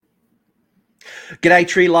G'day,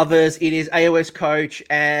 tree lovers. It is AOS Coach,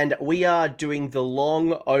 and we are doing the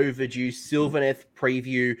long overdue Sylvaneth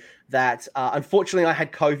preview that unfortunately I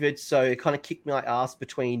had COVID, so it kind of kicked my ass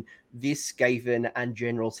between this Skaven and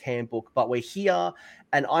General's Handbook. But we're here,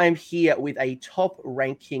 and I am here with a top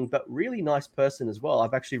ranking but really nice person as well.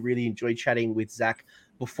 I've actually really enjoyed chatting with Zach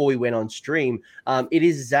before we went on stream. It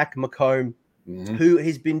is Zach McComb, who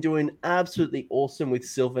has been doing absolutely awesome with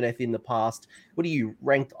Sylvaneth in the past. What are you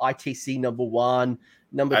ranked ITC number 1,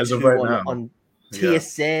 number As 2 of right on, now. on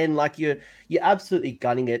TSN? Like you're absolutely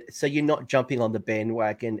gunning it. So you're not jumping on the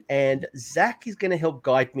bandwagon. And Zach is going to help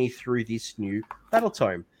guide me through this new battle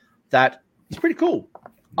tome that is pretty cool.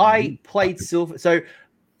 I played Silver. So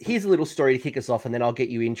here's a little story to kick us off, and then I'll get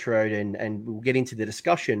you introed and we'll get into the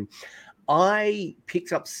discussion. I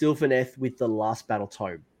picked up Sylvaneth with the last battle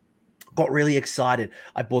tome. Got really excited.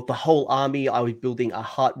 I bought the whole army. I was building a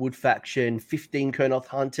Heartwood faction, 15 Kurnoth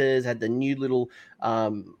Hunters, had the new little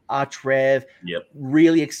Arch Rev. Yep.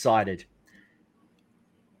 Really excited.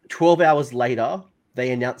 12 hours later,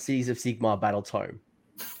 they announced Cities of Sigmar Battle Tome.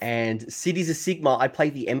 And Cities of Sigmar, I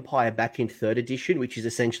played the Empire back in 3rd edition, which is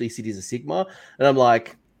essentially Cities of Sigmar. And I'm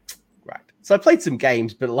like, right. So I played some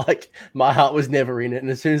games, but like my heart was never in it. And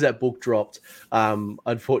as soon as that book dropped,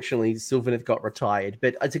 unfortunately, Sylvaneth got retired.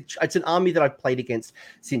 But it's an army that I've played against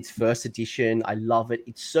since 1st edition. I love it.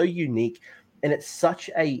 It's so unique. And it's such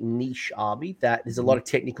a niche army that there's a lot of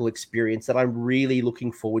technical experience that I'm really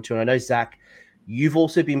looking forward to. And I know, Zach, you've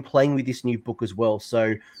also been playing with this new book as well.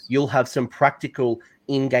 So you'll have some practical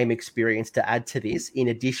in-game experience to add to this in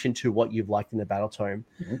addition to what you've liked in the battle tome.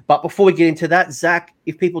 But before we get into that, Zach,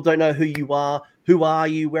 if people don't know who you are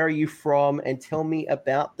you, where are you from, and tell me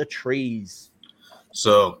about the trees.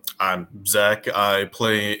 So I'm Zach. I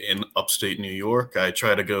play in upstate New York. I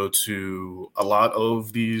try to go to a lot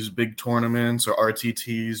of these big tournaments or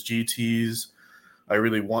RTTs, GTs. I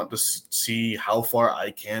really want to see how far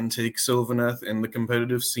I can take Sylvaneth in the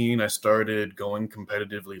competitive scene. I started going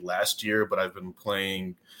competitively last year, but I've been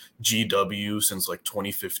playing GW since like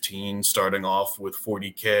 2015, starting off with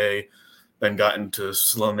 40K, then got into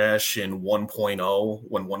Slaanesh in 1.0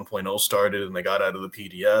 when 1.0 started and they got out of the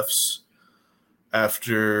PDFs.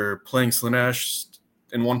 After playing Slaanesh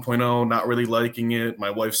in 1.0, not really liking it, my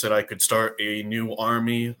wife said I could start a new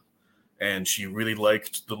army, and she really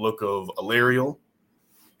liked the look of Alarielle.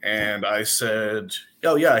 And I said,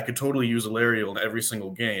 oh, yeah, I could totally use Alarielle in every single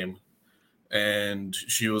game. And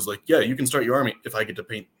she was like, yeah, you can start your army if I get to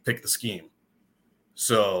pick the scheme.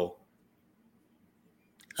 So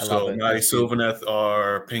my Sylvaneth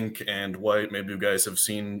are pink and white. Maybe you guys have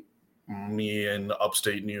seen me in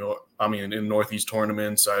upstate New York. I mean, in Northeast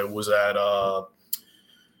tournaments. I was at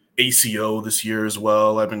ACO this year as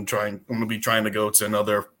well. I'm going to be trying to go to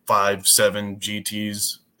another 5-7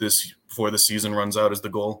 GTs before the season runs out is the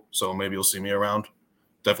goal. So maybe you'll see me around.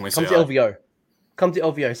 Definitely Come to LVO. Come to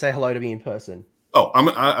LVO. Say hello to me in person. Oh,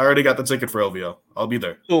 I already got the ticket for LVO. I'll be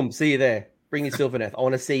there. Boom. See you there. Bring your Sylvaneth. I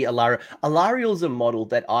want to see Alarielle. Alarielle's a model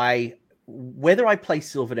that whether I play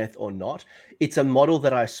Sylvaneth or not, it's a model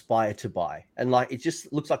that I aspire to buy. And like, it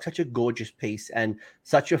just looks like such a gorgeous piece and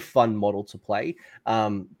such a fun model to play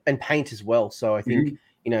and paint as well. So I think,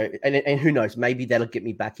 and who knows, maybe that'll get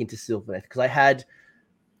me back into Sylvaneth because I had...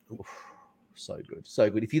 So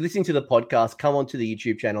good. If you're listening to the podcast, come onto the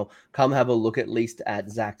YouTube channel. Come have a look at least at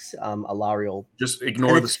Zach's Alarielle. Just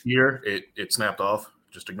ignore the spear. It snapped off.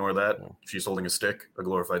 Just ignore that. She's holding a stick, a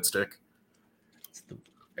glorified stick.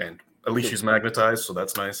 And at least she's magnetized, so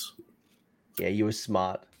that's nice. Yeah, you were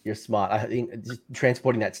smart. You're smart. I think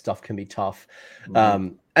transporting that stuff can be tough.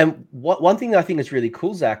 And one thing that I think is really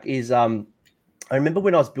cool, Zach, is I remember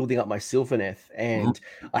when I was building up my Sylvaneth and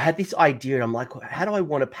I had this idea and I'm like, how do I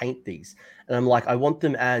want to paint these? And I'm like, I want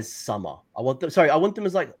them as summer. I want them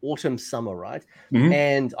as like autumn, summer, right?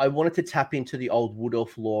 And I wanted to tap into the old Wood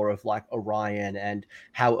Elf lore of like Orion and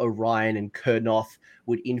how Orion and Kurnoth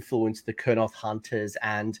would influence the Kurnoth Hunters.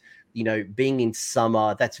 And, being in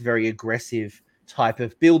summer, that's very aggressive type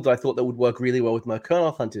of build that I thought that would work really well with my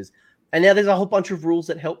Kurnoth Hunters. And now there's a whole bunch of rules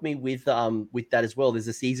that help me with that as well. There's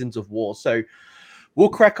the Seasons of War. So we'll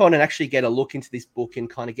crack on and actually get a look into this book and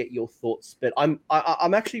kind of get your thoughts. But I'm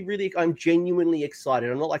genuinely excited.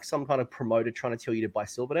 I'm not like some kind of promoter trying to tell you to buy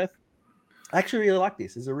Sylvaneth. I actually really like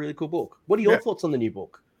this. It's a really cool book. What are your thoughts on the new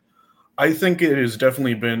book? I think it has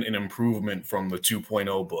definitely been an improvement from the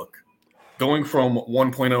 2.0 book. Going from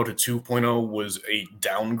 1.0 to 2.0 was a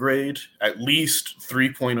downgrade. At least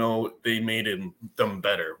 3.0, they made them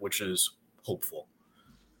better, which is hopeful.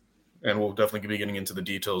 And we'll definitely be getting into the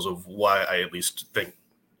details of why I at least think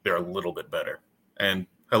they're a little bit better. And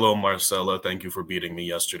hello, Marcella. Thank you for beating me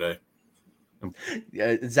yesterday.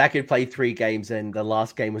 Zach had played 3 games, and the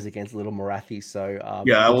last game was against Little Marathi. So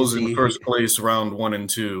Yeah, I good to was in see you. first place round 1 and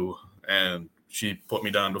 2, and she put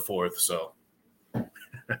me down to fourth. So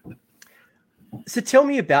So tell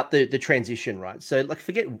me about the transition, right? So like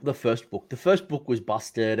forget the first book. The first book was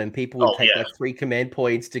busted and people would oh take yeah. like 3 command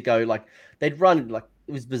points to go like they'd run like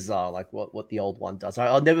it was bizarre, like what the old one does.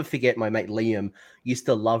 I'll never forget my mate Liam used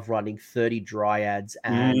to love running 30 dryads.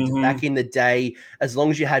 And Hmm. back in the day, as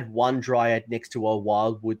long as you had one dryad next to a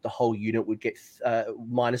wildwood, the whole unit would get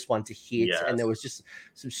 -1 to hit. And there Yes. was just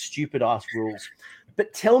some stupid ass rules.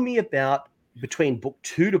 But tell me about between book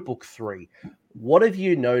 2 to book 3, what have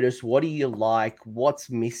you noticed? What do you like? What's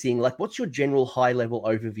missing? Like, what's your general high level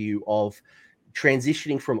overview of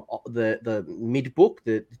transitioning from the mid book,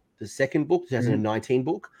 the second book, Mhm. 2019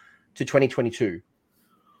 book, to 2022?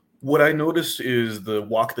 What I noticed is the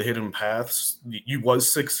walk the hidden paths. You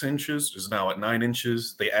was 6 inches, is now at 9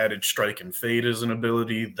 inches. They added strike and fade as an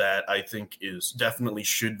ability that I think is definitely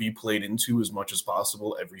should be played into as much as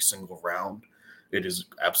possible every single round. It is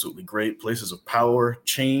absolutely great. Places of power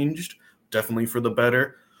changed, definitely for the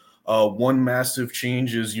better. One massive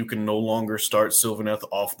change is you can no longer start Sylvaneth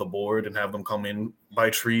off the board and have them come in by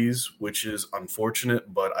trees, which is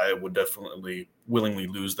unfortunate, but I would definitely willingly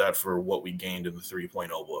lose that for what we gained in the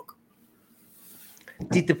 3.0 book.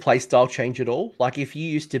 Did the playstyle change at all? Like, if you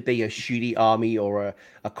used to be a shooty army or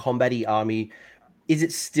a combatty army, is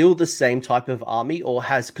it still the same type of army, or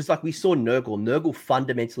has because like we saw Nurgle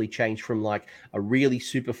fundamentally changed from like a really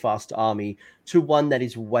super fast army to one that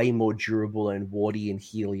is way more durable and wardy and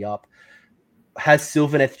healy up? Has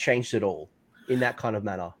Sylvaneth changed at all in that kind of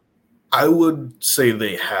manner? I would say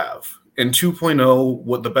they have. In 2.0,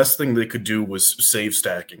 what the best thing they could do was save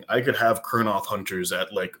stacking. I could have Kurnoth Hunters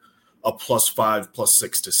at like a +5,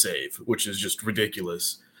 +6 to save, which is just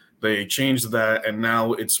ridiculous. They changed that, and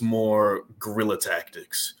now it's more guerrilla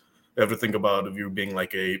tactics. You have to think about if you're being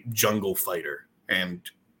like a jungle fighter and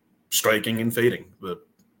striking and fading. But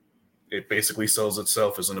it basically sells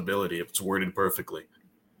itself as an ability if it's worded perfectly.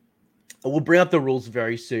 We'll bring up the rules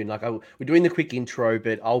very soon. We're doing the quick intro,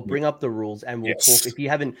 but I'll bring up the rules and we'll talk. Yes. If you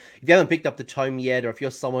haven't picked up the tome yet, or if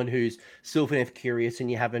you're someone who's Sylvaneth curious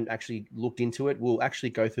and you haven't actually looked into it, we'll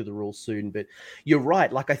actually go through the rules soon. But you're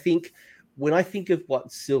right. Like I think when I think of what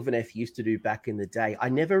Sylvaneth used to do back in the day, I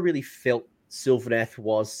never really felt Sylvaneth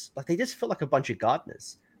was like they just felt like a bunch of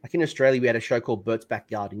gardeners. Like in Australia, we had a show called Bert's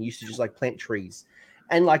Backyard and used to just like plant trees,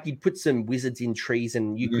 and like you'd put some wizards in trees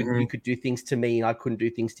and you Hmm. could do things to me and I couldn't do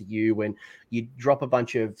things to you, and you drop a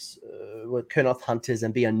bunch of Kurnoth hunters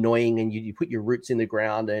and be annoying, and you put your roots in the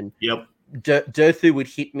ground and Yep. Durthu would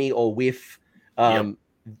hit me or whiff. Yep. um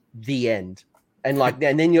the end. And like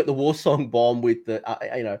and then you got the war song bomb with the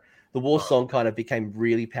the war Uh, song kind of became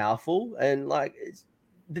really powerful, and like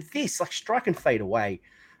this like strike and fade away.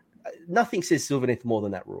 Nothing says Sylvaneth more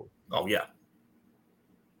than that rule. oh yeah.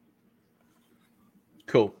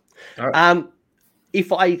 Cool. All right. um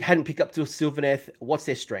if I hadn't picked up to Sylvaneth, what's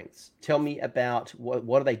their strengths? Tell me about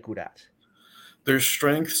what are they good at? Their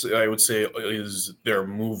strengths, I would say, is their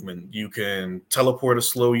movement. You can teleport a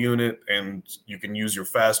slow unit, and you can use your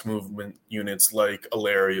fast movement units like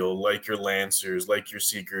Alariel, like your Lancers, like your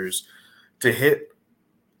Seekers to hit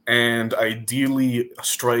and ideally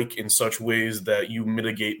strike in such ways that you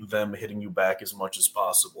mitigate them hitting you back as much as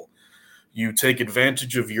possible. You take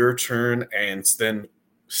advantage of your turn and then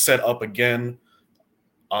set up again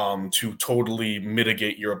to totally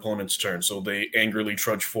mitigate your opponent's turn. So they angrily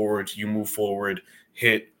trudge forward, you move forward,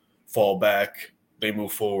 hit, fall back, they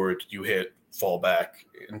move forward, you hit, fall back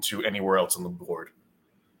into anywhere else on the board.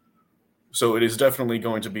 So it is definitely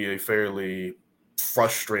going to be a fairly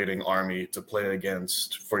frustrating army to play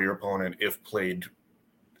against for your opponent if played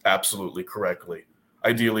absolutely correctly.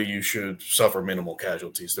 Ideally, you should suffer minimal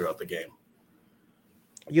casualties throughout the game.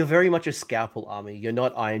 You're very much a scalpel army. You're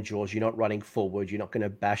not Iron Jaws. You're not running forward. You're not going to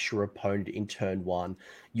bash your opponent in turn one.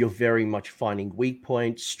 You're very much finding weak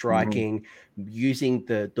points, Mm-hmm. striking, using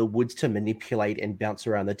the woods to manipulate and bounce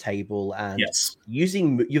around the table, and Yes.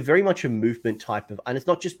 using. You're very much a movement type of, and it's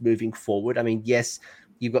not just moving forward. I mean, yes,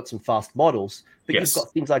 you've got some fast models, but you've Yes.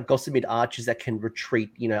 got things like Gossamed archers that can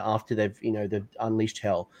retreat. After they've unleashed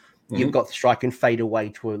hell. You've Mm-hmm. got strike and fade away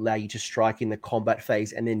to allow you to strike in the combat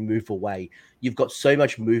phase and then move away. You've got so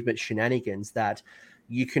much movement shenanigans that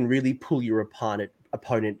you can really pull your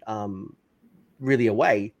opponent really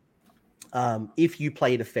away if you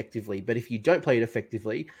play it effectively. But if you don't play it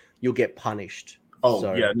effectively, you'll get punished. Oh,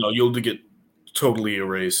 So yeah. No, you'll get totally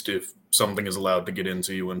erased if something is allowed to get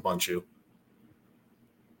into you and punch you.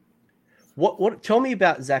 what tell me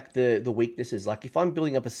about Zach the weaknesses. Like if I'm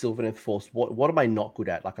building up a Sylvaneth force, what am I not good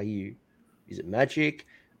at? Like are you Is it magic?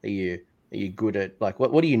 Are you good at, like,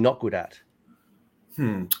 what are you not good at?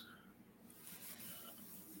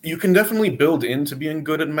 You can definitely build into being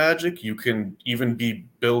good at magic. You can even be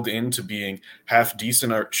build into being half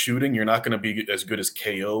decent at shooting. You're not going to be as good as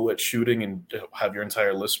KO at shooting and have your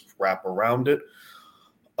entire list wrap around it.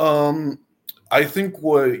 I think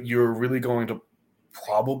what you're really going to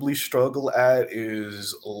probably struggle at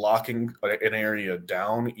is locking an area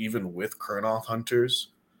down, even with Kurnoth hunters,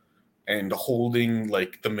 and holding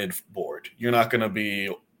like the mid board. You're not going to be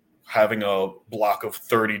having a block of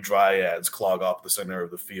 30 dryads clog off the center of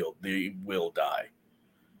the field. They will die.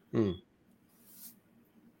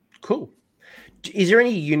 Cool. Is there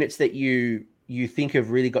any units that you think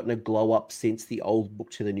have really gotten a glow up since the old book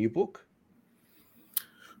to the new book?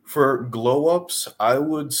 For glow ups, I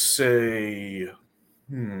would say,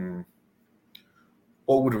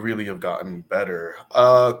 what would really have gotten better?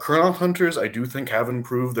 Kurnoth hunters, I do think, have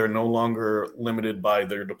improved. They're no longer limited by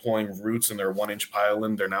their deploying roots and their 1-inch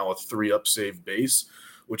pile-in. They're now a 3-up save base,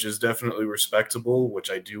 which is definitely respectable,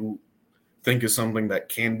 which I do think is something that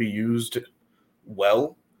can be used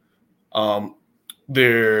well.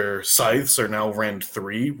 Their scythes are now Rend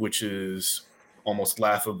 3, which is almost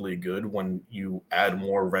laughably good when you add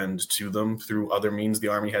more Rend to them through other means the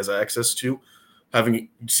army has access to.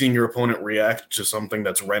 Seeing your opponent react to something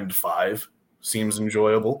that's Rend 5 seems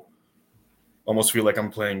enjoyable. Almost feel like I'm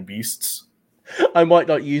playing beasts. I might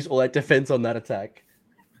not use all that defense on that attack.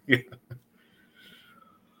 Yeah.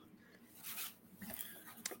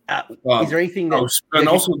 Is there anything that... and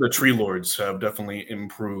also the Tree Lords have definitely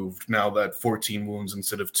improved now that 14 wounds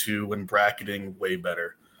instead of 2 and bracketing way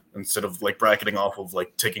better. Instead of like bracketing off of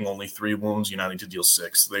like taking only 3 wounds, you now need to deal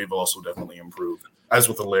 6. They've also definitely improved, as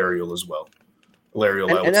with Alariel as well.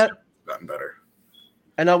 Alariel, I would say, gotten better.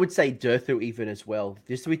 And I would say Durthu even as well,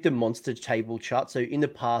 just with the monster table chart. So in the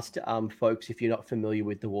past, folks, if you're not familiar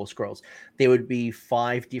with the War Scrolls, there would be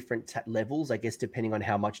 5 different levels, I guess, depending on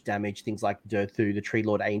how much damage things like Durthu, the Tree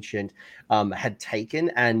Lord Ancient, had taken.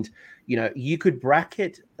 And, you know, you could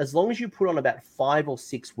bracket, as long as you put on about 5 or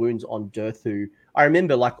 6 wounds on Durthu. I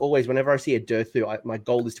remember, like always, whenever I see a Durthu, my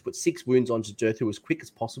goal is to put 6 wounds onto Durthu as quick as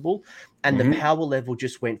possible. And the power level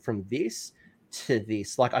just went from this to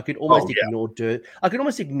this. Like I could almost ignore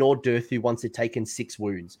Durthu once they'd taken 6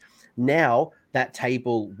 wounds. Now that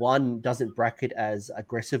table, 1, doesn't bracket as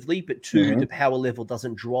aggressively, but 2, the power level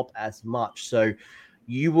doesn't drop as much. So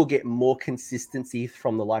you will get more consistency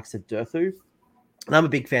from the likes of Durthu. And I'm a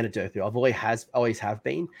big fan of Durthu. I've always have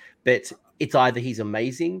been, but it's either he's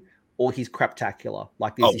amazing or he's craptacular.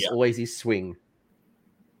 Like there's always his swing.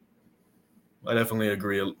 I definitely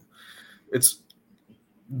agree. It's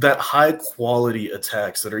that high quality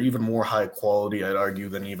attacks that are even more high quality, I'd argue,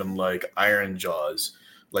 than even like Iron Jaws.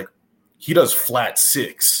 Like he does flat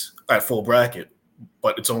 6 at full bracket,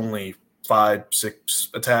 but it's only 5, 6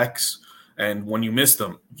 attacks. And when you miss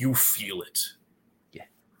them, you feel it.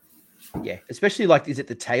 Yeah. Especially like, is it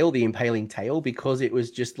the tail, the impaling tail? Because it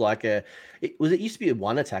was just like it used to be a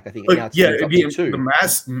 1 attack, I think. Now it's up to 2.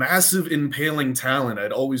 The massive impaling talent.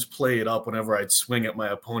 I'd always play it up whenever I'd swing at my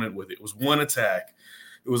opponent with it. It was 1 attack.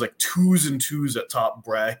 It was like 2s and 2s at top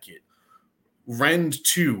bracket. Rend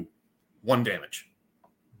 2, 1 damage.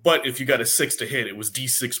 But if you got a 6 to hit, it was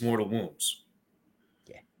D6 mortal wounds.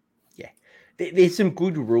 Yeah. There's some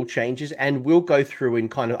good rule changes, and we'll go through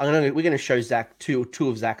and kind of... we're going to show Zach two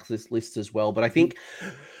of Zach's lists as well, but I think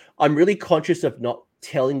I'm really conscious of not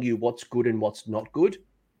telling you what's good and what's not good.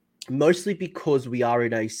 Mostly because we are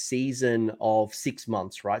in a season of 6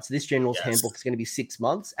 months, right? So this General's Handbook is going to be 6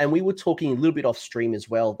 months. And we were talking a little bit off stream as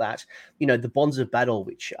well that, you know, the Bonds of Battle,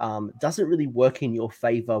 which doesn't really work in your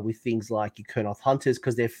favor with things like your Kurnoth Hunters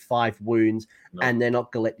because they're 5 wounds and they're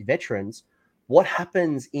not Gallet veterans. What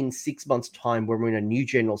happens in 6 months' time when we're in a new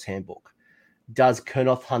General's Handbook? Does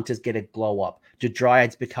Kurnoth Hunters get a glow up? Do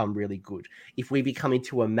Dryads become really good? If we become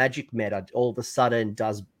into a magic meta, all of a sudden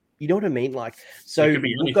does... You know what I mean? Like, so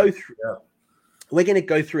we'll go through. Yeah. We're going to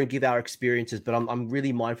go through and give our experiences, but I'm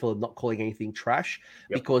really mindful of not calling anything trash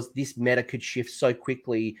because this meta could shift so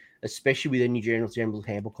quickly, especially with a new General's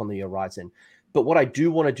Handbook on the horizon. But what I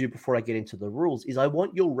do want to do before I get into the rules is I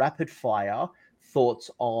want your rapid fire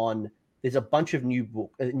thoughts on. There's a bunch of new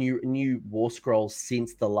War Scrolls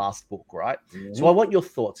since the last book, right? Mm-hmm. So I want your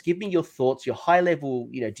thoughts. Give me your thoughts, your high level.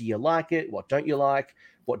 You know, do you like it? What don't you like?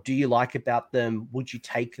 What do you like about them? Would you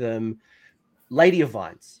take them? Lady of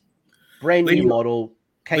Vines, brand new model,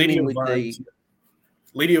 came in with the...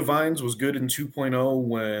 Lady of Vines was good in 2.0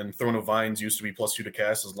 when Throne of Vines used to be +2 to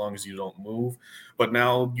cast as long as you don't move. But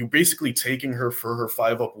now you're basically taking her for her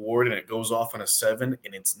 5-up ward and it goes off on a 7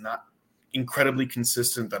 and it's not incredibly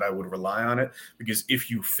consistent that I would rely on it, because if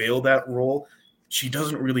you fail that role, she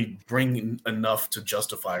doesn't really bring enough to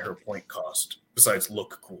justify her point cost besides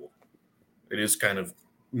look cool. It is kind of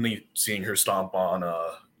neat seeing her stomp on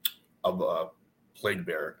a plague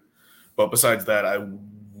bearer. But besides that, I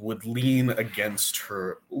would lean against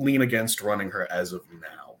running her as of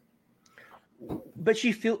now. But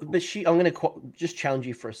I'm going to just challenge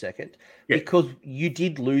you for a second, Yeah. because you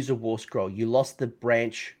did lose a war scroll. You lost the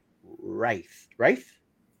branch Wraith.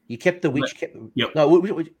 You kept the witch. Yep.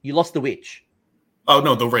 No, you lost the witch. Oh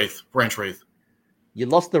no, the Wraith, branch Wraith. You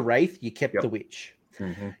lost the Wraith. You kept the witch.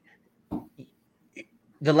 Mm-hmm.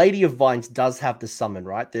 The Lady of Vines does have the summon,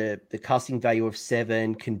 right? The casting value of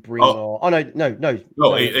 7 can bring. No. What am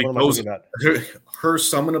I talking about? Her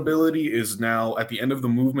summon ability is now at the end of the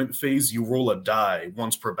movement phase. You roll a die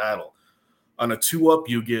once per battle. On a 2-up,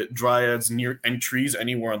 you get dryads near entries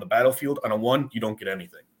anywhere on the battlefield. On a 1, you don't get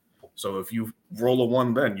anything. So if you roll a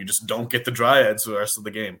 1, then you just don't get the dryads for the rest of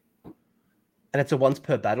the game. And it's a once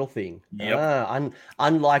per battle thing. Yep.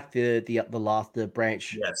 Unlike the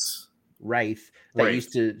branch. Yes. Wraith that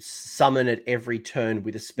used to summon at every turn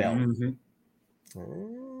with a spell. Mm-hmm.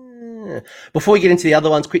 Before we get into the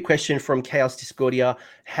other ones, quick question from Chaos Discordia: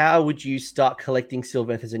 how would you start collecting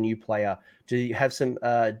Sylvaneth as a new player? Do you have some?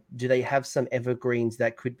 Do they have some evergreens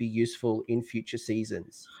that could be useful in future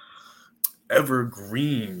seasons?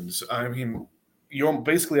 Evergreens. I mean, you're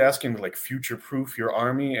basically asking to future-proof your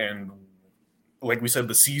army, and like we said,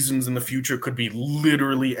 the seasons in the future could be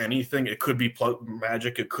literally anything. It could be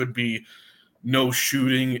magic. It could be no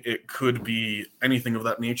shooting. It could be anything of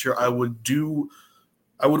that nature. I would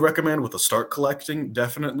recommend with a start collecting,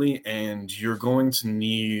 definitely. And you're going to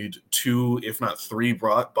need 2, if not 3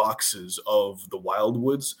 boxes of the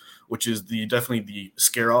Wildwoods, which is definitely the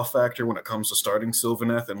scare off factor when it comes to starting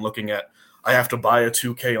Sylvaneth and looking at, I have to buy a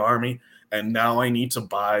 2K army, and now I need to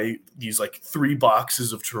buy these 3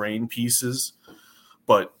 boxes of terrain pieces.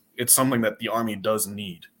 But it's something that the army does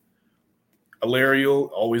need. Alarielle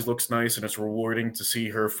always looks nice, and it's rewarding to see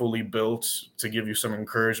her fully built to give you some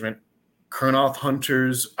encouragement. Kurnoth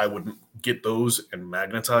Hunters, I would get those and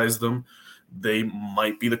magnetize them. They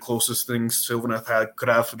might be the closest things Sylvaneth could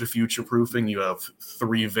have for the future proofing. You have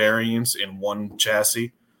 3 variants in 1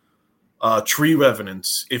 chassis. Tree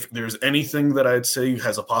Revenants. If there's anything that I'd say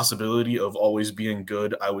has a possibility of always being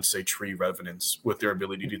good, I would say Tree Revenants, with their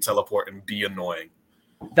ability to teleport and be annoying.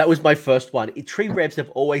 That was my first one. Tree Revs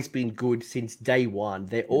have always been good since day one.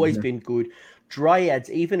 They've always been good.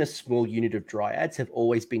 Dryads, even a small unit of Dryads, have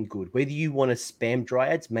always been good. Whether you want to spam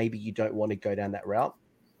Dryads, maybe you don't want to go down that route.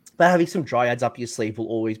 But having some Dryads up your sleeve will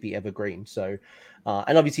always be evergreen. So,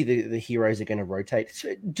 and obviously the heroes are going to rotate.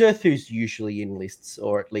 So Durthu's usually in lists,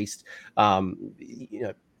 or at least,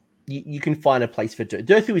 you can find a place for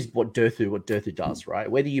Durthu. Is what Durthu does, right?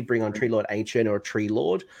 Whether you bring on Tree Lord Ancient or a Tree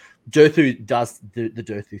Lord, Durthu does the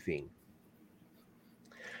Durthu thing.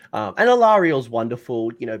 And Alarielle's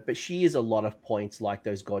wonderful, but she is a lot of points like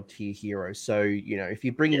those god tier heroes. So, if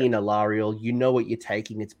you're bringing in Alarielle, you know what you're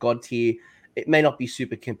taking. It's god tier. It may not be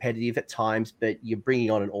super competitive at times, but you're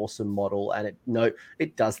bringing on an awesome model, and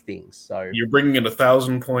it does things. So you're bringing in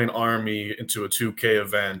 1,000-point army into a 2K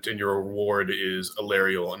event, and your reward is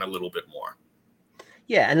Alarielle and a little bit more.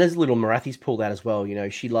 Yeah, and there's a little Marathi's pulled out as well.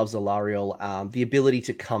 She loves Alarielle. The ability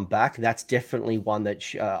to come back, that's definitely one that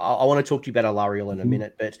I want to talk to you about Alarielle in a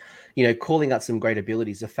minute. But, calling out some great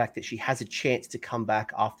abilities, the fact that she has a chance to come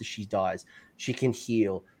back after she dies. She can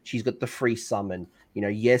heal. She's got the free summon.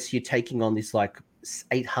 Yes, you're taking on this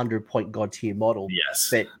 800-point god tier model. Yes,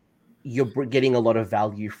 but you're getting a lot of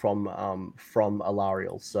value from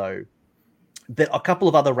Alarielle. So, but a couple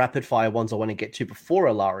of other rapid fire ones I want to get to before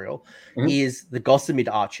Alarielle is the Gossamed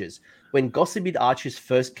Archers. When Gossamed Archers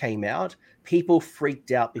first came out, people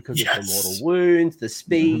freaked out because of the mortal wounds, the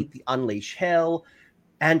speed, the unleash hell.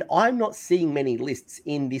 And I'm not seeing many lists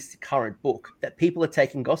in this current book that people are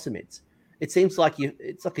taking Gossamids. It seems like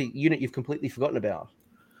it's like a unit you've completely forgotten about.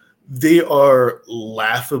 They are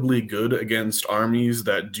laughably good against armies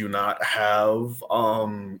that do not have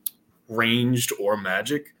ranged or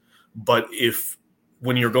magic. But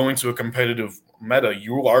when you're going to a competitive meta,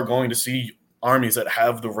 you are going to see armies that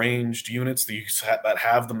have the ranged units, that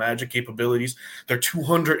have the magic capabilities. They're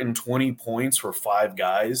 220 points for 5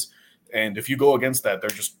 guys. And if you go against that, they're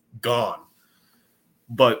just gone.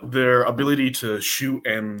 But their ability to shoot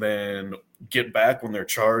and then get back when they're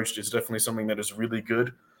charged is definitely something that is really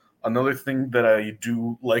good. Another thing that I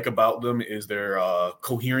do like about them is their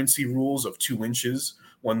coherency rules of 2 inches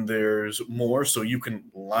when there's more. So you can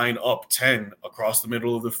line up 10 across the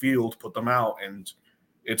middle of the field, put them out, and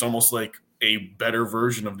it's almost like a better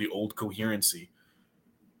version of the old coherency.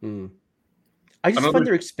 I just find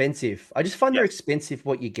they're expensive. They're expensive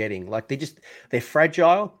what you're getting. Like they're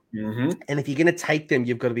fragile. And if you're going to take them,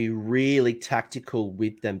 you've got to be really tactical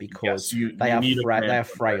with them because they are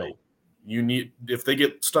frail. If they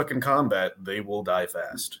get stuck in combat, they will die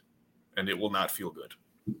fast and it will not feel good.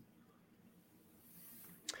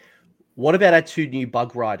 What about our 2 new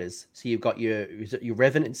bug riders? So you've got your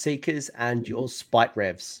Revenant Seekers and your Spite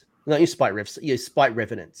Revs. Not your Spite Revs, your Spite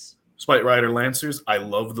Revenants. Spite Rider Lancers. I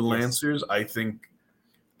love the Lancers. I think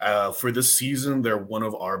for this season, they're one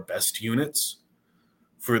of our best units.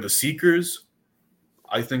 For the Seekers,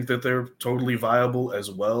 I think that they're totally viable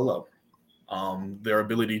as well. Their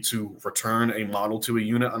ability to return a model to a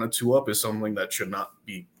unit on a 2-up is something that should not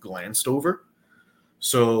be glanced over.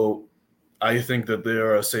 So I think that they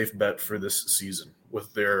are a safe bet for this season.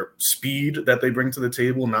 With their speed that they bring to the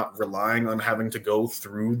table, not relying on having to go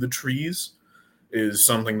through the trees, is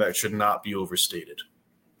something that should not be overstated.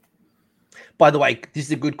 By the way, this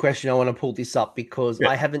is a good question. I want to pull this up because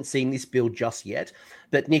I haven't seen this build just yet.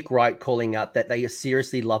 But Nick Wright calling out that they are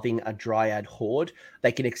seriously loving a Dryad Horde.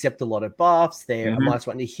 They can accept a lot of buffs. They're a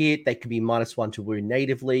 -1 to hit. They can be -1 to wound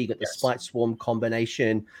natively. You got the Spite Swarm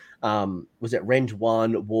combination. Was it Rend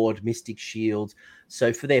 1, Ward, Mystic Shield?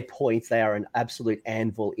 So for their points, they are an absolute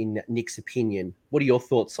anvil in Nick's opinion. What are your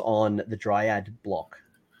thoughts on the Dryad block?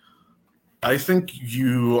 I think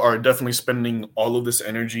you are definitely spending all of this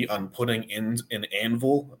energy on putting in an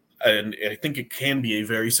anvil, and I think it can be a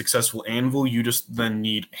very successful anvil. You just then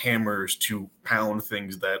need hammers to pound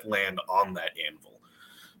things that land on that anvil.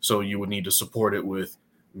 So you would need to support it with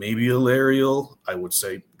maybe a Lariel. I would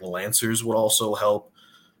say Lancers would also help.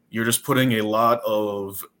 You're just putting a lot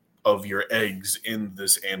of your eggs in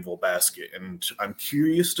this anvil basket, and I'm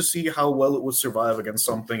curious to see how well it would survive against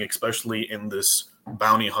something, especially in this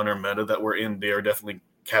bounty hunter meta that we're in. They are definitely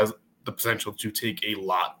has the potential to take a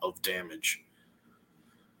lot of damage,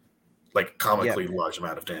 like comically large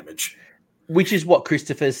amount of damage. Which is what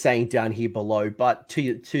Christopher's saying down here below. But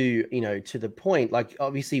to the point, like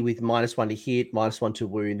obviously with -1 to hit, -1 to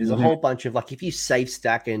wound, there's a whole bunch of like if you safe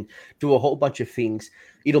stack and do a whole bunch of things,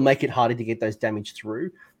 it'll make it harder to get those damage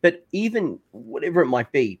through. But even whatever it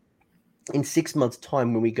might be, in 6 months'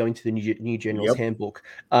 time when we go into the new General's Handbook,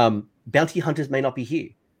 bounty hunters may not be here.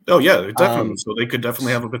 Oh yeah, definitely. So they could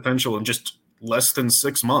definitely have a potential in just less than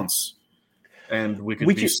 6 months, and we could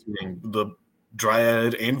be seeing the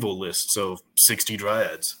Dryad anvil list. So 60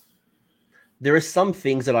 Dryads. There are some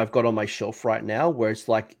things that I've got on my shelf right now where it's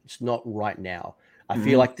like it's not right now. I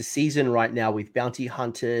feel like the season right now with bounty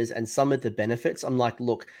hunters and some of the benefits, I'm like,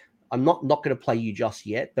 look, I'm not going to play you just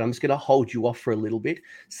yet, but I'm just going to hold you off for a little bit,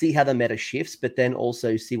 see how the meta shifts, but then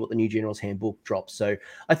also see what the new General's Handbook drops. So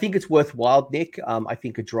I think it's worthwhile, Nick. I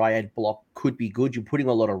think a Dryad block could be good. You're putting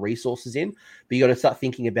a lot of resources in, but you got to start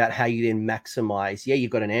thinking about how you then maximize. Yeah,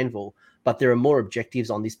 you've got an anvil, but there are more objectives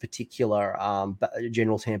on this particular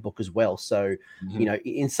General's Handbook as well. So,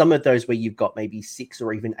 in some of those where you've got maybe 6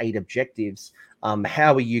 or even 8 objectives,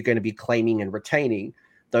 how are you going to be claiming and retaining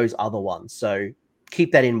those other ones? So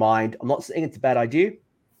keep that in mind. I'm not saying it's a bad idea,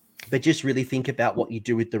 but just really think about what you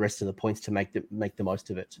do with the rest of the points to make the most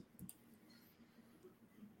of it.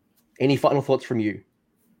 Any final thoughts from you?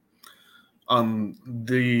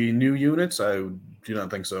 The new units, I do not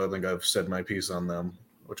think so. I think I've said my piece on them,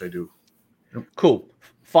 which I do. Yep. Cool.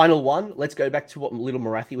 Final one. Let's go back to what Little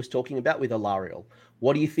Morathi was talking about with Alarielle.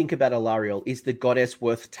 What do you think about Alarielle? Is the goddess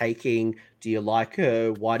worth taking? Do you like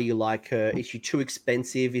her? Why do you like her? Is she too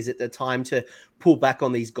expensive? Is it the time to pull back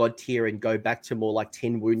on these god tier and go back to more like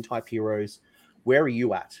 10 wound type heroes? Where are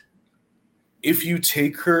you at? If you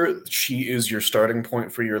take her, she is your starting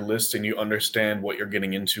point for your list and you understand what you're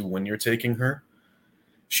getting into when you're taking her.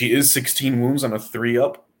 She is 16 wounds on a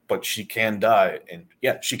 3-up, but she can die. And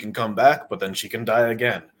yeah, she can come back, but then she can die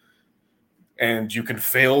again. And you can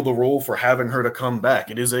fail the roll for having her to come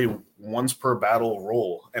back. It is a once per battle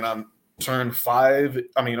roll. And on turn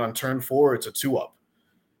 4, it's a 2-up.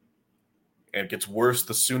 And it gets worse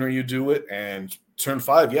the sooner you do it. And turn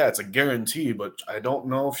 5, yeah, it's a guarantee, but I don't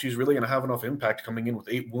know if she's really going to have enough impact coming in with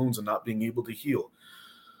 8 wounds and not being able to heal.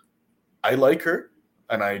 I like her,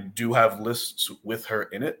 and I do have lists with her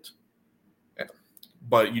in it.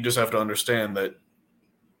 But you just have to understand that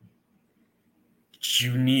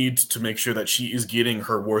you need to make sure that she is getting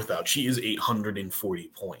her worth out. She is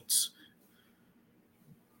 840 points.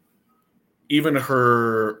 Even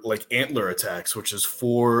her antler attacks, which is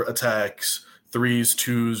 4 attacks, 3s,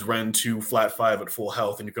 2s, Ren 2, flat 5 at full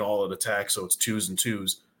health, and you can all out attack, so it's 2s and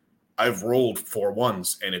 2s. I've rolled 4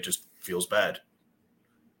 1s, and it just feels bad.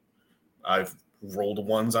 I've rolled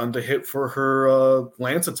ones on to hit for her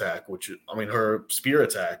lance attack, her spear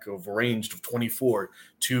attack of a ranged of 24,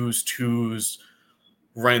 twos,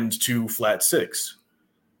 rend 2, flat 6.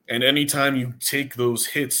 And anytime you take those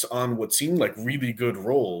hits on what seemed like really good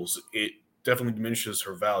rolls, it definitely diminishes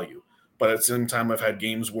her value. But at the same time, I've had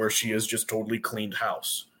games where she has just totally cleaned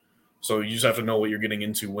house. So you just have to know what you're getting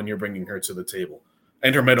into when you're bringing her to the table.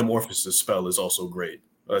 And her Metamorphosis spell is also great.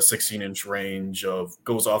 A 16-inch range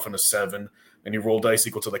goes off in a 7, and you roll dice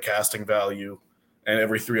equal to the casting value, and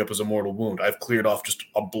every 3 up is a mortal wound. I've cleared off just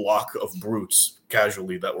a block of brutes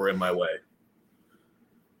casually that were in my way.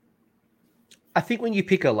 I think when you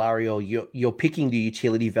pick Alarielle, you're picking the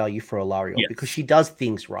utility value for Alarielle because she does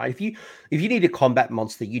things right. If you need a combat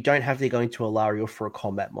monster, you don't have to go into Alarielle for a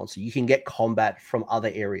combat monster. You can get combat from other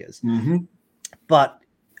areas, but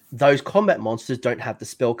those combat monsters don't have the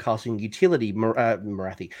spellcasting utility.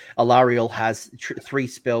 Morathi. Alarielle has 3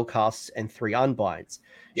 spellcasts and 3 unbinds.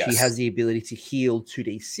 Yes. She has the ability to heal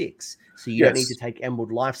 2d6, so you don't need to take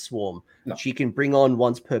Emerald Life Swarm. No. She can bring on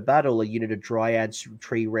once per battle a unit of Dryads,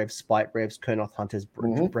 Tree Revs, Spite Revs, Kurnoth Hunters,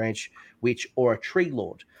 Branch Witch, or a Tree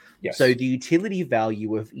Lord. Yes. So the utility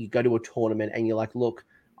value of you go to a tournament and you're like, look,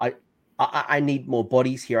 I need more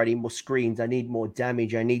bodies here. I need more screens. I need more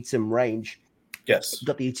damage. I need some range. Yes. You've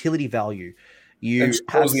got the utility value. You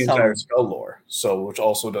have the entire spell lore, which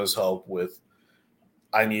also does help with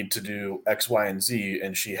I need to do X, Y, and Z,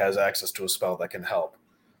 and she has access to a spell that can help.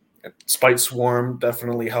 Spite Swarm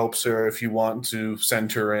definitely helps her if you want to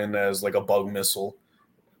send her in as like a bug missile.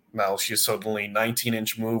 Now she's suddenly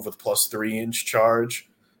 19-inch move with plus 3-inch charge.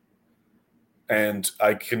 And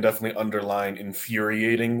I can definitely underline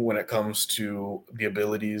infuriating when it comes to the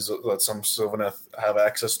abilities that some Sylvaneth have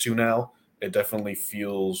access to now. It definitely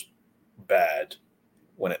feels bad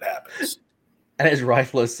when it happens. And as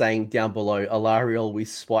Rifler is saying down below, Alarielle with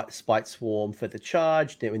Spite Swarm for the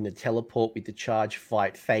charge, then in the teleport with the charge,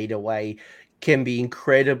 fight, fade away, can be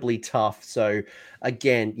incredibly tough. So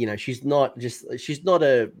again, she's not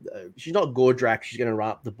Gordrak. She's going to run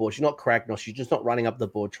up the board. She's not Kragnos. She's just not running up the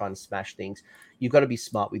board trying to smash things. You've got to be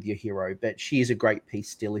smart with your hero, but she is a great piece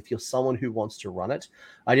still if you're someone who wants to run it.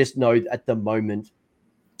 I just know at the moment,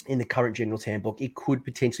 in the current General's Handbook, it could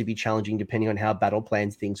potentially be challenging depending on how battle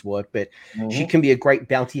plans things work, but she can be a great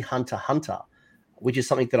bounty hunter, which is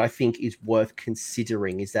something that I think is worth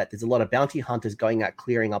considering, is that there's a lot of bounty hunters going out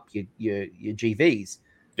clearing up your GVs.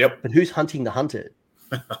 Yep. But who's hunting the hunted?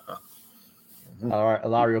 All right,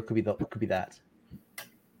 Alarielle could be that.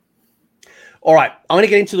 All right, I'm going to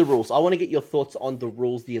get into the rules. I want to get your thoughts on the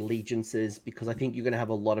rules, the allegiances, because I think you're going to have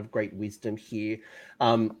a lot of great wisdom here.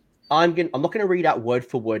 I'm not going to read out word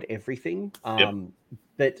for word everything,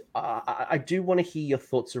 but I do want to hear your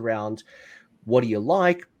thoughts around what do you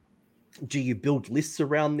like? Do you build lists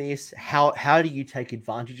around this? How do you take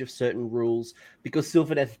advantage of certain rules? Because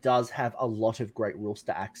Sylvaneth does have a lot of great rules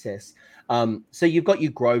to access. So you've got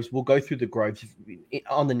your groves. We'll go through the groves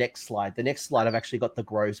on the next slide. The next slide, I've actually got the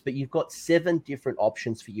groves, but you've got 7 different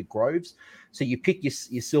options for your groves. So you pick your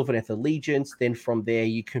Sylvaneth allegiance. Then from there,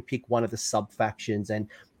 you can pick one of the sub-factions, and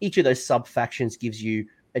each of those sub-factions gives you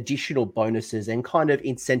additional bonuses and kind of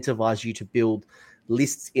incentivize you to build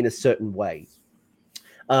lists in a certain way.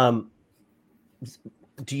 Do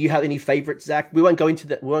you have any favorites, Zach? We won't go into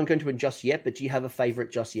it just yet, but do you have a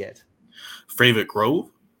favorite just yet? Favorite grove?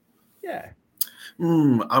 Yeah.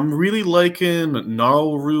 I'm really liking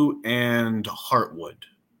Gnarlroot and Heartwood.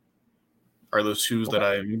 Are those two that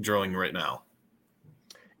I'm drawing right now?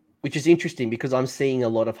 Which is interesting because I'm seeing a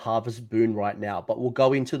lot of Harvest Boon right now, but we'll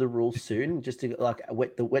go into the rules soon just to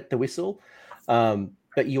wet the whistle.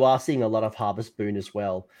 But you are seeing a lot of Harvest Boon as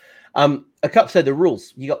well. So the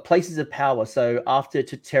rules, you got places of power. So after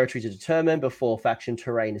territories are determined, before faction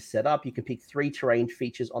terrain is set up, you can pick 3 terrain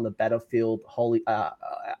features on the battlefield wholly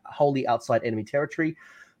outside enemy territory.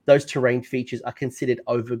 Those terrain features are considered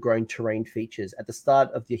overgrown terrain features. At the start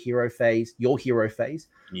of your hero phase,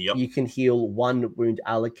 you can heal 1 wound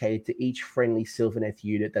allocated to each friendly Sylvaneth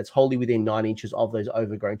unit that's wholly within 9 inches of those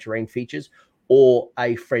overgrown terrain features, or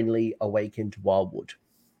a friendly awakened wildwood.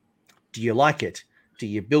 Do you like it? Do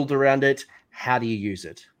you build around it? How do you use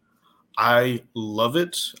it? I love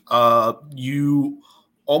it. You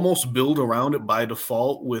almost build around it by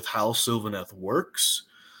default with how Sylvaneth works.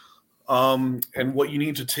 And what you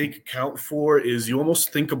need to take account for is you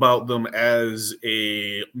almost think about them as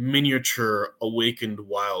a miniature awakened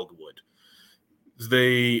wildwood.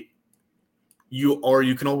 You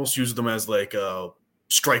can almost use them as like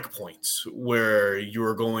strike points where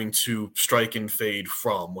you're going to strike and fade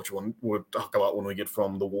from, which one we'll talk about when we get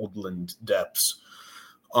from the woodland depths.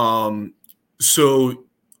 So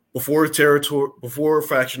before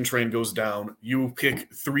faction terrain goes down, you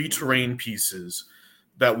pick 3 terrain pieces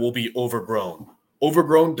that will be overgrown.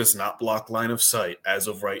 Overgrown does not block line of sight as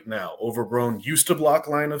of right now. Overgrown used to block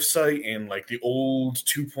line of sight in like the old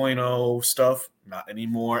 2.0 stuff, not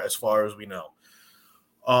anymore as far as we know.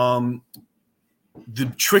 The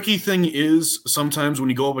tricky thing is sometimes when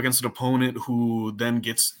you go up against an opponent who then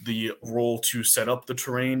gets the role to set up the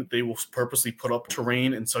terrain, they will purposely put up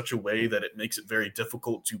terrain in such a way that it makes it very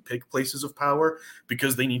difficult to pick places of power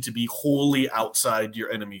because they need to be wholly outside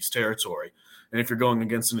your enemy's territory. And if you're going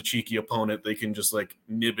against a cheeky opponent, they can just like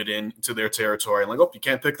nib it into their territory and like, oh, you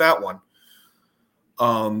can't pick that one.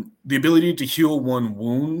 The ability to heal 1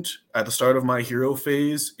 wound at the start of my hero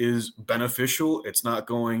phase is beneficial. It's not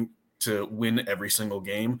going to win every single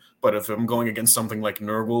game, but if I'm going against something like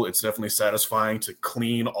Nurgle, it's definitely satisfying to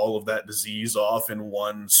clean all of that disease off in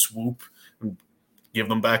one swoop and give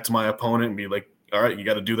them back to my opponent and be like, all right, you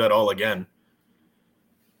got to do that all again.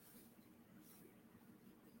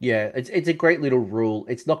 Yeah, it's a great little rule.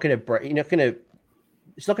 It's not going to break.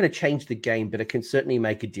 It's not going to change the game, but it can certainly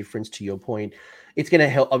make a difference. To your point, it's going to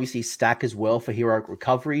help obviously stack as well for heroic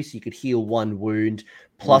recovery. So you could heal 1 wound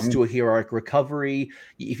plus do a heroic recovery.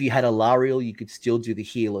 If you had a Lariel, you could still do the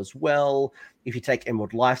heal as well. If you take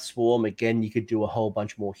Emerald Life Swarm, again, you could do a whole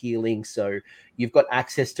bunch more healing. So you've got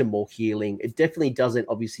access to more healing. It definitely doesn't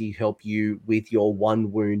obviously help you with your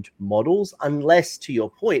 1 wound models, unless, to your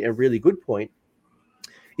point, a really good point,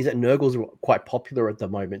 is that Nurgles are quite popular at the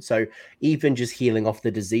moment. So even just healing off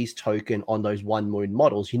the disease token on those 1 wound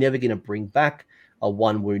models, you're never going to bring back a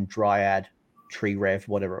 1 wound Dryad, Tree Rev,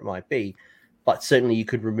 whatever it might be. But certainly you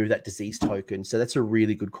could remove that disease token. So that's a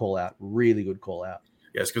really good call out. Really good call out.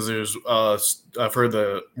 Yes, because there's I've heard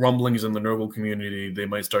the rumblings in the Nurgle community. They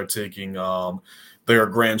might start taking their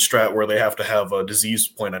grand strat where they have to have a disease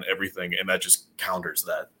point on everything, and that just counters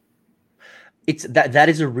that. It's that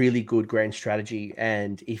is a really good grand strategy,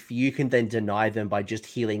 and if you can then deny them by just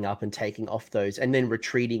healing up and taking off those and then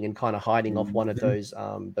retreating and kind of hiding off one of those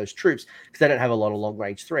troops because they don't have a lot of long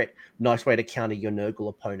range threat, nice way to counter your Nurgle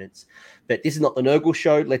opponents. But this is not the Nurgle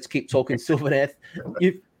show. Let's keep talking Sylvaneth.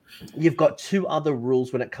 You've got 2 other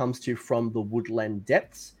rules when it comes to From the Woodland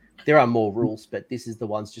Depths. There are more rules, but this is the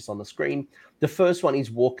ones just on the screen. The first one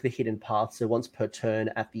is Walk the Hidden Path. So once per turn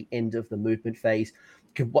at the end of the movement phase,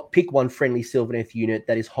 you can pick 1 friendly Sylvaneth unit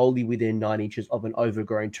that is wholly within 9 inches of an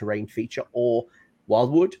overgrown terrain feature or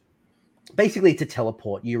wildwood. Basically, to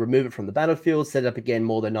teleport, you remove it from the battlefield, set it up again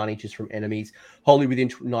more than 9 inches from enemies, wholly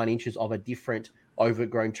within 9 inches of a different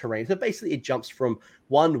overgrown terrain. So basically, it jumps from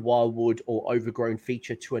 1 wildwood or overgrown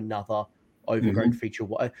feature to another overgrown feature.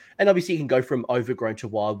 And obviously, you can go from overgrown to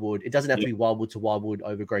wildwood. It doesn't have to be wildwood to wildwood,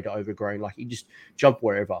 overgrown to overgrown. Like, you just jump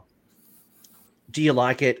wherever. Do you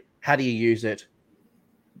like it? How do you use it?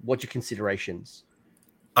 What's your considerations?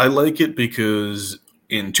 I like it because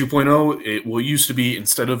in 2.0, it used to be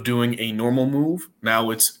instead of doing a normal move, now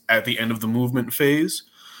it's at the end of the movement phase.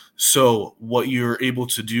 So what you're able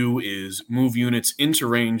to do is move units into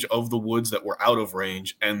range of the woods that were out of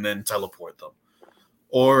range and then teleport them.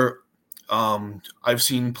 Or I've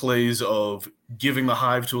seen plays of giving the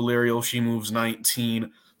hive to Alarielle. She moves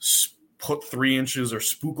 19, put 3 inches or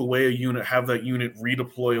spook away a unit, have that unit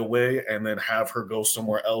redeploy away, and then have her go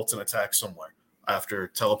somewhere else and attack somewhere after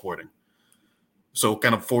teleporting. So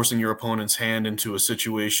kind of forcing your opponent's hand into a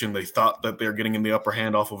situation they thought that they're getting in the upper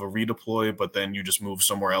hand off of a redeploy, but then you just move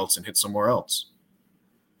somewhere else and hit somewhere else.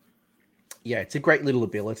 Yeah, it's a great little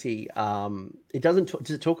ability. It does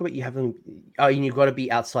it talk about you having, you've got to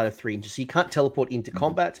be outside of 3 inches, so you can't teleport into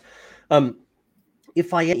combat.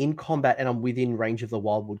 If I am in combat and I'm within range of the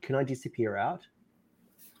wildwood, can I disappear out?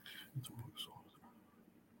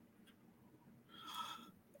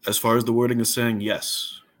 As far as the wording is saying,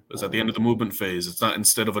 yes. It's at the end of the movement phase. It's not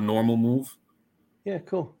instead of a normal move. Yeah,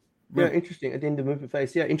 cool. Yeah, interesting. At the end of the movement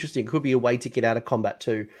phase. Yeah, interesting. Could be a way to get out of combat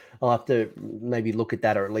too. I'll have to maybe look at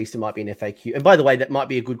that, or at least it might be an FAQ. And by the way, that might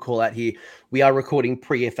be a good call out here. We are recording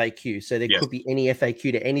pre-FAQ, so there could be any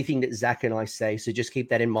FAQ to anything that Zach and I say. So just keep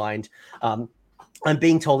that in mind. I'm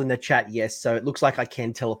being told in the chat, yes. So it looks like I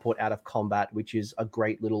can teleport out of combat, which is a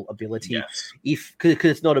great little ability. Yes.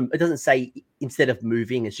 Because it's not it doesn't say instead of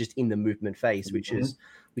moving, it's just in the movement phase, which is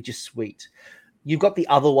sweet. You've got the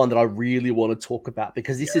other one that I really want to talk about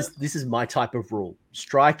because this is my type of rule: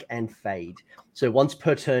 strike and fade. So once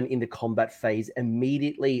per turn in the combat phase,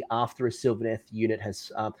 immediately after a Sylvaneth unit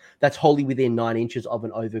has that's wholly within 9 inches of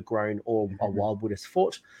an overgrown or a wildwood has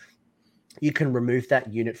fought, you can remove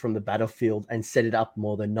that unit from the battlefield and set it up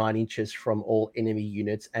more than 9 inches from all enemy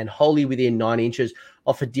units and wholly within 9 inches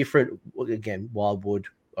of a different, again, wildwood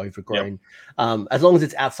overgrown. As long as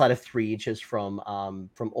it's outside of 3 inches from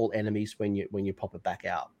all enemies when you pop it back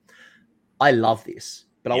out. I love this,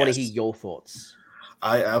 but I want to hear your thoughts.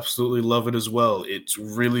 I absolutely love it as well. It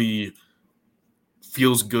really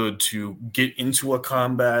feels good to get into a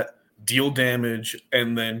combat, deal damage,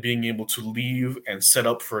 and then being able to leave and set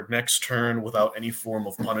up for next turn without any form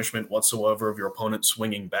of punishment whatsoever of your opponent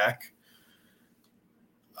swinging back.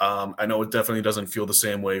 I know it definitely doesn't feel the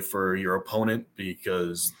same way for your opponent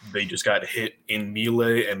because they just got hit in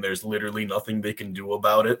melee and there's literally nothing they can do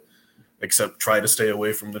about it except try to stay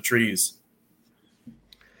away from the trees.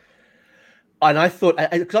 And I thought,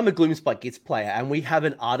 because I'm a Gloomspite Gitz player, and we have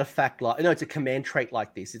an artifact it's a command trait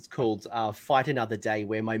like this. It's called Fight Another Day,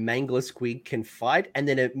 where my Mangler Squig can fight and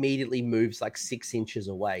then it immediately moves like 6 inches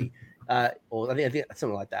away. Or I think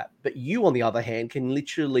something like that. But you, on the other hand, can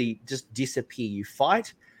literally just disappear. You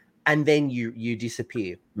fight, and then you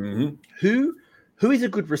disappear. Mm-hmm. Who is a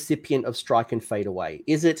good recipient of Strike and Fade Away?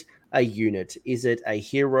 Is it a unit? Is it a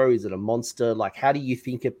hero? Is it a monster? Like, how do you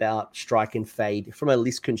think about Strike and Fade from a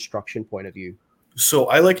list construction point of view? So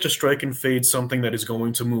I like to strike and fade something that is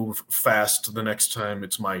going to move fast the next time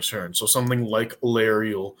it's my turn. So something like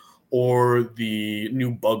Lariel or the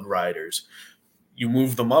new Bug Riders. You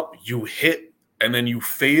move them up, you hit, and then you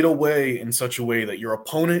fade away in such a way that your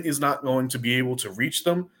opponent is not going to be able to reach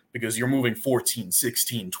them because you're moving 14,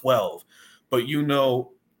 16, 12. But you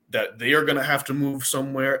know that they are going to have to move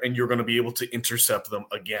somewhere and you're going to be able to intercept them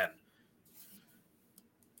again.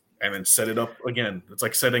 And then set it up again. It's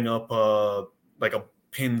like setting up like a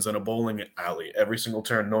pins in a bowling alley every single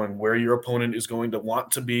turn, knowing where your opponent is going to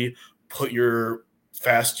want to be, put your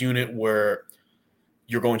fast unit where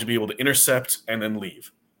you're going to be able to intercept and then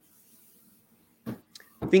leave.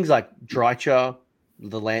 Things like Drycha,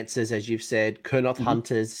 the Lancers, as you've said, Kurnoth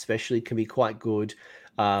Hunters especially can be quite good.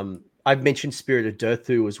 I've mentioned Spirit of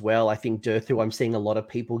Durthu as well. I think Durthu I'm seeing a lot of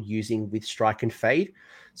people using with Strike and Fade,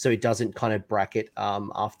 so it doesn't kind of bracket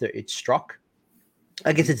after it's struck.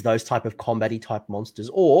 I guess it's those type of combat-y type monsters.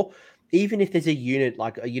 Or even if there's a unit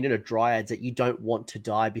like a unit of Dryads that you don't want to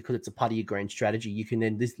die because it's a part of your grand strategy, you can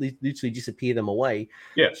then literally disappear them away,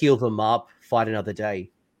 heal them up, fight another day.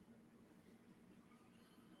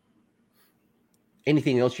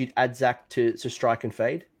 Anything else you'd add, Zach, to Strike and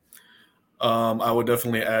Fade? I would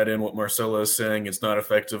definitely add in what Marcella is saying. It's not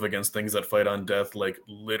effective against things that fight on death, like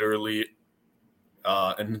literally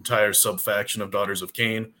an entire sub-faction of Daughters of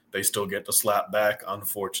Cain. They still get to slap back,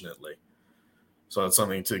 unfortunately. So that's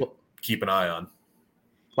something to keep an eye on.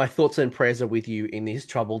 My thoughts and prayers are with you in these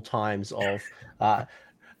troubled times of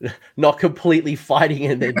not completely fighting.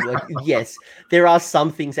 And then, yes, there are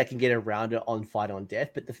some things that can get around it on Fight on Death,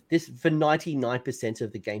 but this for 99%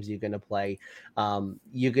 of the games you're going to play,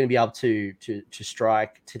 you're going to be able to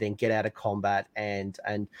strike, to then get out of combat and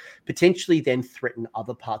potentially then threaten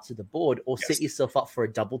other parts of the board or set yourself up for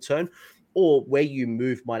a double turn, or where you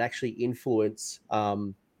move might actually influence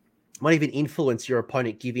might even influence your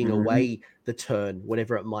opponent giving away the turn,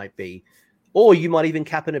 whatever it might be. Or you might even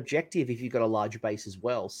cap an objective if you've got a large base as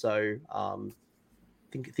well. So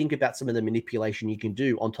think about some of the manipulation you can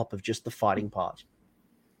do on top of just the fighting part.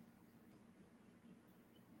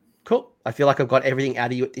 Cool. I feel like I've got everything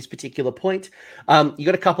out of you at this particular point. You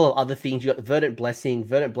got a couple of other things. You got the Verdant Blessing.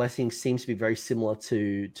 Verdant Blessing seems to be very similar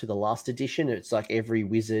to the last edition. It's like every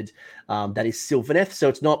wizard that is Sylvaneth. So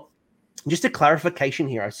it's not. Just a clarification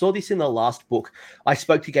here. I saw this in the last book. I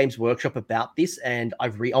spoke to Games Workshop about this, and I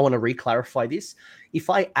want to re-clarify this. If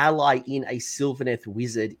I ally in a Sylvaneth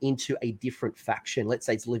wizard into a different faction, let's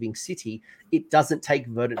say it's Living City, it doesn't take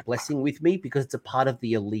Verdant Blessing with me because it's a part of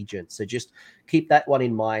the allegiance. So just keep that one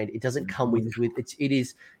in mind. It doesn't come with it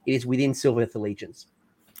is within Sylvaneth Allegiance.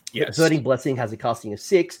 Yes. Verdant Blessing has a casting of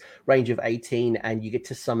 6, range of 18, and you get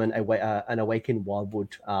to summon an Awakened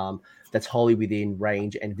Wildwood that's wholly within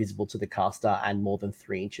range and visible to the caster and more than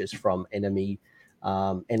 3 inches from enemy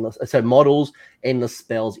endless. So models, endless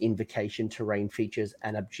spells, invocation, terrain features,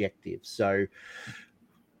 and objectives. So,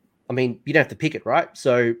 I mean, you don't have to pick it, right?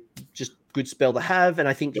 So just good spell to have. And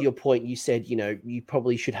I think to your point, you said, you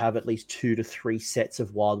probably should have at least 2 to 3 sets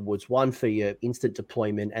of Wildwoods, one for your instant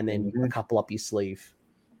deployment and then a couple up your sleeve.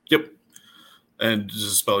 Yep. And this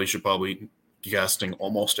is a spell you should probably be casting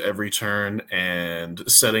almost every turn and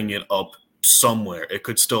setting it up somewhere. It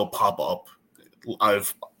could still pop up.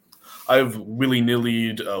 I've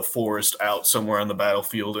willy-nilly'd a forest out somewhere on the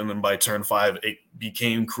battlefield, and then by turn 5, it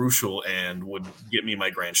became crucial and would get me my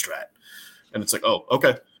grand strat. And it's like, oh,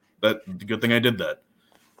 okay. Good thing I did that.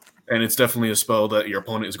 And it's definitely a spell that your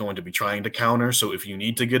opponent is going to be trying to counter. So if you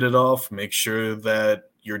need to get it off, make sure that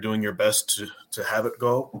you're doing your best to have it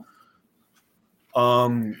go.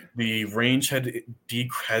 The range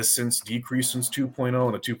has since decreased since 2.0.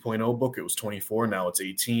 In a 2.0 book, it was 24. Now it's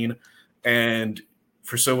 18. And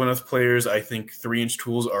for Sylvaneth players, I think 3-inch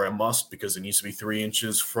tools are a must because it needs to be 3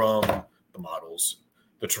 inches from the models,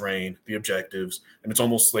 the terrain, the objectives, and it's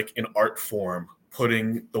almost like an art form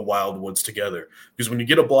putting the wildwoods together. Because when you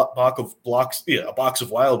get a box of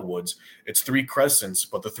wildwoods, it's 3 crescents,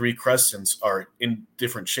 but the 3 crescents are in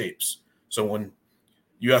different shapes. So when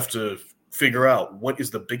you have to figure out what is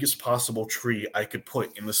the biggest possible tree I could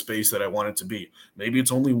put in the space that I want it to be. Maybe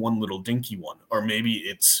it's only one little dinky one, or maybe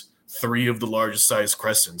it's 3 of the largest size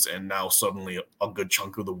crescents, and now suddenly a good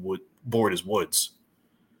chunk of the board is woods.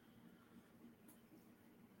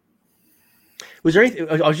 Was there anything?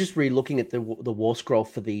 I was just re-looking at the war scroll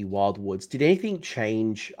for the Wildwoods. Did anything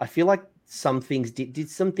change? I feel like some things did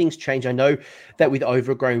some things change. I know that with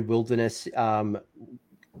Overgrown Wilderness,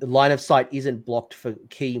 the line of sight isn't blocked for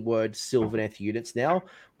keyword Sylvaneth units now,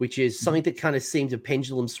 which is something that kind of seems a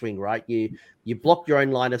pendulum swing, right? You blocked your own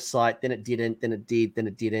line of sight, then it didn't, then it did, then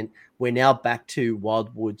it didn't. We're now back to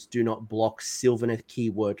Wildwoods do not block Sylvaneth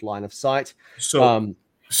keyword line of sight. So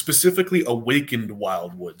specifically Awakened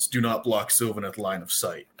Wildwoods do not block Sylvaneth line of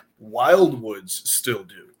sight. Wildwoods still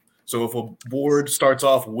do. So if a board starts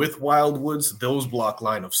off with Wildwoods, those block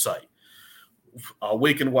line of sight.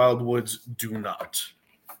 Awakened Wildwoods do not.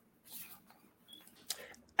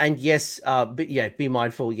 And yes, but yeah, be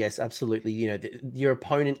mindful. Yes, absolutely. You know, your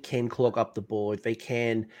opponent can clog up the board. They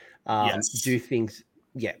can do things.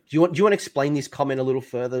 Yeah. Do you want to explain this comment a little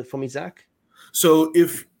further for me, Zach? So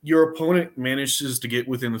if your opponent manages to get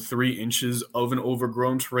within 3 inches of an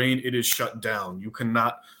overgrown terrain, it is shut down. You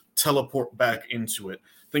cannot teleport back into it.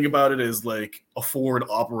 Think about it as like a forward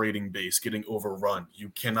operating base getting overrun. You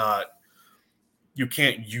can't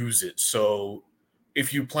use it. So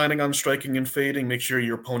if you're planning on striking and fading, make sure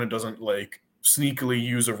your opponent doesn't like sneakily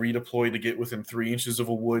use a redeploy to get within 3 inches of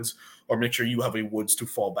a woods, or make sure you have a woods to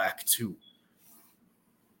fall back to.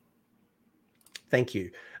 Thank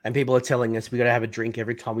you. And people are telling us we got to have a drink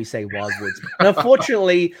every time we say Wildwoods. And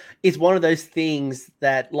unfortunately, it's one of those things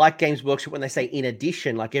that, like Games Workshop, when they say in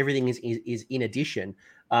addition, like everything is in addition,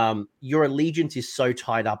 your allegiance is so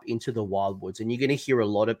tied up into the Wildwoods, and you're going to hear a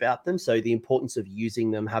lot about them. So the importance of using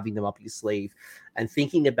them, having them up your sleeve, and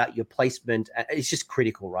thinking about your placement is just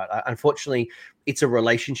critical, right? Unfortunately, it's a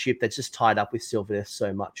relationship that's just tied up with Sylvaneth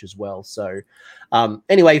so much as well. So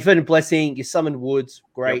anyway, Verdant Blessing, you summoned woods,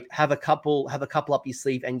 great. Yep. Have a couple up your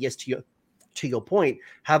sleeve, and yes, to your point,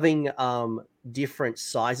 having different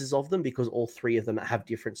sizes of them, because all 3 of them have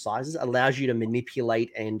different sizes, allows you to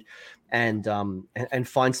manipulate and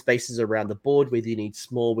find spaces around the board, whether you need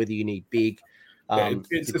small, whether you need big.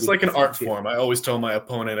 It's like an art form. I always tell my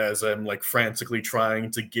opponent as I'm like frantically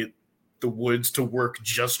trying to get the woods to work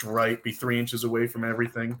just right, be 3 inches away from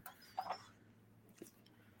everything.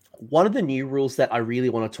 One of the new rules that I really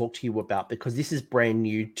want to talk to you about, because this is brand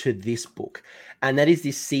new to this book, and that is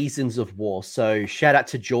this Seasons of War. So shout out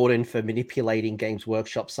to Jordan for manipulating Games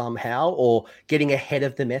Workshop somehow, or getting ahead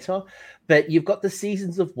of the meta. But you've got the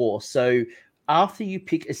Seasons of War. So after you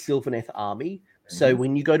pick a Sylvaneth army, so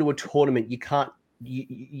when you go to a tournament,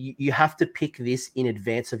 you have to pick this in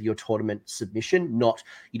advance of your tournament submission.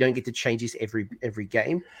 You don't get to change this every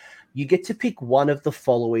game. You get to pick one of the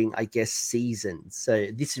following, I guess, seasons. So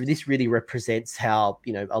this really represents how,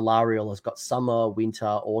 you know, Alarielle has got summer, winter,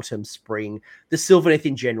 autumn, spring. The Sylvaneth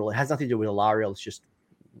in general, it has nothing to do with Alarielle, it's just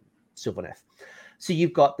Sylvaneth. So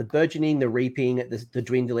you've got the burgeoning, the reaping, the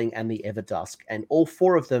dwindling, and the everdusk. And all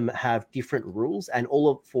 4 of them have different rules, and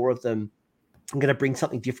all 4 of them, I'm going to bring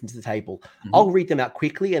something different to the table. I'll read them out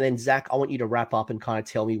quickly, and then Zach, I want you to wrap up and kind of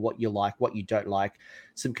tell me what you like, what you don't like,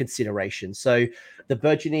 some consideration. So the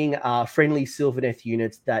burgeoning are friendly Sylvaneth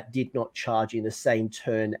units that did not charge in the same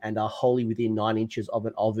turn and are wholly within 9 inches of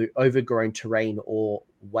an overgrown terrain or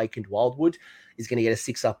Awakened Wildwood, is going to get a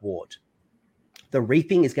 6-up ward. The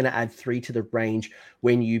reaping is going to add 3 to the range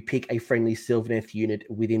when you pick a friendly Sylvaneth unit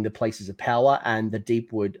within the places of power, and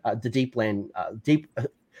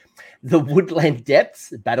the Woodland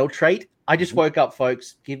Depths battle trait. I just woke up,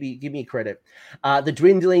 folks. Give me credit. The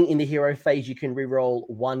dwindling in the hero phase, you can reroll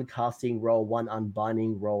 1 casting roll, 1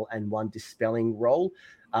 unbinding roll, and 1 dispelling roll,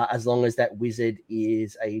 as long as that wizard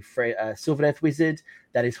is a Sylvaneth wizard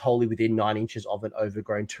that is wholly within 9 inches of an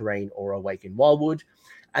overgrown terrain or Awakened Wildwood.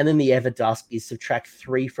 And then the Everdusk is subtract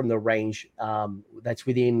 3 from the range that's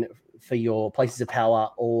within for your places of power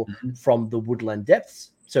or from the Woodland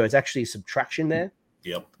Depths. So it's actually a subtraction there.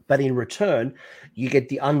 Yep. But in return, you get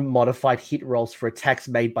the unmodified hit rolls for attacks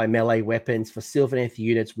made by melee weapons for Sylvaneth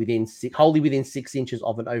units wholly within 6 inches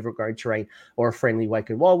of an overgrown terrain or a friendly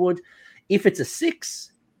Awakened Wildwood. If it's a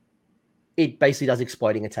 6, it basically does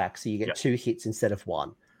exploding attack, so you get Yeah. 2 hits instead of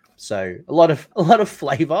 1. So a lot of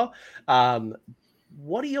flavor.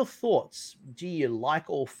 What are your thoughts? Do you like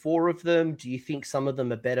all 4 of them? Do you think some of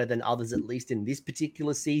them are better than others, at least in this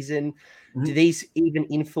particular season? Do these even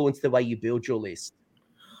influence the way you build your list?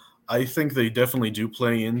 I think they definitely do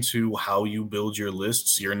play into how you build your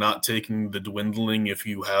lists. You're not taking the dwindling if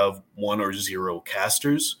you have 1 or 0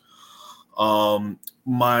 casters.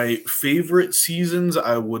 My favorite seasons,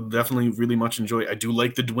 I would definitely really much enjoy. I do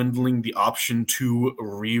like the dwindling. The option to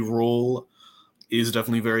reroll is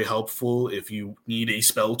definitely very helpful. If you need a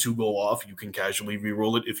spell to go off, you can casually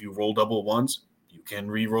reroll it. If you roll double ones, you can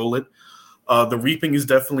reroll it. The reaping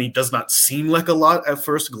does not seem like a lot at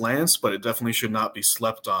first glance, but it definitely should not be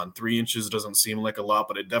slept on. 3 inches doesn't seem like a lot,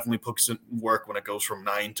 but it definitely puts in work when it goes from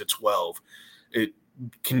 9 to 12. It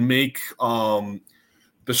can make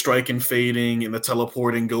the strike and fading and the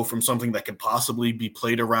teleporting go from something that could possibly be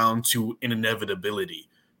played around to an inevitability.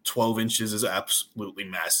 12 inches is absolutely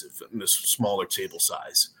massive in this smaller table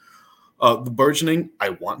size. The burgeoning, I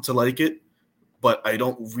want to like it, but I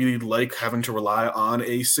don't really like having to rely on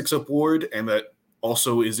a 6-up ward, and that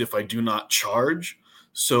also is if I do not charge.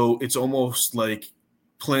 So it's almost like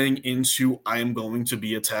playing into I am going to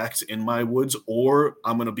be attacked in my woods, or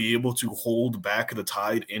I'm going to be able to hold back the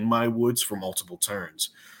tide in my woods for multiple turns,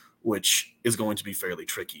 which is going to be fairly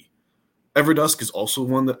tricky. Everdusk is also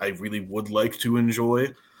one that I really would like to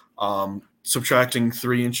enjoy. Subtracting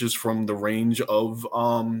 3 inches from the range of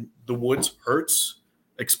the woods hurts.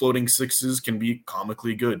 Exploding 6s can be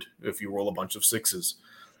comically good if you roll a bunch of 6s.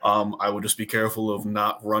 I would just be careful of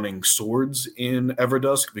not running swords in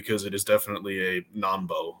Everdusk, because it is definitely a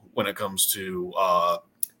non-bow when it comes to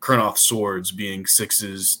Kurnoth swords being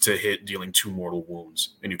 6s to hit, dealing 2 mortal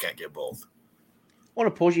wounds, and you can't get both. I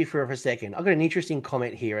want to pause you for a second. I've got an interesting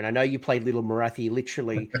comment here, and I know you played Little Morathi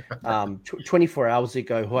literally 24 hours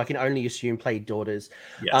ago, who I can only assume played Daughters.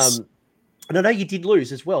 Yes. And I know you did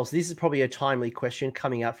lose as well. So this is probably a timely question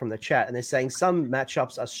coming out from the chat. And they're saying some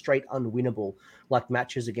matchups are straight unwinnable, like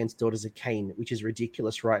matches against Daughters of Cain, which is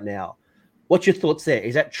ridiculous right now. What's your thoughts there?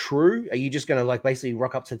 Is that true? Are you just going to like basically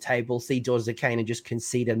rock up to the table, see Daughters of Cain, and just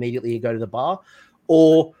concede immediately and go to the bar?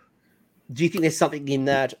 Or do you think there's something in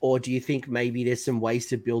that? Or do you think maybe there's some ways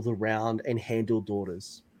to build around and handle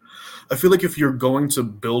Daughters? I feel like if you're going to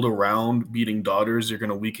build around beating Daughters, you're going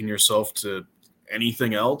to weaken yourself to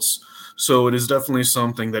anything else. So it is definitely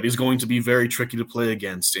something that is going to be very tricky to play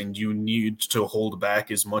against, and you need to hold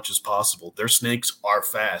back as much as possible. Their snakes are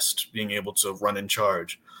fast, being able to run and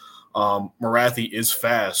charge. Morathi is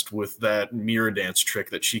fast with that mirror dance trick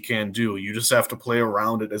that she can do. You just have to play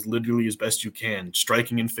around it as literally as best you can.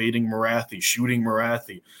 Striking and fading Morathi, shooting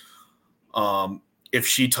Morathi. If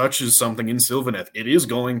she touches something in Sylvaneth, it is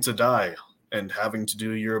going to die, and having to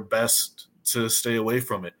do your best to stay away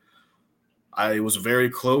from it. I was very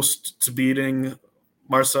close to beating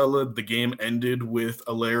Marcella. The game ended with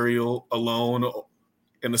Alariel alone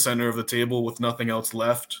in the center of the table with nothing else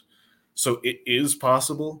left. So it is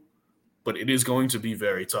possible, but it is going to be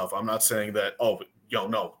very tough. I'm not saying that,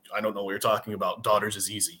 no, I don't know what you're talking about. Daughters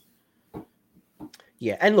is easy.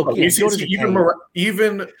 Yeah, and look,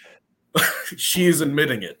 even she is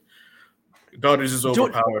admitting it. Daughters is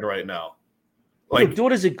overpowered right now. Look,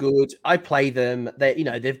 Daughters are good. I play them.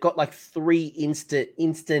 They've got like 3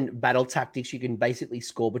 instant battle tactics you can basically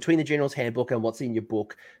score between the General's Handbook and what's in your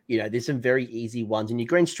book. There's some very easy ones, and your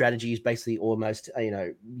grand strategy is basically almost,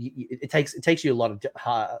 it takes you a lot of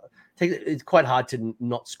it's quite hard to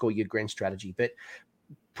not score your grand strategy. But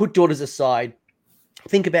put Daughters aside.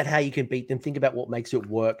 Think about how you can beat them. Think about what makes it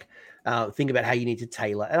work. Think about how you need to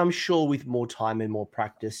tailor. And I'm sure with more time and more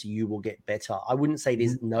practice, you will get better. I wouldn't say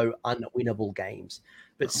there's no unwinnable games,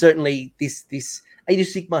 but certainly this Age of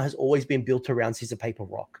Sigmar has always been built around scissor, paper,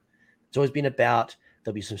 rock. It's always been about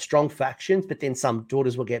there'll be some strong factions, but then some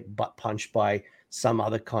Daughters will get butt punched by some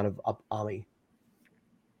other kind of army.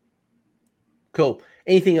 Cool.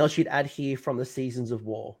 Anything else you'd add here from the Seasons of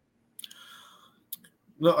War?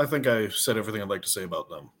 No, I think I said everything I'd like to say about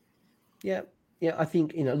them. Yeah, I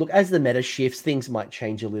think, look, as the meta shifts, things might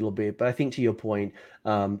change a little bit. But I think to your point,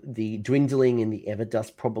 the Dwindling and the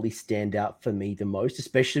Everdusk probably stand out for me the most,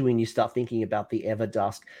 especially when you start thinking about the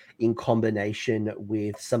Everdusk in combination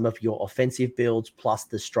with some of your offensive builds, plus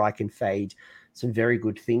the Strike and Fade. Some very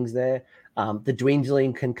good things there. The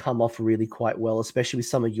Dwindling can come off really quite well, especially with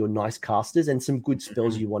some of your nice casters and some good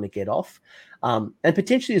spells you want to get off. And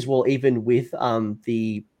potentially as well, even with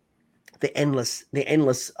the the endless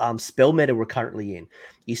spell meta we're currently in.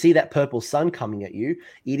 You see that purple sun coming at you.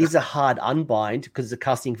 It is a hard unbind because it's a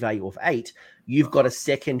casting value of 8. You've got a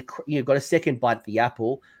second bite at the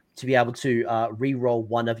apple to be able to re-roll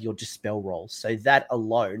one of your dispel rolls. So that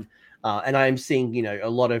alone, and I'm seeing a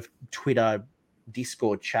lot of Twitter,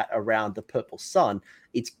 Discord chat around the purple sun.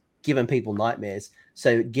 It's given people nightmares.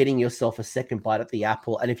 So getting yourself a second bite at the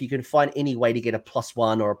apple, and if you can find any way to get a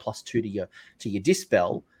 +1 or a +2 to your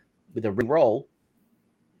dispel with a re-roll,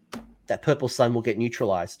 that purple sun will get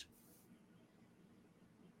neutralized.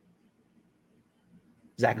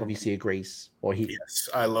 Zach obviously agrees, or he. Yes,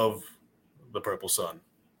 I love the purple sun.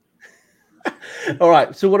 All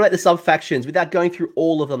right, so what about the sub-factions? Without going through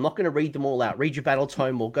all of them, I'm not going to read them all out. Read your battle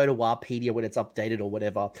tome or go to Warpedia when it's updated or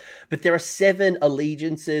whatever. But there are 7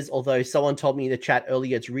 allegiances, although someone told me in the chat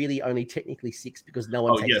earlier it's really only technically 6 because no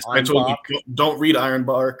one takes Ironbark. I told you, don't read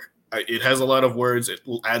Ironbark. It has a lot of words. It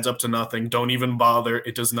adds up to nothing. Don't even bother.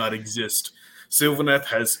 It does not exist. Sylvaneth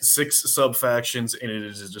has 6 sub-factions, and it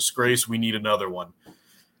is a disgrace. We need another one.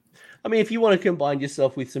 I mean, if you want to combine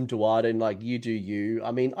yourself with some Duardin, like you do you.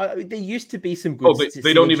 I mean, there used to be some good...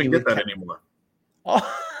 they don't even get that anymore. Oh.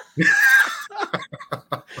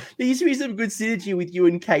 There used to be some good synergy with you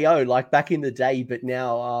and KO, like back in the day, but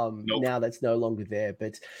now now that's no longer there.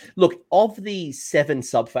 But look, of the 7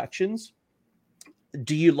 sub-factions,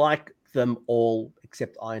 do you like them all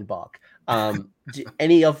except Ironbark? Do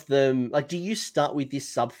any of them, like, do you start with this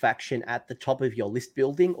sub-faction at the top of your list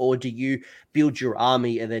building, or do you build your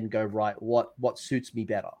army and then go, right, what suits me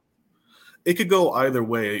better? It could go either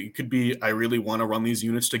way. It could be, I really want to run these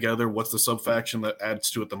units together. What's the sub-faction that adds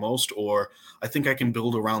to it the most? Or I think I can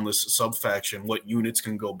build around this sub-faction. What units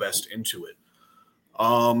can go best into it?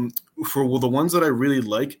 For the ones that I really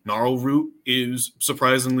like, Gnarlroot is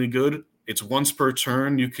surprisingly good. It's once per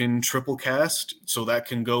turn you can triple cast, so that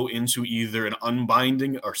can go into either an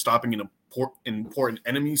unbinding or stopping an important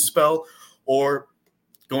enemy spell, or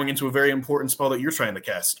going into a very important spell that you're trying to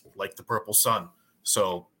cast, like the Purple Sun.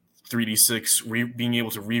 So 3d6, being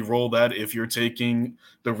able to re-roll that if you're taking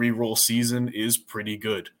the re-roll season is pretty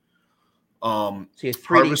good. So you're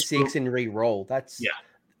 3d6 and re-roll. That's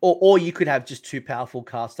or you could have just 2 powerful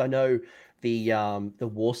casts. I know the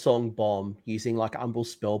Warsong Bomb using like Umbral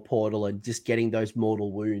Spell Portal and just getting those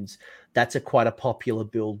mortal wounds. That's quite a popular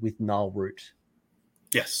build with Gnarlroot.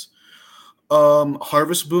 Yes.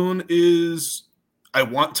 Harvest Boon is, I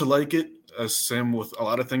want to like it, same with a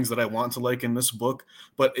lot of things that I want to like in this book,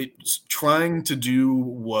 but it's trying to do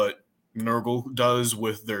what Nurgle does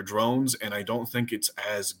with their drones, and I don't think it's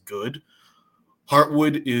as good.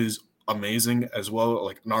 Heartwood is amazing as well.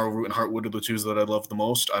 Like Gnarlroot and Heartwood are the 2s that I love the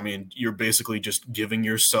most. I mean, you're basically just giving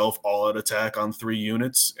yourself all-out attack on 3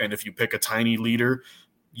 units, and if you pick a tiny leader,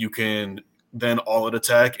 you can then all-out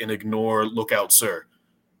attack and ignore Lookout Sir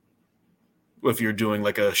if you're doing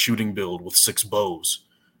like a shooting build with 6 bows.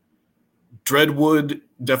 Dreadwood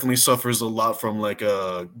definitely suffers a lot from like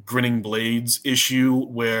a Grinning Blades issue,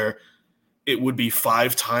 where it would be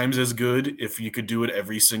 5 times as good if you could do it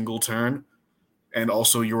every single turn. And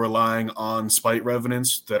also you're relying on Spite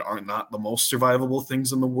Revenants that are not the most survivable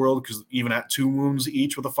things in the world, because even at 2 wounds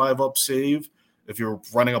each with a 5-up save, if you're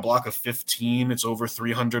running a block of 15, it's over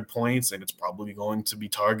 300 points, and it's probably going to be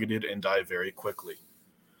targeted and die very quickly.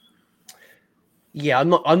 Yeah,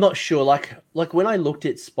 I'm not sure. Like when I looked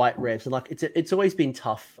at Spite Revs, and like it's always been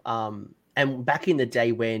tough. And back in the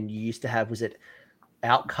day when you used to have, was it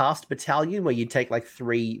Outcast Battalion, where you'd take like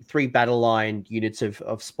three battle line units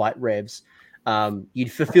of Spite Revs.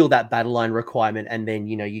 You'd fulfill that battle line requirement, and then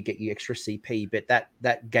you get your extra CP. But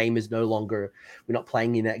that game is no longer. We're not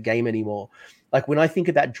playing in that game anymore. Like when I think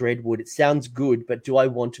about Dreadwood, it sounds good, but do I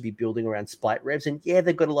want to be building around Spite Revs? And yeah,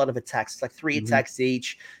 they've got a lot of attacks. It's like 3 attacks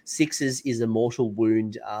each. 6 is a mortal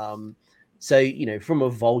wound. So from a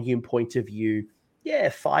volume point of view, yeah,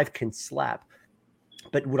 5 can slap.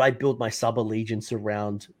 But would I build my sub allegiance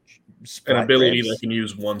around Spite an ability Revs? that can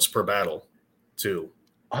use once per battle too?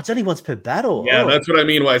 Oh, it's only once per battle. Yeah, that's what I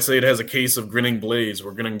mean when I say it has a case of Grinning Blades,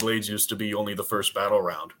 where Grinning Blades used to be only the first battle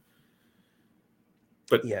round.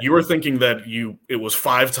 But you were thinking that it was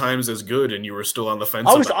 5 times as good, and you were still on the fence.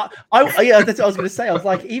 That's what I was going to say. I was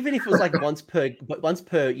like, even if it was like once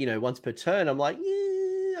per turn, I'm like,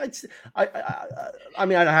 yeah. I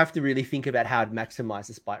mean, I have to really think about how to maximize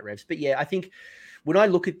the Spite Revs. But yeah, I think when I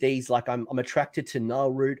look at these, like I'm attracted to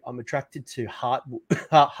Gnarlroot, I'm attracted to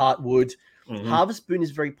Heartwood. Harvest Boon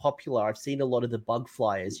is very popular. I've seen a lot of the Bug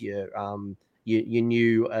Flyers, your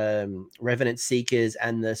new Revenant Seekers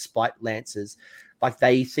and the Spite Lancers. Like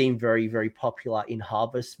they seem very, very popular in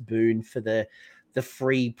Harvest Boon for the the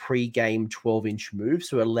free pre-game 12-inch move.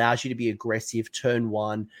 So it allows you to be aggressive turn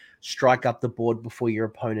one, strike up the board before your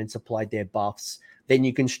opponents applied their buffs. Then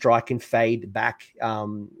you can strike and fade back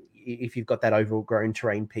if you've got that overgrown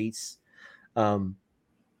terrain piece.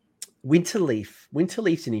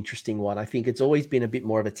 Winterleaf's an interesting one. I think it's always been a bit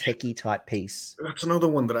more of a techie type piece. That's another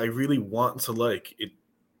one that I really want to like.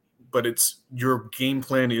 But it's your game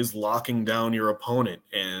plan is locking down your opponent,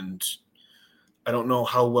 and I don't know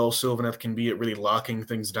how well Sylvaneth can be at really locking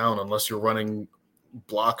things down unless you're running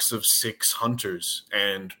blocks of 6 hunters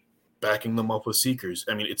and backing them up with seekers.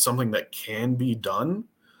 I mean, it's something that can be done,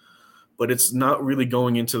 but it's not really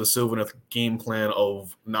going into the Sylvaneth game plan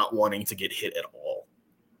of not wanting to get hit at all.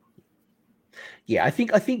 Yeah, I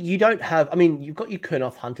think you don't have. I mean, you've got your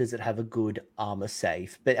Kurnoth hunters that have a good armor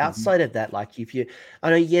save, but outside of that, like I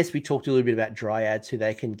know, yes, we talked a little bit about dryads who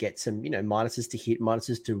they can get some, minuses to hit,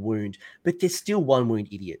 minuses to wound, but they're still 1 wound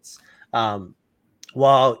idiots. While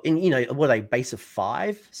what are they, base of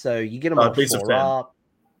 5? So you get them on base 4 up.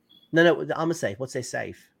 No, the armor save. What's their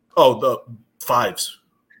save? Oh, the 5s.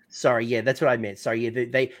 Sorry, yeah, that's what I meant. Sorry,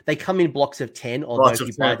 yeah, they come in blocks of 10, although Blocks if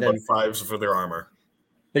you of buy 10, them, but 5s for their armor.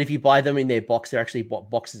 But if you buy them in their box, they're actually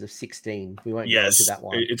boxes of 16. We won't go into that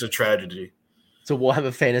one. It's a tragedy. It's a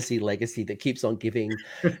Warhammer Fantasy legacy that keeps on giving.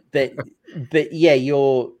 but yeah,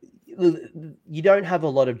 you don't have a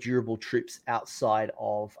lot of durable troops outside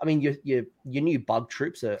of. I mean, your new bug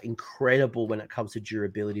troops are incredible when it comes to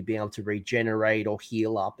durability, being able to regenerate or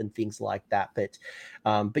heal up and things like that. But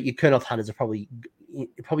your Kurnoth hunters are probably your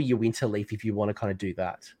Winterleaf if you want to kind of do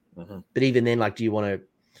that. Mm-hmm. But even then, like, do you want to?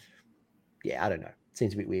 Yeah, I don't know.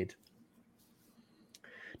 Seems a bit weird.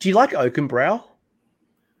 Do you like Oakenbrow?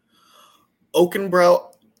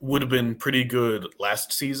 Oakenbrow would have been pretty good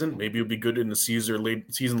last season. Maybe it would be good in the season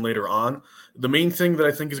later on. The main thing that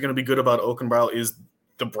I think is going to be good about Oakenbrow is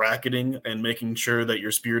the bracketing and making sure that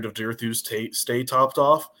your Spirit of Dirthu's stay topped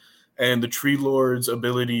off. And the Tree Lord's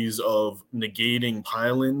abilities of negating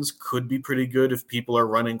pile-ins could be pretty good if people are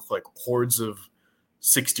running like hordes of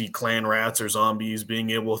 60 clan rats or zombies, being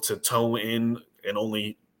able to toe in and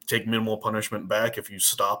only take minimal punishment back if you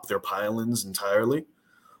stop their pile-ins entirely.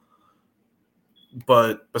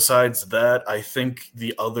 But besides that, I think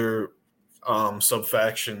the other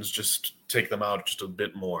sub-factions just take them out just a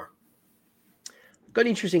bit more. Got an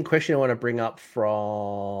interesting question I want to bring up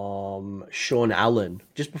from Sean Allen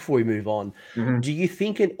just before we move on. Mm-hmm. Do you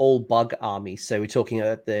think an all-bug army, so we're talking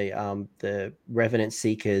about the Revenant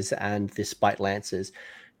Seekers and the Spite Lancers,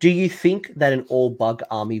 do you think that an all-bug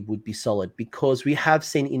army would be solid? Because we have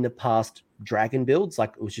seen in the past dragon builds,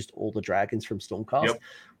 like it was just all the dragons from Stormcast.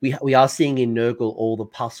 Yep. We are seeing in Nurgle all the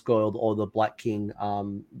Pusgoyle or the Black King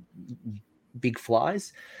big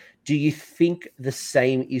flies. Do you think the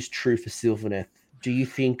same is true for Sylvaneth? Do you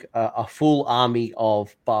think a full army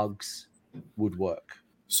of bugs would work?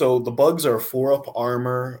 So the bugs are 4-up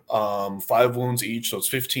armor, 5 wounds each, so it's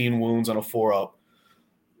 15 wounds on a 4-up.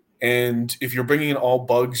 And if you're bringing in all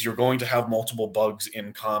bugs, you're going to have multiple bugs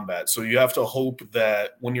in combat. So you have to hope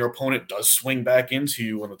that when your opponent does swing back into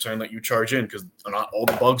you on the turn that you charge in, because not all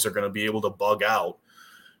the bugs are going to be able to bug out,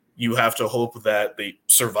 you have to hope that they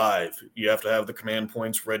survive. You have to have the command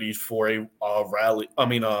points ready for a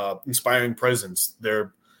inspiring presence.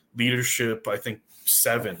 Their leadership, I think,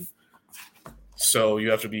 7. So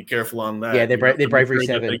you have to be careful on that. Yeah, they're bravery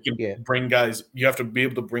 7. They can bring guys. You have to be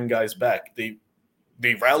able to bring guys back.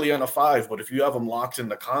 They rally on a 5, but if you have them locked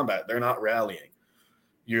into combat, they're not rallying.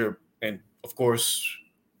 And of course,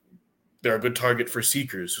 they're a good target for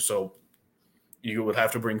Seekers. So you would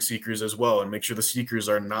have to bring Seekers as well and make sure the Seekers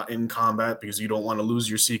are not in combat because you don't want to lose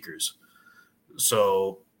your Seekers.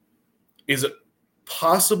 So is it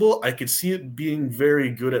possible? I could see it being very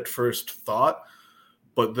good at first thought,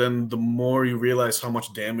 but then the more you realize how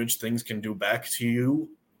much damage things can do back to you,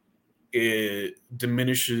 it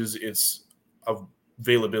diminishes its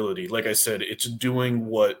availability. Like I said, it's doing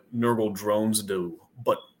what Nurgle drones do,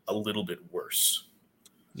 but a little bit worse.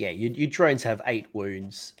 Yeah, your drones have 8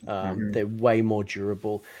 wounds. They're way more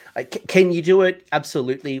durable. Can you do it?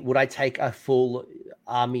 Absolutely. Would I take a full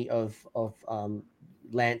army of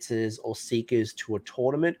Lancers or Seekers to a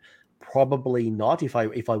tournament? Probably not. If I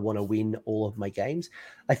want to win all of my games,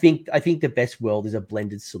 I think the best world is a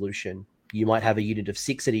blended solution. You might have a unit of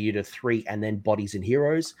 6 and a unit of 3, and then bodies and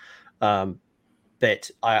heroes. But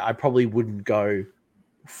I probably wouldn't go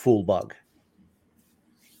full bug.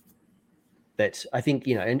 But I think,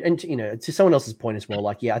 and to someone else's point as well,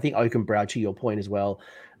 I think Oakenbrow, to your point as well,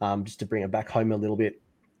 just to bring it back home a little bit,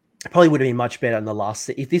 probably would have been much better in the last.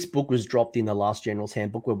 If this book was dropped in the last General's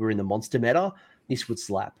Handbook where we're in the monster meta, this would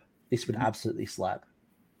slap. This would absolutely slap.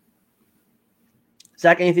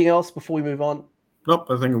 Zach, anything else before we move on? Nope,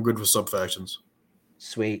 I think I'm good for sub-factions.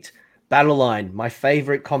 Sweet. Battle line, my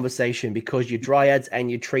favorite conversation, because your dryads and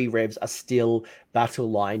your tree revs are still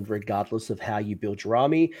battle lined regardless of how you build your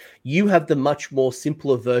army. You have the much more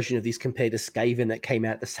simpler version of this compared to Skaven that came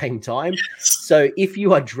out at the same time. So if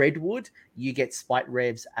you are Dreadwood, you get Spite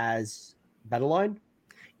Revs as battle line.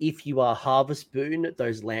 If you are Harvest Boon,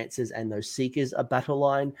 those Lancers and those Seekers are battle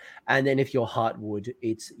line. And then if you're Heartwood,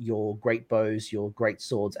 it's your Great Bows, your Great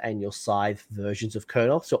Swords, and your Scythe versions of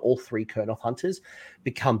Kurnoth. So all 3 Kurnoth Hunters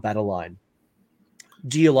become battle line.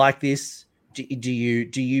 Do you like this? Do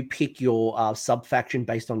you pick your sub faction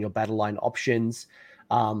based on your battle line options?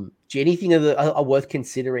 Do anything are worth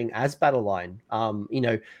considering as battle line?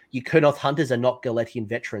 Your Kurnoth Hunters are not Galetian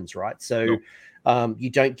veterans, right? So. Nope. You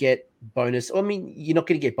don't get bonus. I mean, you're not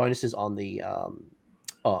going to get bonuses on the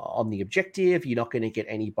objective. You're not going to get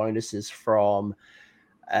any bonuses from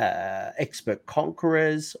expert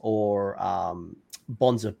conquerors or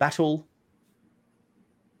bonds of battle.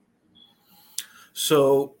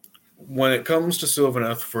 So when it comes to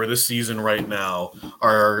Sylvaneth for this season right now,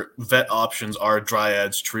 our vet options are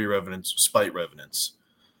Dryads, Tree Revenants, Spite Revenants.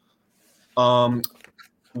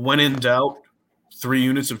 When in doubt, 3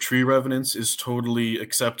 units of Tree Revenants is totally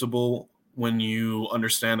acceptable when you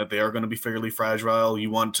understand that they are going to be fairly fragile.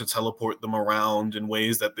 You want to teleport them around in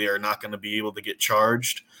ways that they are not going to be able to get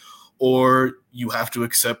charged, or you have to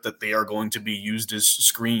accept that they are going to be used as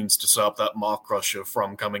screens to stop that Maw Crusher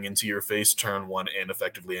from coming into your face turn 1 and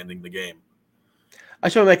effectively ending the game. I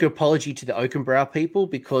just want to make an apology to the Oakenbrow people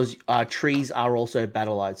because trees are also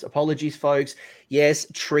battle lines. Apologies, folks. Yes,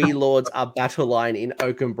 Tree Lords are battle line in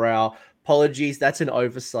Oakenbrow. Apologies, that's an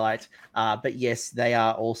oversight. But yes, they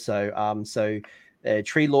are also.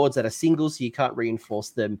 Tree Lords that are singles, so you can't reinforce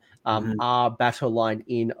them, are battle line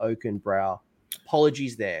in Oakenbrow.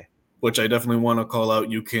 Apologies there. Which I definitely want to call out.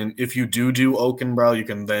 You can, if you do Oakenbrow, you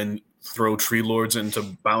can then throw Tree Lords into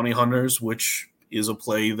Bounty Hunters, which is a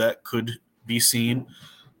play that could be seen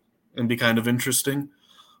and be kind of interesting.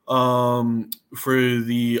 For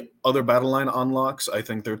the other battle line unlocks, I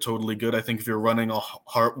think they're totally good. I think if you're running a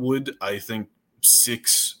Heartwood, I think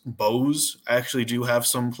 6 bows actually do have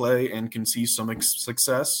some play and can see some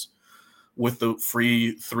success. With the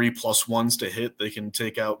free 3+1s to hit, they can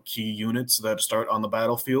take out key units that start on the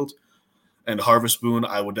battlefield. And Harvest Boon,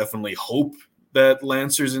 I would definitely hope that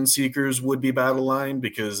Lancers and Seekers would be battle line,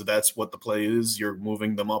 because that's what the play is. You're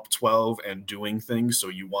moving them up 12 and doing things, so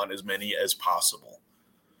you want as many as possible.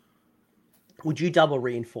 Would you double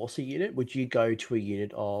reinforce a unit? Would you go to a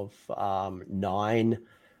unit of 9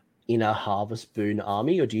 in a Harvest Boon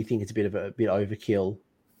army, or do you think it's a bit overkill?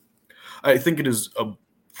 I think it is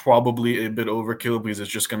probably a bit overkill, because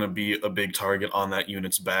it's just going to be a big target on that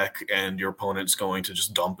unit's back, and your opponent's going to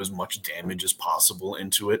just dump as much damage as possible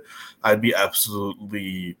into it. I'd be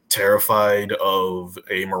absolutely terrified of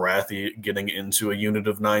a Morathi getting into a unit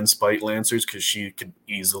of 9 Spite Lancers, because she could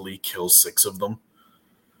easily kill 6 of them.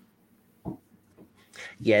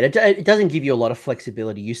 Yeah, it doesn't give you a lot of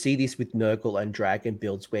flexibility. You see this with Nurgle and Dragon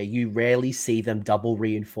builds where you rarely see them double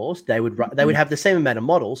reinforced. They would have the same amount of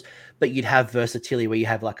models, but you'd have versatility where you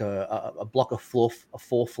have like a block of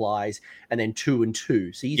 4 flies and then 2 and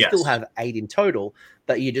 2. So you still have 8 in total,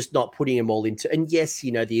 but you're just not putting them all into. And yes,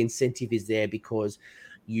 the incentive is there because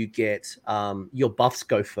you get your buffs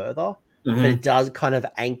go further. But it does kind of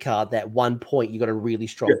anchor that one point you got a really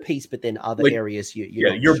strong piece, but then other areas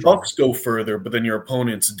your buffs go further, but then your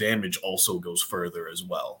opponent's damage also goes further as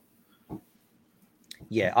well.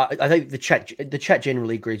 Yeah, I think the chat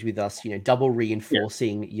generally agrees with us. Double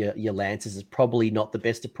reinforcing your Lancers is probably not the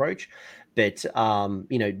best approach, but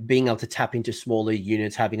being able to tap into smaller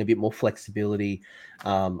units, having a bit more flexibility,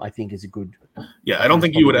 I think is a good. Yeah, I don't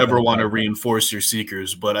think you would ever want to reinforce your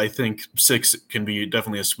Seekers, but I think 6 can be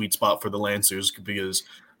definitely a sweet spot for the Lancers, because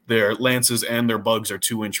their lances and their bugs are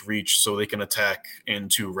 2-inch reach, so they can attack in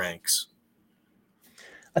 2 ranks.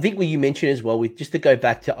 I think what you mentioned as well, with just to go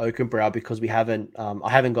back to Oakenbrow, because I haven't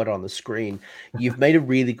got it on the screen. You've made a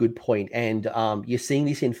really good point, and you're seeing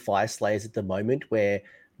this in Fire Slayers at the moment, where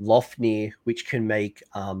Lofnir, which can make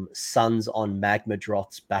Suns on Magma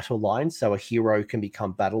Droth's battle line, so a hero can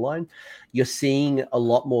become battle line. You're seeing a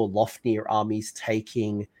lot more Lofnir armies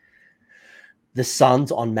taking the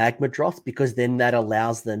Suns on Magma Droth, because then that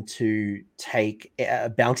allows them to take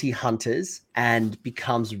bounty hunters and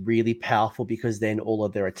becomes really powerful, because then all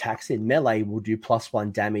of their attacks in melee will do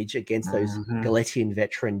 +1 damage against those Galetian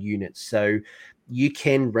veteran units. So you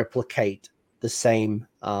can replicate the same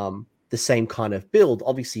kind of build,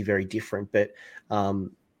 obviously very different, but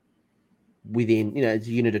within a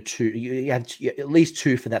unit of 2, you have at least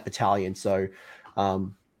 2 for that battalion. So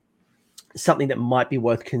something that might be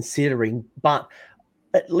worth considering. But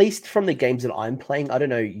at least from the games that I'm playing, I don't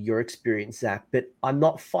know your experience, Zach, but I'm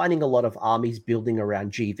not finding a lot of armies building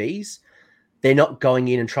around GVs. They're not going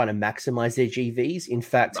in and trying to maximize their GVs. In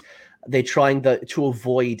fact, they're trying to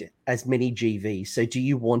avoid as many GVs. So do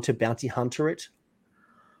you want to bounty hunter it?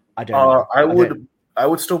 I don't know. I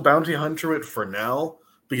would still bounty hunter it for now,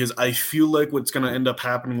 because I feel like what's going to end up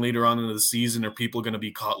happening later on in the season are people going to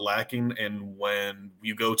be caught lacking. And when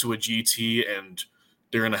you go to a GT and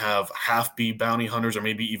they're going to have half be bounty hunters or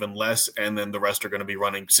maybe even less, and then the rest are going to be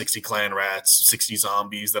running 60 clan rats, 60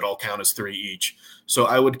 zombies that all count as 3 each. So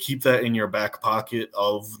I would keep that in your back pocket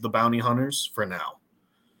of the bounty hunters for now.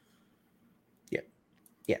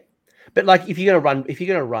 Yeah. But like if you're going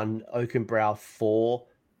to run Oakenbrow for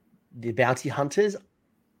the bounty hunters,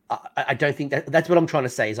 I don't think that's what I'm trying to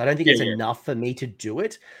say is I don't think it's enough for me to do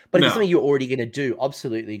it. But if it's something you're already going to do,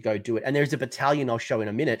 absolutely go do it. And there's a battalion I'll show in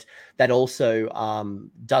a minute that also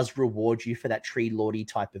does reward you for that tree lordy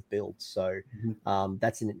type of build. So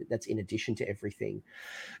that's in addition to everything.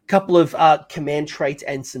 Couple of command traits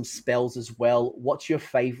and some spells as well. What's your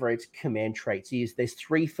favorite command traits? There's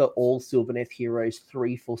 3 for all Sylvaneth heroes,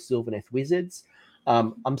 3 for Sylvaneth wizards.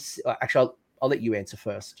 I'll let you answer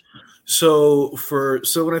first. So for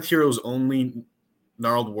Sylvaneth heroes only,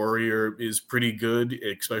 Gnarled Warrior is pretty good,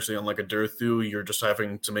 especially on like a Durthu. You're just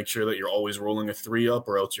having to make sure that you're always rolling a 3 up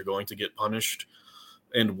or else you're going to get punished.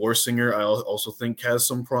 And Warsinger, I also think, has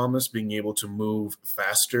some promise. Being able to move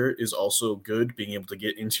faster is also good. Being able to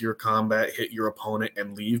get into your combat, hit your opponent,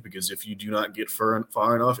 and leave, because if you do not get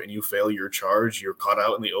far enough and you fail your charge, you're caught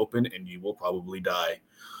out in the open and you will probably die.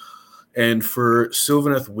 And for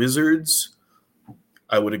Sylvaneth Wizards,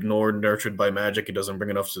 I would ignore Nurtured by Magic. It doesn't bring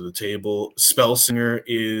enough to the table. Spellsinger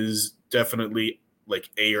is definitely like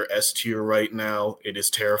A or S tier right now. It is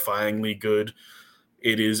terrifyingly good.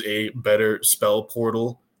 It is a better spell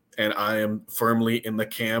portal, and I am firmly in the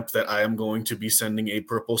camp that I am going to be sending a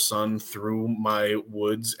Purple Sun through my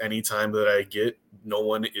woods anytime that I get. No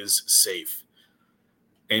one is safe.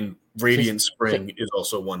 And Radiant Spring is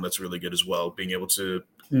also one that's really good as well, being able to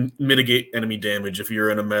mitigate enemy damage if you're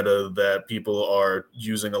in a meta that people are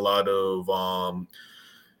using a lot of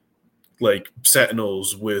like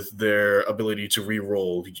Sentinels with their ability to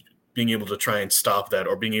reroll, being able to try and stop that,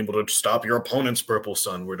 or being able to stop your opponent's Purple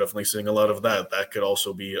Sun. We're definitely seeing a lot of that. That could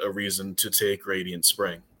also be a reason to take Radiant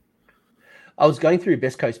Spring. I was going through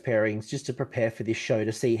Best Coast pairings just to prepare for this show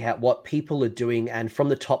to see what people are doing, and from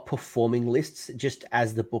the top performing lists just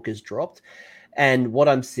as the book has dropped. And what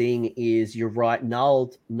I'm seeing is, you're right,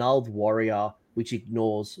 Gnarled Warrior, which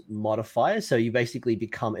ignores modifiers. So you basically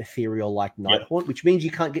become ethereal like Nighthaunt, which means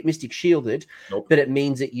you can't get Mystic Shielded, but it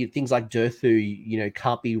means that things like Durthu,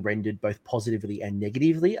 can't be rendered both positively and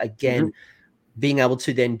negatively. Again, being able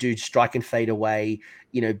to then do Strike and Fade Away,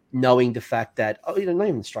 knowing the fact that, not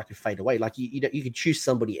even Strike and Fade Away, like you could choose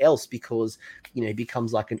somebody else because, it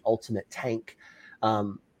becomes like an ultimate tank.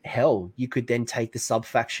 Hell, you could then take the sub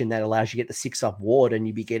faction that allows you to get the 6-up ward, and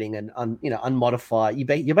you'd be getting an unmodified.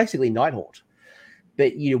 You're basically Nighthaunt.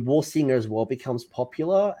 But Warsinger as well becomes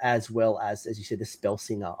popular, as well as you said, the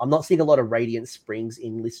Spellsinger. I'm not seeing a lot of Radiant Springs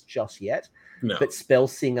in lists just yet, but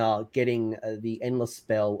Spellsinger getting the endless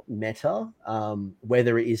spell meta,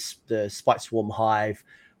 whether it is the Spite Swarm Hive,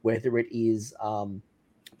 whether it is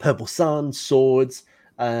Purple Sun, Swords.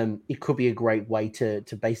 It could be a great way to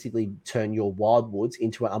basically turn your Wildwoods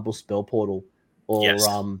into an Umbral Spell Portal, or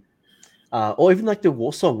even like the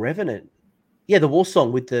Warsong Revenant. Yeah, the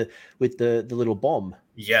Warsong with the little bomb.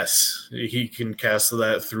 Yes, he can cast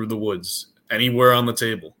that through the woods anywhere on the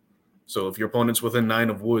table. So if your opponent's within 9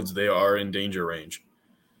 of woods, they are in danger range.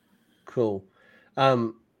 Cool.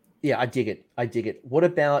 Yeah, I dig it. What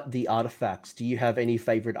about the artifacts? Do you have any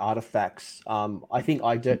favorite artifacts? I think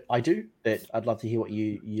I do, but I'd love to hear what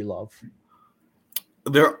you love.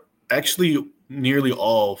 They're actually nearly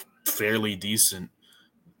all fairly decent.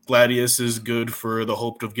 Gladius is good for the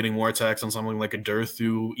hope of getting more attacks on something like a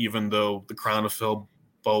Durthu, even though the Crown of Fel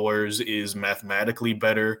Bowers is mathematically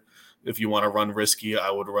better. If you want to run risky, I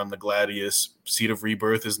would run the Gladius. Seed of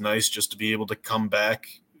Rebirth is nice just to be able to come back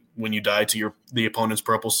when you die to the opponent's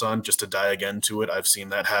Purple Sun, just to die again to it. I've seen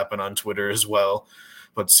that happen on Twitter as well.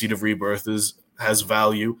 But Seed of Rebirth has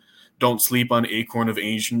value. Don't sleep on Acorn of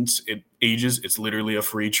Ages. It's literally a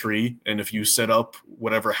free tree. And if you set up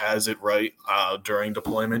whatever has it right during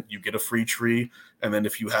deployment, you get a free tree. And then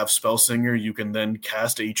if you have Spellsinger, you can then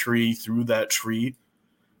cast a tree through that tree,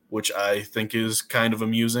 which I think is kind of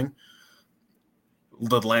amusing.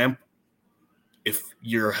 The lamp if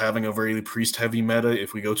you're having a very priest-heavy meta,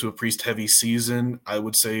 if we go to a priest-heavy season, I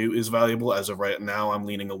would say is valuable. As of right now, I'm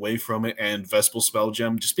leaning away from it. And Vespel Spell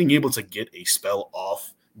Gem, just being able to get a spell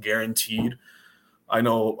off guaranteed. I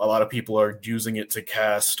know a lot of people are using it to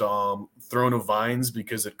cast Throne of Vines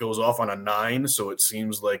because it goes off on a 9, so it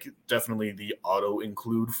seems like definitely the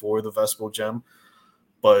auto-include for the Vespel Gem.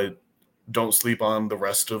 But don't sleep on the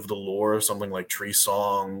rest of the lore, something like Tree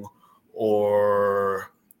Song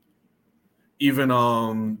or even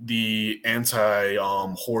the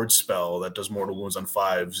anti-horde spell that does mortal wounds on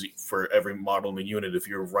 5s for every model in the unit if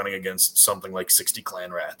you're running against something like 60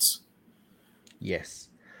 clan rats. Yes.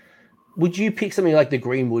 Would you pick something like the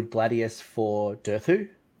Greenwood Gladius for Durthu?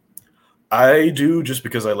 I do, just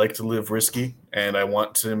because I like to live risky and I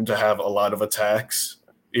want him to have a lot of attacks.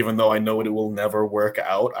 Even though I know it will never work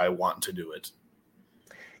out, I want to do it.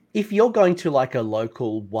 If you're going to like a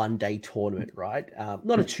local 1-day tournament, right?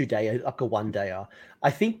 Not a 2-day, like a 1-dayer.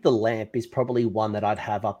 I think the Lamp is probably one that I'd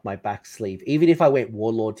have up my back sleeve. Even if I went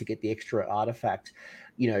Warlord to get the extra artifact,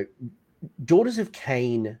 Daughters of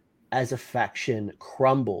Khaine as a faction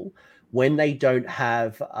crumble when they don't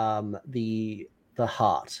have the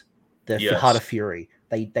heart, the Heart of Fury.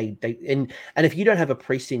 They and if you don't have a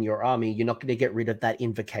priest in your army, you're not going to get rid of that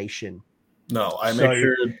invocation. No,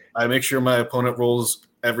 I make sure my opponent rolls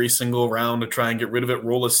every single round to try and get rid of it.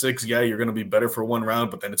 Roll a 6, yeah, you're going to be better for one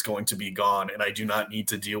round, but then it's going to be gone, and I do not need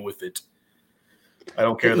to deal with it. I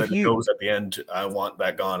don't care that it goes at the end. I want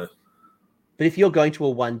that gone. But if you're going to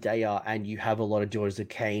a 1-dayer and you have a lot of Daughters of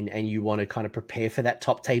Khaine and you want to kind of prepare for that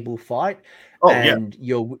top table fight,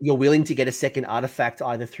 you're willing to get a second artifact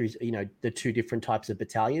either through the 2 different types of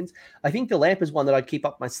battalions, I think the Lamp is one that I'd keep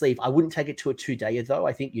up my sleeve. I wouldn't take it to a 2-dayer though.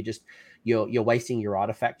 I think you're wasting your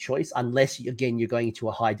artifact choice unless you're going into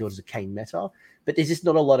a high Daughters of Khaine meta. But there's just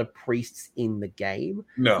not a lot of priests in the game.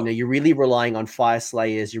 No, you're really relying on Fire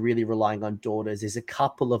Slayers. You're really relying on Daughters. There's a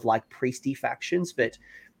couple of like priesty factions, but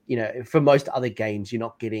for most other games, you're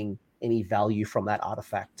not getting any value from that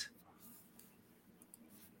artifact.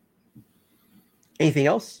 Anything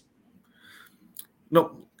else?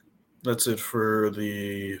 Nope. That's it for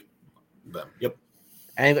them. Yep.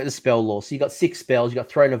 And you've got the spell lore. So you got 6 spells. You got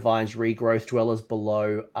Throne of Vines, Regrowth, Dwellers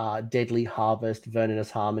Below, Deadly Harvest,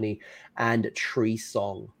 Verninous Harmony, and Tree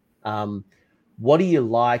Song. What do you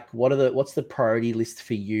like? What's the priority list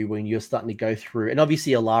for you when you're starting to go through? And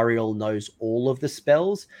obviously, Alariel knows all of the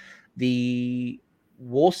spells. The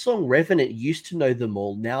Warsong Revenant used to know them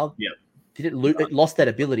all. Now, it lost that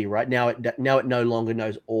ability, right? Now it no longer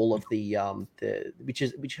knows all of the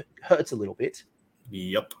which hurts a little bit.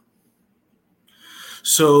 Yep.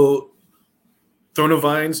 So, Throne of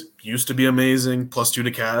Vines used to be amazing, +2 to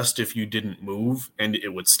cast if you didn't move, and it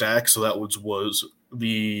would stack. So that was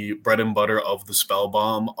the bread and butter of the spell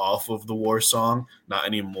bomb off of the Warsong. Not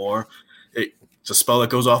anymore. It's a spell that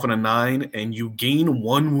goes off on a 9, and you gain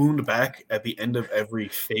 1 wound back at the end of every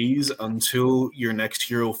phase until your next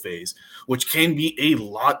hero phase, which can be a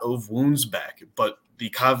lot of wounds back. But the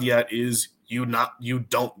caveat is you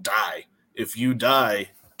don't die. If you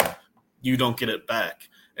die, you don't get it back.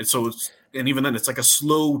 And so even then, it's like a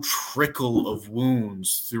slow trickle of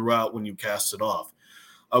wounds throughout when you cast it off.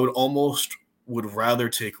 I would rather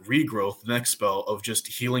take Regrowth, the next spell, of just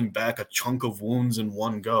healing back a chunk of wounds in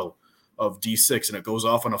one go of D6, and it goes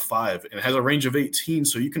off on a 5, and it has a range of 18,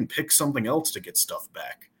 so you can pick something else to get stuff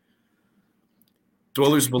back.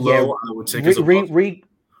 Dwellers Below, I would take as a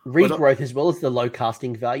Regrowth, as well as the low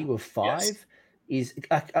casting value of 5, is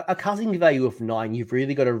a casting value of 9. You've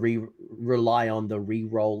really got to rely on the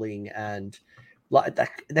re-rolling, and like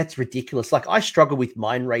that's ridiculous. Like I struggle with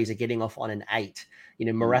Mind Razor getting off on an 8.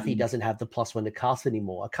 Morathi doesn't have the +1 to cast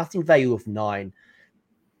anymore. A casting value of 9.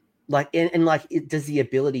 Does the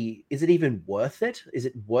ability, is it even worth it? Is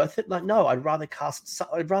it worth it? Like, no, I'd rather cast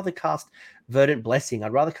Verdant Blessing.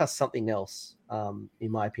 I'd rather cast something else,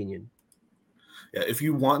 in my opinion. Yeah, if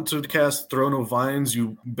you want to cast Throne of Vines,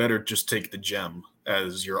 you better just take the gem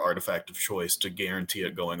as your artifact of choice to guarantee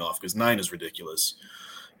it going off, because 9 is ridiculous.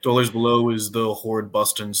 Dwellers Below is the Horde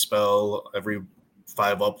Bustin' spell. Every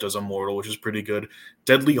 5 up does Immortal, which is pretty good.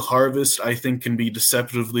 Deadly Harvest, I think, can be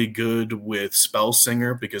deceptively good with Spell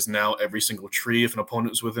Singer, because now every single tree, if an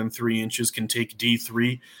opponent is within 3 inches, can take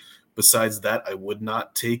D3. Besides that, I would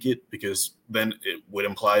not take it, because then it would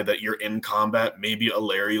imply that you're in combat. Maybe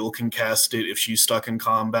Alariel can cast it if she's stuck in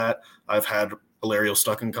combat. I've had Alariel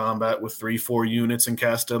stuck in combat with 3-4 units and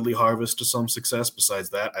cast Deadly Harvest to some success. Besides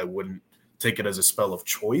that, I wouldn't take it as a spell of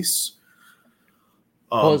choice.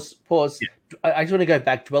 Pause. I just want to go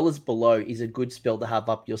back. Dwellers Below is a good spell to have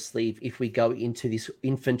up your sleeve if we go into this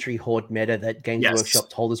infantry horde meta that Games Workshop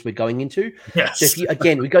told us we're going into. Yes. So if you,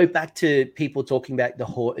 again, we go back to people talking about the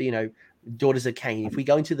horde, Daughters of Cain. If we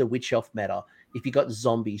go into the Witch Elf meta, if you got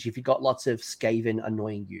zombies, if you got lots of Skaven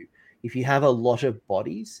annoying you, if you have a lot of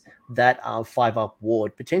bodies that are 5-up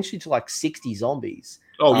ward, potentially to like 60 zombies.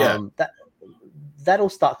 Oh yeah. That'll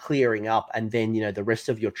start clearing up, and then the rest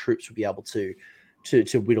of your troops will be able to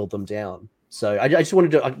whittle them down. So I just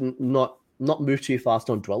wanted to not move too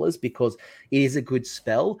fast on Dwellers, because it is a good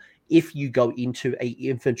spell if you go into a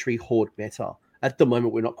infantry horde meta. At the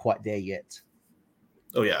moment, we're not quite there yet.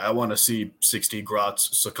 Oh yeah, I want to see 60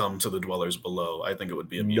 Grots succumb to the Dwellers Below. I think it would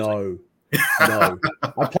be amusing. No.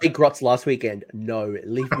 I played Grots last weekend. No,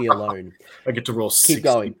 leave me alone. I get to roll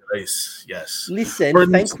 60 dice. Yes. Listen,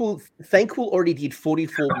 Thankful already did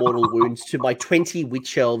 44 mortal wounds to my 20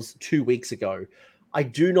 Witch Elves 2 weeks ago. I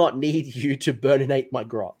do not need you to burninate my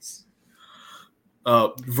Grots.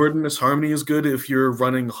 Verdant Harmony is good if you're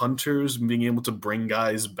running hunters and being able to bring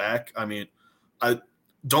guys back. I mean, I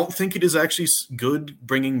don't think it is actually good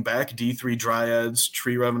bringing back D3 Dryads,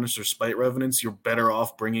 Tree Revenants, or Spite Revenants. You're better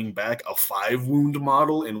off bringing back a 5-wound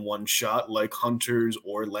model in one shot, like Hunters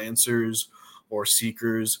or Lancers or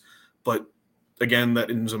Seekers. But again,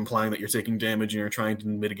 that is implying that you're taking damage and you're trying to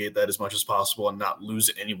mitigate that as much as possible and not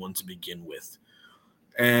lose anyone to begin with.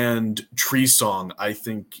 And Tree Song, I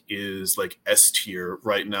think, is like S tier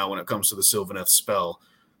right now when it comes to the Sylvaneth spell.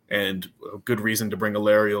 And a good reason to bring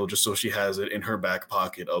Alarielle, just so she has it in her back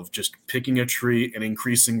pocket, of just picking a tree and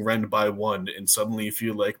increasing rend by 1, and suddenly you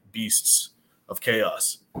feel like beasts of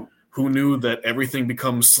chaos. Who knew that everything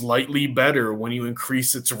becomes slightly better when you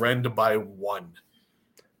increase its rend by 1?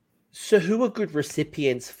 So who are good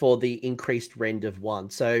recipients for the increased rend of 1?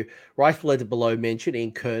 So Rifle Leader Below mentioned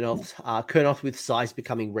in Kurnoth with size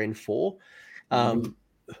becoming rend 4.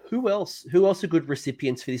 Who else are good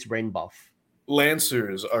recipients for this rend buff?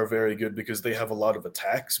 Lancers are very good because they have a lot of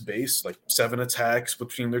attacks base, like 7 attacks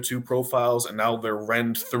between their 2 profiles, and now they're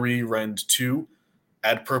rend 3, rend 2.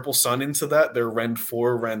 Add Purple Sun into that, they're rend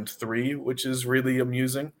 4, rend 3, which is really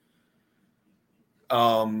amusing.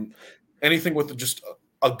 Anything with just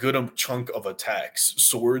a good chunk of attacks.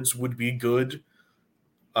 Swords would be good.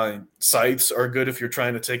 Scythes are good if you're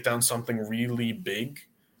trying to take down something really big.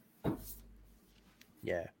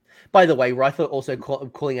 Yeah. By the way, Rifle also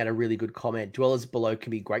calling out a really good comment. Dwellers Below can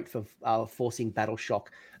be great for forcing battle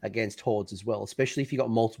shock against hordes as well, especially if you've got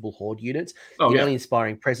multiple horde units. You're only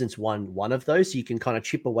inspiring presence one of those, so you can kind of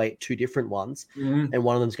chip away at 2 different ones, and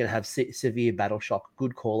one of them's going to have severe battle shock.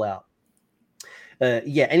 Good call out.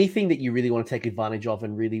 Anything that you really want to take advantage of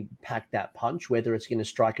and really pack that punch, whether it's going to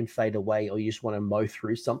strike and fade away or you just want to mow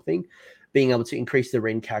through something, being able to increase the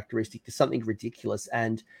rend characteristic to something ridiculous.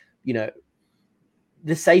 And,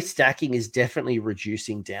 the safe stacking is definitely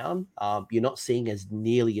reducing down. You're not seeing as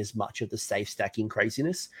nearly as much of the safe stacking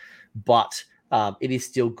craziness, but it is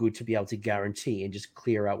still good to be able to guarantee and just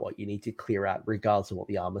clear out what you need to clear out, regardless of what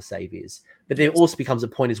the armor save is. But there also becomes a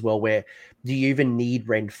point as well where, do you even need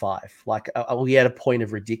rend 5? Like, are we at a point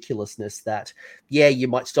of ridiculousness that, you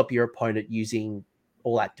might stop your opponent using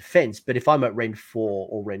all that defense, but if I'm at rend 4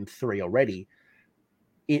 or rend 3 already,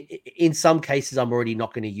 in some cases, I'm already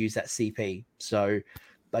not going to use that CP. So,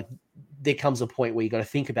 like, there comes a point where you got to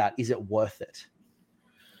think about, is it worth it?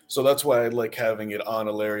 So that's why I like having it on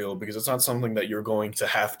Alarielle, because it's not something that you're going to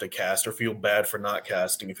have to cast or feel bad for not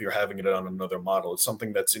casting if you're having it on another model. It's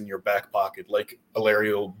something that's in your back pocket, like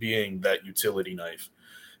Alarielle being that utility knife.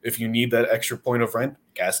 If you need that extra point of rend,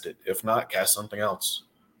 cast it. If not, cast something else.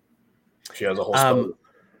 She has a whole spell.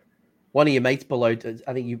 One of your mates below,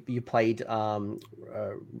 I think you played, I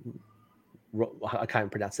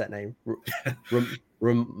can't pronounce that name,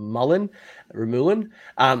 Ramulin.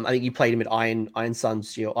 I think you played him at Iron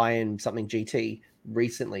Suns, Iron something GT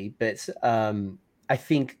recently. But I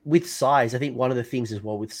think with size, one of the things as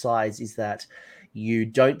well with size is that you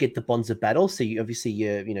don't get the bonds of battle. So you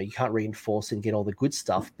can't reinforce and get all the good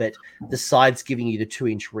stuff, but the side's giving you the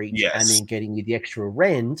 2-inch reach and then getting you the extra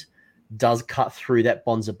rend does cut through that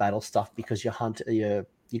bonds of battle stuff, because your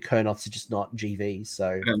Kurnoths are just not GVs.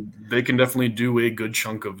 So and they can definitely do a good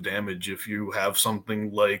chunk of damage if you have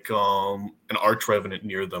something like an Arch Revenant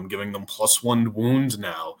near them, giving them +1 wounds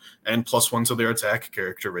now and +1 to their attack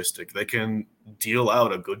characteristic. They can deal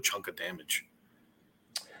out a good chunk of damage.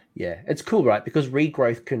 Yeah, it's cool, right? Because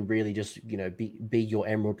regrowth can really just be your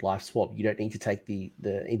Emerald life swap. You don't need to take the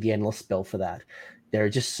endless spell for that. There are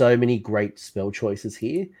just so many great spell choices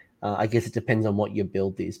here. I guess it depends on what your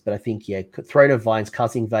build is, but I think Throne of Vines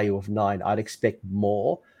casting value of 9. I'd expect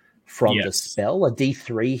more from the Yes. spell, a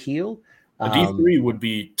D3 heal. A D3 would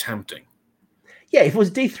be tempting. Yeah, if it was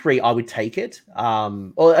D3, I would take it.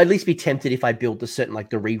 Or at least be tempted if I build a certain, like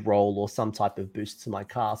the re-roll or some type of boost to my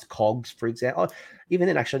cast. Cogs, for example. Even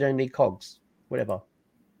then, actually, I don't need cogs. Whatever.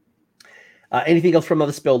 Anything else from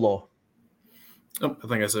other spell lore? Oh, I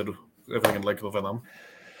think I said everything I'd like for them.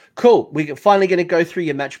 Cool. We're finally going to go through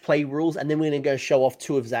your match play rules, and then we're going to go show off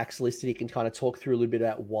two of Zach's lists, and he can kind of talk through a little bit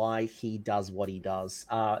about why he does what he does.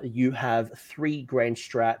 You have 3 grand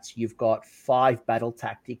strats, you've got 5 battle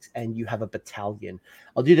tactics, and you have a battalion.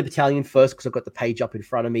 I'll do the battalion first because I've got the page up in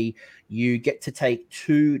front of me. You get to take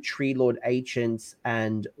 2 Tree Lord Ancients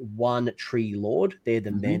and 1 Tree Lord. They're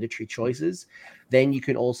the mandatory choices. Then you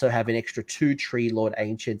can also have an extra 2 Tree Lord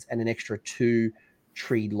Ancients and an extra 2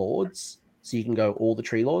 Tree Lords. So you can go all the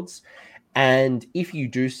Tree Lords. And if you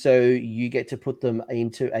do so, you get to put them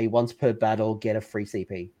into a once per battle, get a free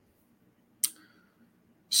CP.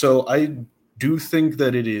 So I do think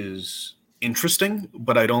that it is interesting,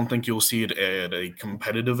 but I don't think you'll see it at a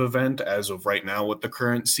competitive event as of right now with the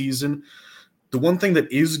current season. The one thing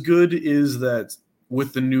that is good is that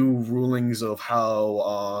with the new rulings of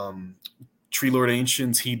how Tree Lord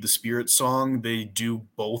Ancients heed the Spirit Song, they do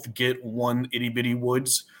both get 1 Itty Bitty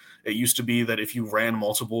Woods. It used to be that if you ran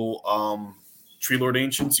multiple Tree Lord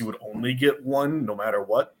Ancients, you would only get 1 no matter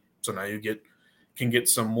what. So now you can get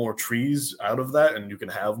some more trees out of that, and you can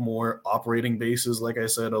have more operating bases, like I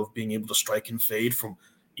said, of being able to strike and fade from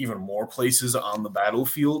even more places on the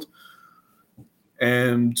battlefield.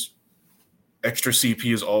 And extra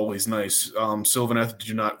CP is always nice. Sylvaneth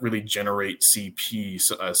do not really generate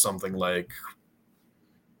CP as something like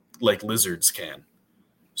lizards can.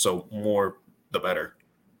 So more the better.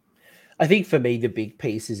 I think for me, the big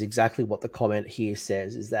piece is exactly what the comment here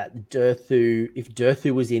says, is that if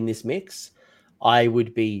Durthu was in this mix, I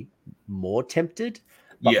would be more tempted.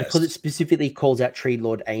 But because it specifically calls out Tree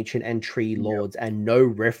Lord Ancient and Tree Lords and no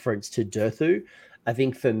reference to Durthu, I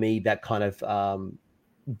think for me that kind of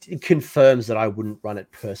confirms that I wouldn't run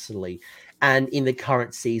it personally. And in the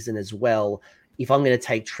current season as well, if I'm going to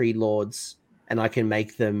take Tree Lords and I can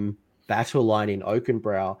make them battle line in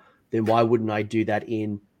Oakenbrow, then why wouldn't I do that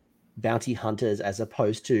in Bounty Hunters as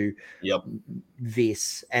opposed to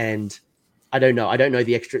this? And I don't know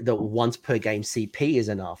the once per game CP is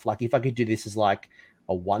enough. Like if I could do this as like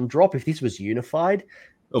a 1 drop, if this was unified,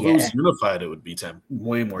 if it was unified, it would be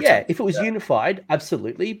way more. Yeah, if it was unified,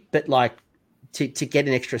 absolutely. But like to get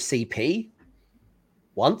an extra CP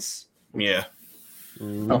once,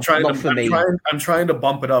 I'm trying to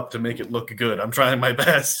bump it up to make it look good. I'm trying my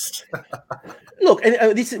best. Look, and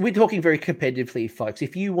we're talking very competitively, folks.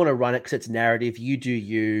 If you want to run it because it's narrative, you do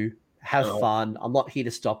you. Have fun. I'm not here to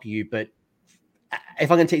stop you, but if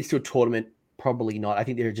I'm going to take this to a tournament, probably not. I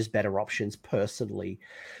think there are just better options personally.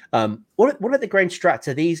 What are the grand strats?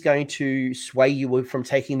 Are these going to sway you from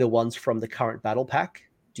taking the ones from the current battle pack?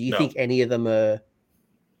 Do you think any of them are...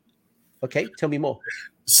 Okay, tell me more.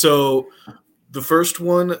 So the first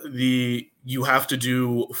one, you have to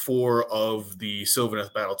do 4 of the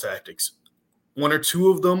Sylvaneth battle tactics. 1 or 2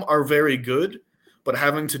 of them are very good, but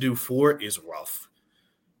having to do 4 is rough.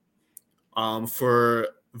 For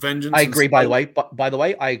Vengeance, I agree. By the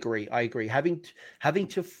way, I agree. Having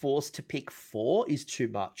to force to pick 4 is too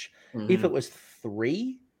much. If it was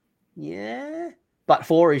 3, but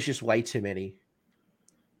 4 is just way too many.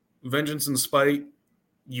 Vengeance and Spite,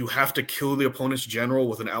 you have to kill the opponent's general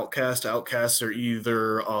with an outcast. Outcasts are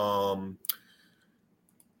either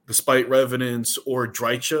the Spite Revenants or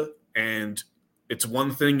Drycha, and it's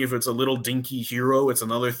one thing if it's a little dinky hero, it's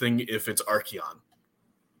another thing if it's Archeon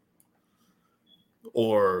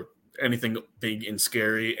or anything big and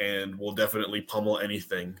scary, and will definitely pummel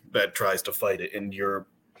anything that tries to fight it. And you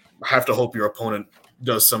have to hope your opponent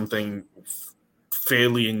does something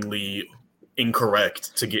failingly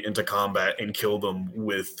incorrect to get into combat and kill them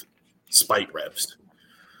with Spite Revs.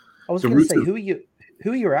 I was going to say, who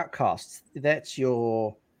are your outcasts? That's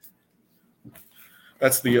the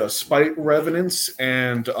Spite Revenants,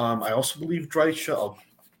 and I also believe Drycha. I'll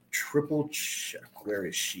triple check. Where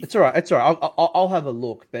is she? It's all right. I'll have a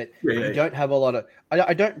look, but you don't have a lot of.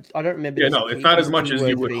 I don't remember. Yeah, no, it's not as much as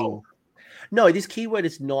you would hope. No, this keyword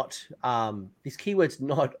is not. This keyword's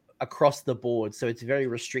not across the board, so it's very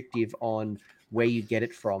restrictive on where you get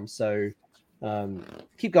it from. So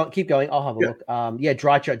keep going. I'll have a look.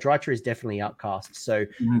 Drycha is definitely outcast. So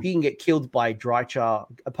if you can get killed by Drycha,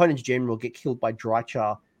 opponent's general get killed by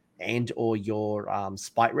Drycha and or your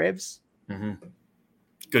Spite Revs.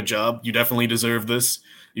 Good job. You definitely deserve this.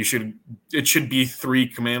 It should be 3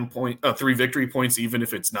 3 victory points, even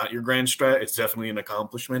if it's not your grand strat. It's definitely an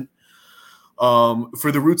accomplishment.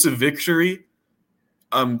 For the Roots of Victory,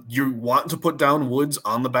 you want to put down woods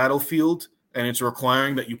on the battlefield, and it's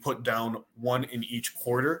requiring that you put down one in each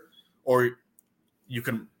quarter, or you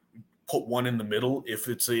can put one in the middle if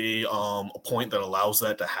it's a point that allows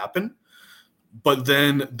that to happen. But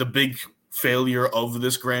then the big failure of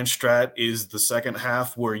this grand strat is the second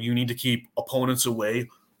half, where you need to keep opponents away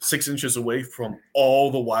 6 inches away from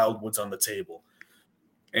all the wildwoods on the table.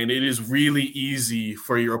 And it is really easy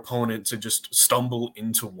for your opponent to just stumble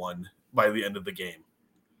into one by the end of the game.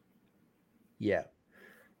 Yeah.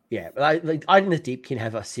 Yeah, but I think the Deep can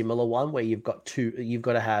have a similar one where you've got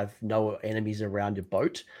to have no enemies around your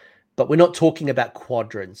boat, but we're not talking about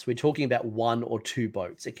quadrants. We're talking about 1 or 2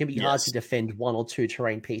 boats. It can be hard to defend 1 or 2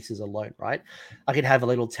 terrain pieces alone, right? I could have a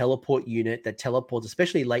little teleport unit that teleports,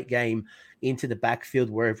 especially late game, into the backfield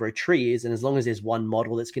wherever a tree is, and as long as there's one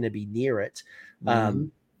model that's going to be near it,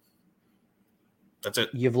 that's it.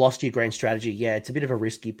 You've lost your grand strategy. Yeah, it's a bit of a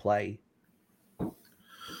risky play.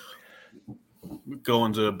 Go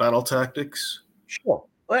into battle tactics. Sure.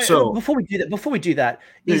 So before we do that,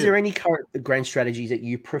 is there any current grand strategies that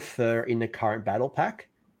you prefer in the current battle pack?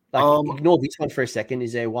 Like, ignore this one for a second.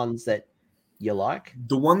 Is there ones that you like?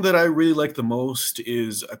 The one that I really like the most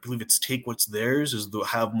is, I believe it's Take What's Theirs, is to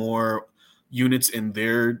have more units in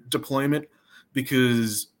their deployment,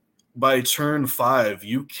 because by turn 5,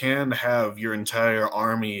 you can have your entire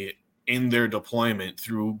army in their deployment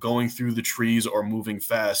through going through the trees or moving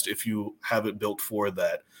fast if you have it built for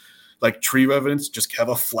that. Like Tree Revenants just have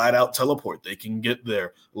a flat out teleport. They can get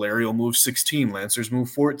there. Larry will move 16. Lancers move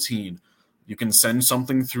 14. You can send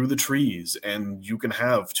something through the trees, and you can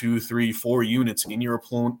have 2, 3, 4 units in your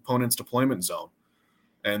opponent's deployment zone.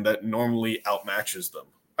 And that normally outmatches them.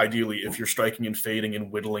 Ideally, if you're striking and fading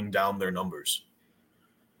and whittling down their numbers.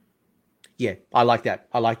 Yeah, I like that.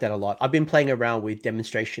 I like that a lot. I've been playing around with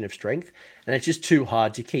Demonstration of Strength, and it's just too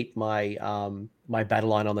hard to keep my my battle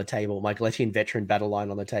line on the table, my Galatian Veteran battle line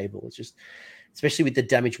on the table. It's just, especially with the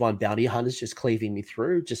Damage 1 Bounty Hunters just cleaving me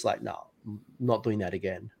through, just like, no, I'm not doing that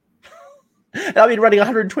again. I've been running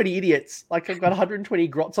 120 idiots. Like, I've got 120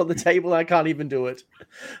 grots on the table and I can't even do it.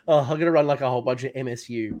 Oh, I'm going to run like a whole bunch of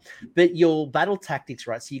MSU. But your battle tactics,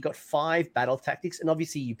 right? So you've got 5 battle tactics, and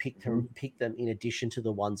obviously you pick them in addition to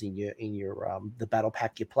the ones in your the battle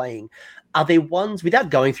pack you're playing. Are there ones, without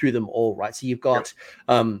going through them all, right? So you've got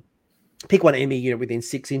pick one enemy unit within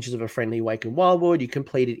 6 inches of a friendly Awakened Wildwood. You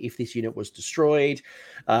complete it if this unit was destroyed.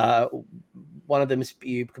 One of them is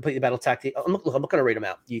you complete the battle tactic. I'm not going to read them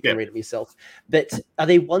out. You can read them yourself. But are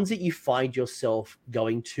they ones that you find yourself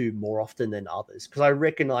going to more often than others? Because I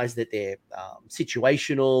recognize that they're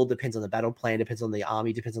situational, depends on the battle plan, depends on the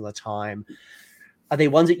army, depends on the time. Are they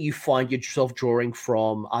ones that you find yourself drawing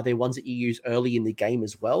from? Are they ones that you use early in the game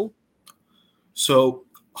as well? So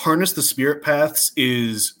Harness the Spirit Paths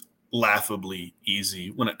is laughably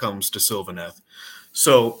easy when it comes to Sylvaneth.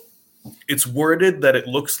 So it's worded that it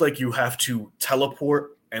looks like you have to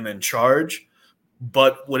teleport and then charge,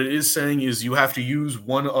 but what it is saying is you have to use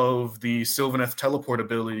one of the Sylvaneth teleport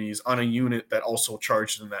abilities on a unit that also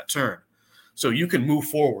charged in that turn. So you can move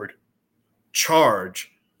forward,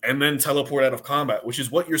 charge, and then teleport out of combat, which is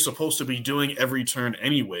what you're supposed to be doing every turn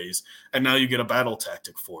anyways, and now you get a battle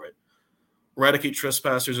tactic for it. Eradicate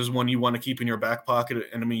Trespassers is one you want to keep in your back pocket, an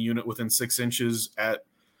enemy unit within 6 inches. At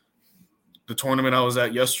the tournament I was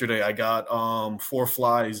at yesterday, I got 4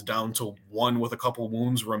 flies down to 1 with a couple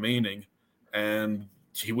wounds remaining, and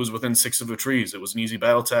he was within 6 of the trees. It was an easy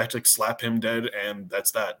battle tactic, slap him dead, and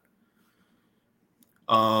that's that.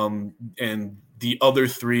 And the other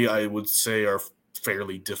 3 I would say are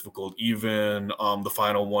fairly difficult. Even the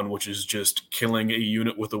final one, which is just killing a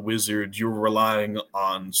unit with a wizard, you're relying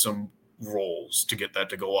on some rolls to get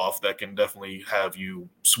that to go off that can definitely have you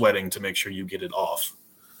sweating to make sure you get it off.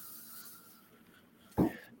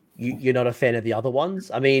 You're not a fan of the other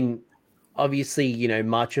ones? I mean, obviously, you know,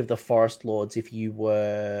 March of the Forest Lords, if you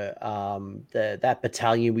were that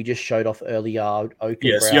battalion we just showed off earlier, Oakenbrow,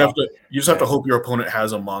 yes, you just have to hope your opponent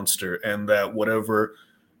has a monster, and that whatever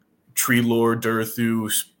Tree Lord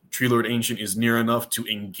Durthu, Tree Lord Ancient is near enough to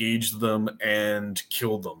engage them and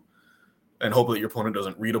kill them. And hope that your opponent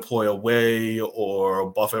doesn't redeploy away or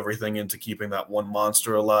buff everything into keeping that one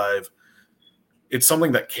monster alive. It's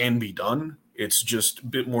something that can be done. It's just a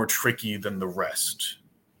bit more tricky than the rest.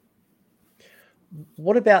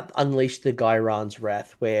 What about Unleash the Gairan's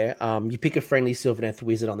Wrath, where you pick a friendly Sylvaneth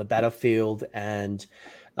wizard on the battlefield, and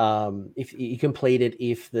if you complete it,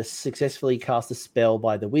 if the successfully cast a spell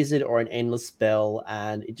by the wizard or an endless spell,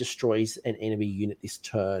 and it destroys an enemy unit this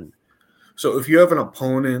turn. So if you have an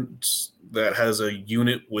opponent that has a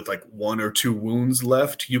unit with like 1 or 2 wounds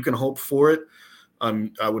left, you can hope for it.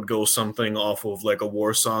 I would go something off of like a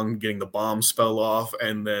War Song, getting the bomb spell off,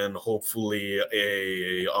 and then hopefully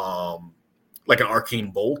a like an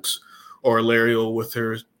Arcane Bolt or a Lariel with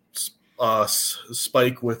her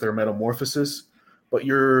spike with her Metamorphosis. But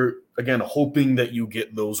you're again hoping that you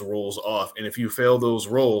get those rolls off, and if you fail those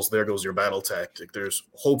rolls, there goes your battle tactic. There's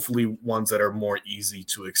hopefully ones that are more easy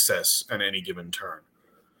to access at any given turn.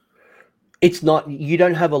 It's not, you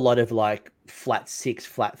don't have a lot of like flat 6,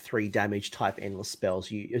 flat 3 damage type endless spells.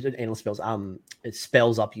 It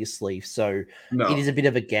spells up your sleeve. So it is a bit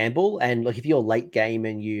of a gamble. And like if you're late game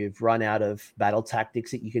and you've run out of battle tactics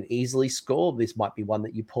that you can easily score, this might be one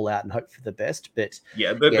that you pull out and hope for the best. But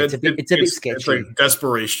it's a bit sketchy. It's like a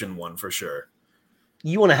desperation one for sure.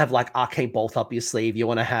 You want to have like Arcane Bolt up your sleeve. You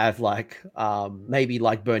want to have like maybe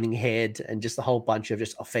like Burning Head and just a whole bunch of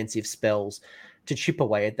just offensive spells to chip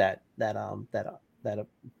away at that. I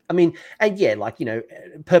mean, and yeah, like, you know,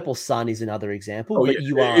 Purple Sun is another example, but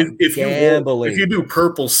you are gambling. If you do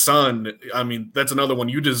Purple Sun, I mean, that's another one.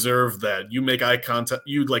 You deserve that. You make eye contact,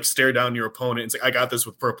 you like stare down your opponent and say, I got this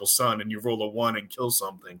with Purple Sun, and you roll a 1 and kill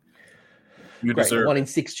something. You deserve 1 in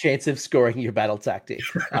 6 chance of scoring your battle tactic.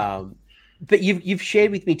 But you've shared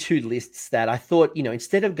with me 2 lists that I thought, you know,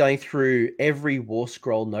 instead of going through every War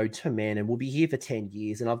Scroll node to man, and we'll be here for 10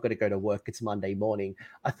 years and I've got to go to work, it's Monday morning,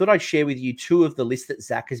 I thought I'd share with you 2 of the lists that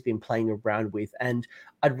Zach has been playing around with. And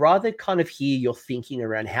I'd rather kind of hear your thinking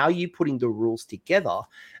around how you're putting the rules together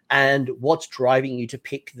and what's driving you to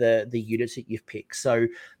pick the units that you've picked. So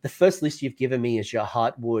the first list you've given me is your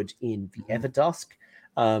Heartwood in the Everdusk.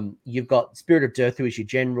 You've got Spirit of Durthu as your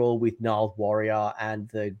general with Gnarled Warrior and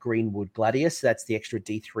the Greenwood Gladius. That's the extra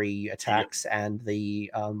D3 attacks and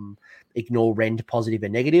the ignore rend positive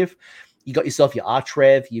and negative. You got yourself your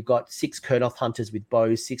Archrev. You've got 6 Kurnoth Hunters with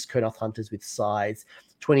bows, 6 Kurnoth Hunters with scythes,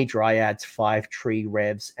 20 Dryads, 5 Tree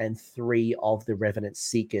Revs, and 3 of the Revenant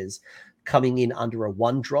Seekers coming in under a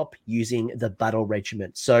 1-drop using the Battle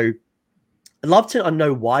Regiment. So I'd love to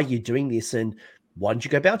know why you're doing this and why did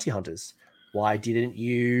you go Bounty Hunters? Why didn't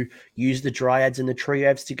you use the Dryads and the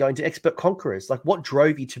Triads to go into Expert Conquerors? Like, what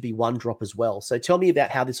drove you to be 1-drop as well? So tell me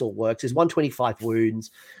about how this all works. There's 125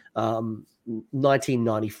 wounds,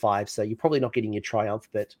 1995. So you're probably not getting your Triumph,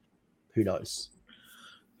 but who knows?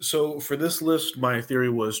 So for this list, my theory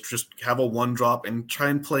was just have a 1-drop and try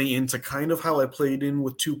and play into kind of how I played in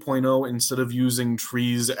with 2.0. Instead of using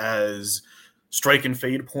trees as strike and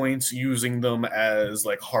fade points, using them as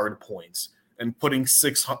like hard points. And putting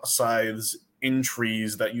 6 scythes in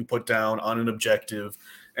trees that you put down on an objective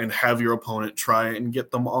and have your opponent try and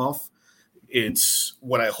get them off. It's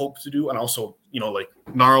what I hope to do. And also, you know, like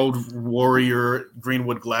Gnarled Warrior,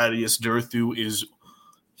 Greenwood Gladius, Durthu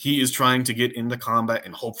he is trying to get into combat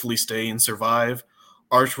and hopefully stay and survive.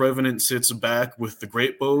 Arch Revenant sits back with the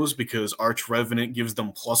Great Bows because Arch Revenant gives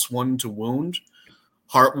them +1 to wound.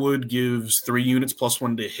 Heartwood gives 3 units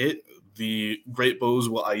 +1 to hit. The Great Bows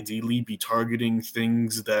will ideally be targeting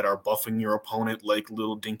things that are buffing your opponent, like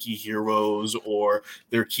little dinky heroes or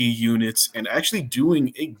their key units, and actually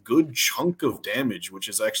doing a good chunk of damage, which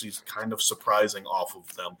is actually kind of surprising off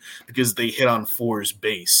of them because they hit on 4's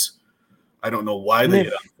base. I don't know why they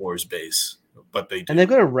hit on 4's base, but they do. And they've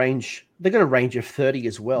got a range. They've got a range of 30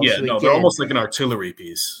 as well. Yeah, so they're almost like an artillery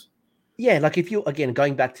piece. Yeah, like if you, again,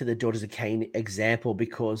 going back to the Daughters of Cain example,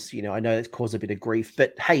 because, you know, I know it's caused a bit of grief,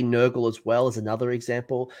 but hey, Nurgle as well is another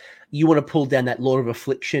example. You want to pull down that Lord of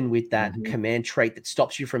Affliction with that command trait that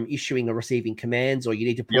stops you from issuing or receiving commands, or you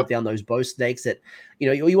need to pull down those bow snakes that, you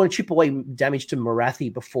know, you want to chip away damage to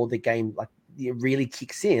Morathi before the game like it really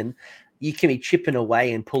kicks in. You can be chipping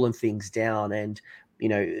away and pulling things down and, you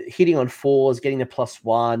know, hitting on 4s, getting the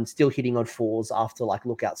 +1, still hitting on 4s after like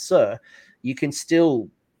Lookout Sir. You can still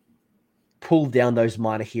pull down those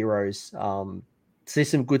minor heroes. So there's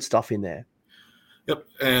some good stuff in there. Yep,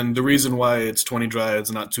 and the reason why it's 20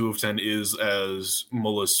 Dryads, not 2 of 10, is, as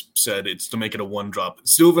Mullis said, it's to make it a 1-drop.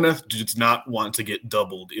 Sylvaneth does not want to get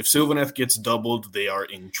doubled. If Sylvaneth gets doubled, they are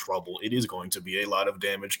in trouble. It is going to be a lot of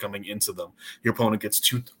damage coming into them. Your opponent gets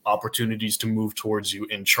 2 opportunities to move towards you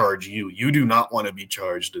and charge you. You do not want to be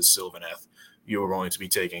charged as Sylvaneth. You are going to be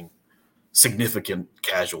taking significant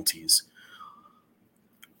casualties.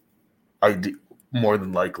 More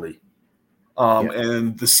than likely.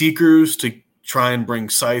 And the Seekers to try and bring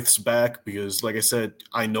scythes back because, like I said,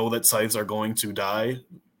 I know that scythes are going to die,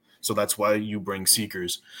 so that's why you bring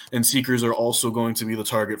Seekers. And Seekers are also going to be the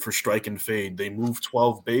target for Strike and Fade. They move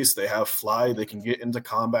 12 base, they have fly, they can get into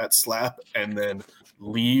combat, slap, and then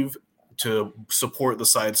leave to support the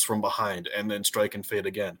sides from behind, and then Strike and Fade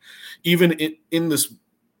again. Even in this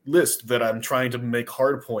list that I'm trying to make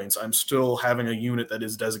hard points, I'm still having a unit that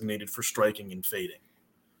is designated for striking and fading.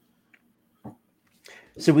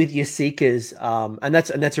 So with your seekers, and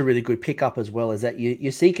that's a really good pickup as well, is that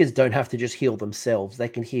your seekers don't have to just heal themselves. They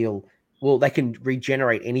can heal. Well, they can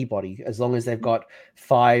regenerate anybody as long as they've got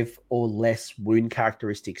 5 or less wound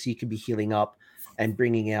characteristics. You can be healing up and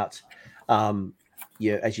bringing out,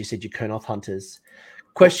 as you said, your Kurnoth hunters.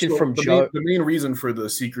 Question from Joe. The main reason for the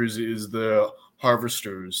seekers is the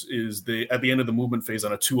harvesters is they at the end of the movement phase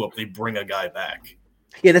on a 2-up they bring a guy back.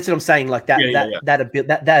 Yeah, that's what I'm saying. Like that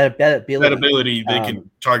ability, they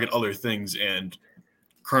can target other things, and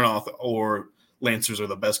Kurnoth or Lancers are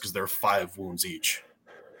the best because they're 5 wounds each.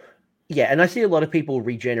 Yeah, and I see a lot of people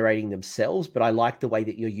regenerating themselves, but I like the way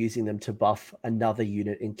that you're using them to buff another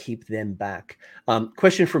unit and keep them back.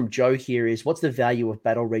 Question from Joe here is, what's the value of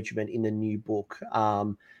Battle Regiment in the new book?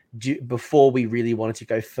 Before we really wanted to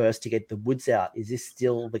go first to get the woods out, is this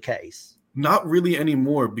still the case? Not really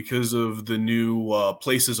anymore because of the new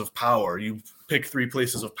places of power. You pick 3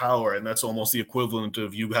 places of power, and that's almost the equivalent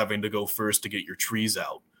of you having to go first to get your trees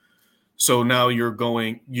out. So now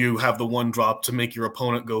you have the 1 drop to make your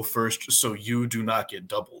opponent go first so you do not get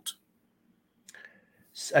doubled.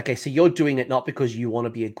 Okay, so you're doing it not because you want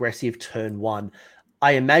to be aggressive turn 1.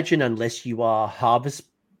 I imagine unless you are Harvest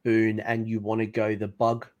Boon and you want to go the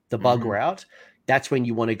bug route, that's when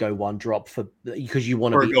you want to go 1 drop because you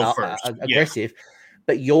want to be aggressive. Yeah.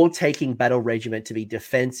 But you're taking Battle Regiment to be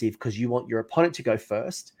defensive because you want your opponent to go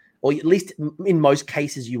first, or at least in most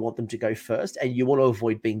cases you want them to go first, and you want to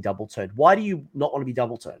avoid being double turned. Why do you not want to be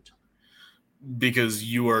double turned? Because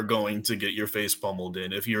you are going to get your face pummeled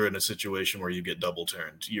in if you're in a situation where you get double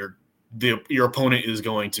turned. Your opponent is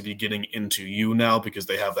going to be getting into you now because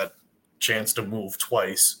they have that chance to move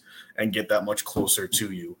twice and get that much closer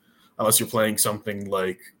to you. Unless you're playing something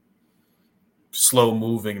like slow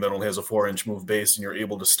moving that only has a 4-inch move base and you're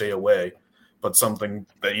able to stay away. But something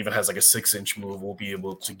that even has like a 6-inch move will be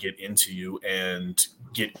able to get into you and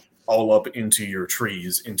get all up into your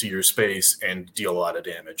trees, into your space, and deal a lot of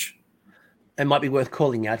damage. It might be worth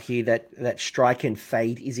calling out here that strike and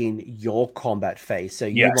fade is in your combat phase. So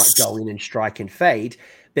you might go in and strike and fade,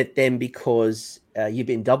 but then because you've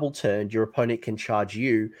been double turned, your opponent can charge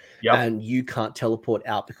you, and you can't teleport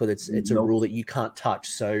out because it's a rule that you can't touch.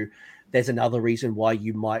 So there's another reason why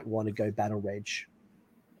you might want to go Battle Reg.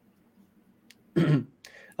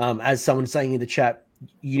 As someone's saying in the chat,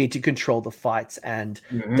 you need to control the fights, and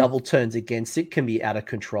double turns against it can be out of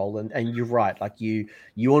control. And you're right. Like you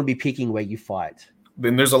want to be picking where you fight.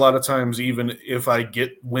 Then there's a lot of times, even if I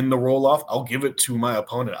win the roll off, I'll give it to my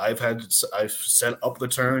opponent. I've set up the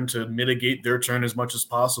turn to mitigate their turn as much as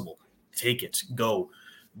possible. Take it, go,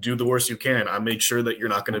 do the worst you can. I make sure that you're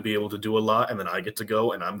not going to be able to do a lot, and then I get to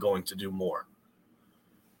go, and I'm going to do more.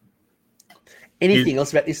 Anything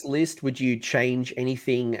else about this list? Would you change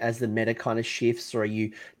anything as the meta kind of shifts, or are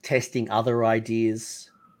you testing other ideas?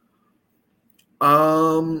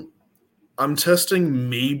 I'm testing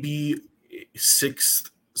maybe six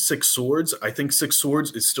swords. I think 6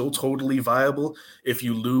 swords is still totally viable. If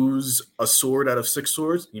you lose a sword out of 6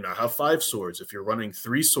 swords, you now have 5 swords. If you're running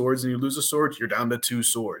 3 swords and you lose a sword, you're down to 2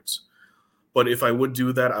 swords. But if I would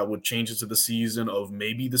do that, I would change it to the season of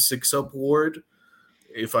maybe the 6-up ward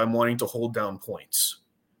if I'm wanting to hold down points.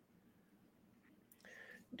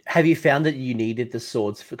 Have you found that you needed the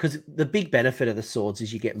swords? Because the big benefit of the swords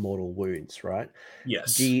is you get mortal wounds, right?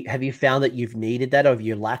 Yes. Have you found that you've needed that, or have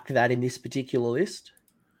you lacked that in this particular list?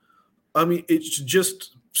 I mean, it's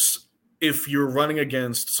just if you're running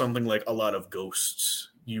against something like a lot of ghosts,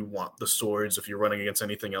 you want the swords. If you're running against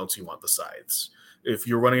anything else, you want the scythes. If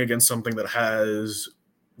you're running against something that has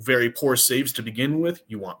very poor saves to begin with,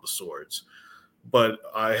 you want the swords. But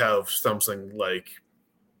I have something like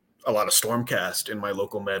a lot of Stormcast in my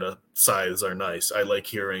local meta. Scythes are nice. I like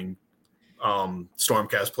hearing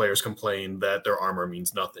Stormcast players complain that their armor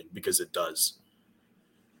means nothing, because it does.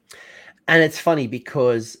 And it's funny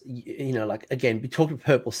because, you know, like, again, we talk about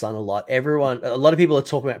Purple Sun a lot. A lot of people are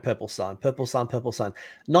talking about Purple Sun.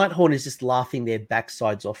 Nighthaunt is just laughing their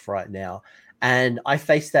backsides off right now. And I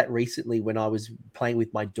faced that recently when I was playing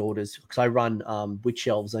with my daughters, because I run Witch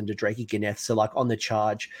Elves under Drakey Ganeth. So, like, on the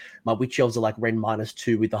charge, my Witch Elves are like Ren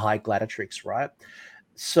 -2 with the high Gladiatrix, right?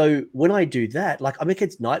 So when I do that, like, I'm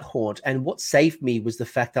against Nighthaunt, and what saved me was the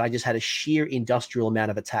fact that I just had a sheer industrial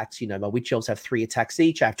amount of attacks. You know, my Witch Elves have 3 attacks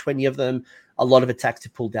each. I have 20 of them, a lot of attacks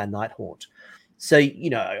to pull down Nighthaunt. So,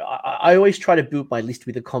 you know, I always try to build my list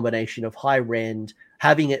with a combination of high rend,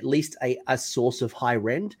 having at least a source of high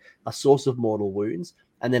rend, a source of mortal wounds,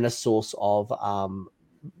 and then a source of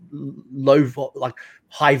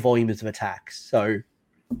high volumes of attacks. So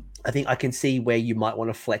I think I can see where you might want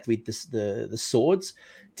to flex with the swords,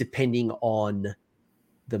 depending on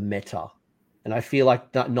the meta. And I feel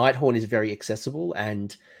like Nighthorn is very accessible,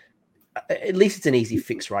 and at least it's an easy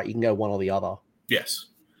fix, right? You can go one or the other. Yes.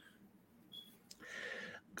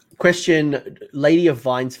 Question: Lady of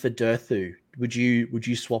Vines for Durthu. Would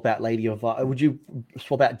you swap out Lady of Would you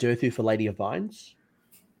swap out Durthu for Lady of Vines?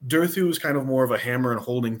 Durthu is kind of more of a hammer and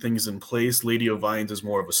holding things in place. Lady of Vines is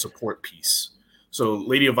more of a support piece. So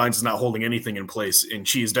Lady of Vines is not holding anything in place, and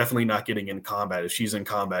she's definitely not getting in combat. If she's in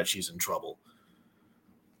combat, she's in trouble.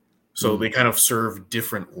 So they kind of serve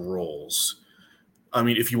different roles. I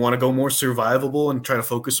mean, if you want to go more survivable and try to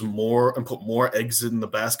focus more and put more eggs in the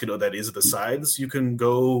basket that is the sides, you can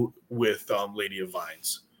go with Lady of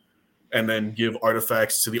Vines. And then give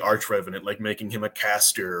artifacts to the Arch Revenant, like making him a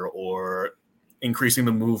caster or increasing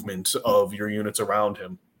the movement of your units around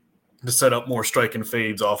him to set up more strike and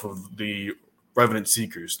fades off of the Revenant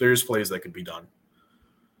Seekers. There's plays that could be done.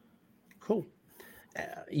 Cool.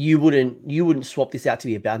 You wouldn't swap this out to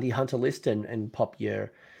be a bounty hunter list and pop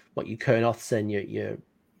your Kurnoths and your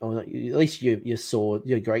at least your sword,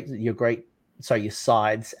 your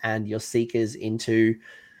sides and your seekers into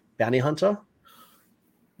bounty hunter?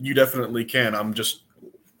 You definitely can.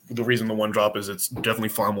 The reason the one drop is it's definitely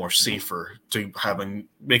far more safer to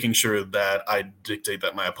making sure that I dictate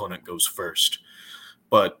that my opponent goes first.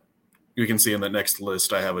 But you can see in the next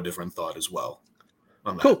list, I have a different thought as well.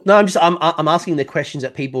 Cool. No, I'm asking the questions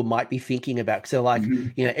that people might be thinking about. So like,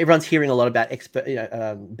 everyone's hearing a lot about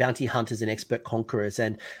bounty hunters and expert conquerors,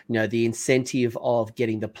 and the incentive of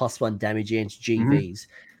getting the +1 damage against GVs.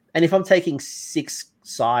 And if I'm taking 6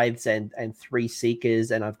 sides and 3 seekers,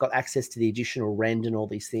 and I've got access to the additional rend and all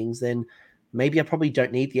these things, then maybe I probably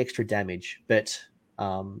don't need the extra damage. But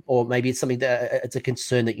or maybe it's something that it's a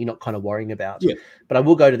concern that you're not kind of worrying about. Yeah. But I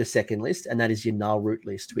will go to the second list, and that is your Gnarlroot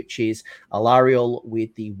list, which is Alarielle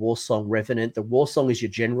with the Warsong Revenant. The Warsong is your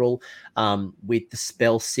general with the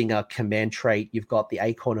Spell Singer command trait. You've got the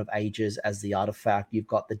Acorn of Ages as the artifact. You've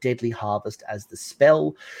got the Deadly Harvest as the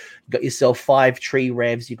spell. You've got yourself 5 tree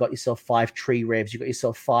revs. You've got yourself 5 tree revs. You've got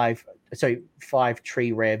yourself 5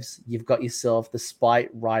 tree revs. You've got yourself the Spite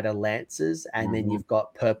Rider Lancers, and then you've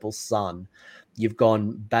got Purple Sun. You've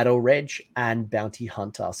gone Battle Reg and Bounty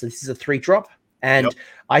Hunter. So this is a 3-drop. And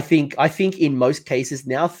I think in most cases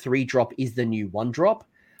now 3-drop is the new 1-drop.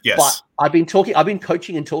 Yes. But I've been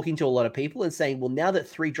coaching and talking to a lot of people and saying, well, now that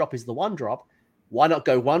 3-drop is the 1-drop, why not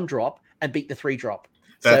go 1-drop and beat the 3-drop?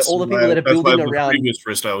 So all the people that are building around previous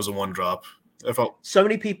first, I was a 1-drop. So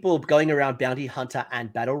many people going around Bounty Hunter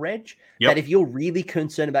and Battle Reg that if you're really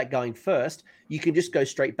concerned about going first, you can just go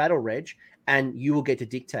straight Battle Reg and you will get to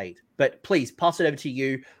dictate. But please pass it over to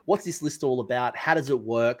you. What's this list all about? How does it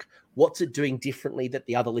work? What's it doing differently that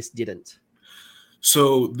the other list didn't?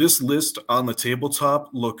 So this list on the tabletop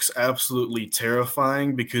looks absolutely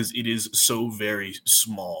terrifying because it is so very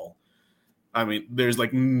small. I mean, there's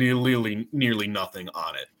like nearly nothing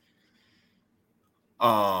on it.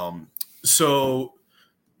 So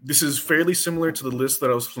this is fairly similar to the list that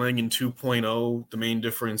I was playing in 2.0. The main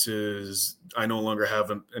difference is I no longer have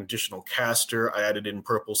an additional caster. I added in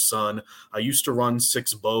Purple Sun. I used to run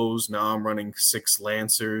 6 bows. Now I'm running 6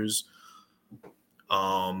 lancers.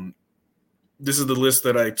 This is the list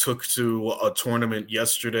that I took to a tournament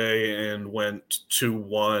yesterday and went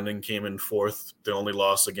 2-1 and came in 4th. The only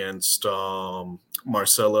loss against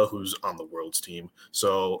Marcella, who's on the Worlds team.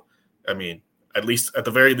 So, I mean, at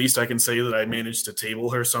the very least, I can say that I managed to table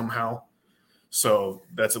her somehow. So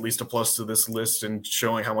that's at least a plus to this list and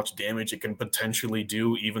showing how much damage it can potentially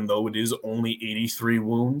do, even though it is only 83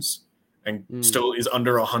 wounds and still is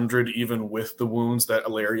under 100, even with the wounds that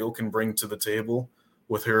Alarielle can bring to the table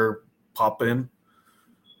with her pop in.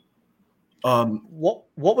 What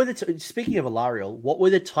were speaking of Alarielle, what were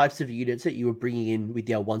the types of units that you were bringing in with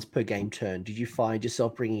your once per game turn? Did you find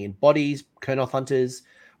yourself bringing in bodies, Kurnoth hunters?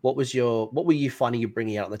 What were you finding you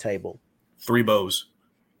bringing out on the table? 3 bows.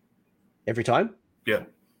 Every time? Yeah,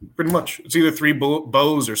 pretty much. It's either 3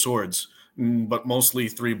 bows or swords, but mostly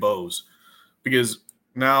 3 bows. Because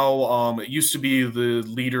now it used to be the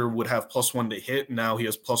leader would have +1 to hit. Now he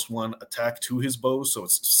has +1 attack to his bows. So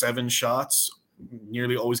it's 7 shots,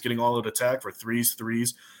 nearly always getting all out attack for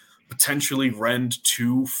 3s, potentially rend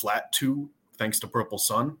 2, flat 2, thanks to Purple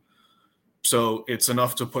Sun. So it's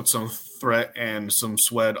enough to put some threat and some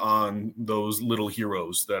sweat on those little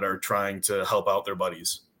heroes that are trying to help out their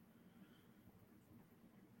buddies.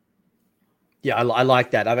 Yeah, I like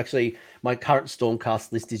that. My current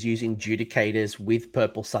Stormcast list is using Judicators with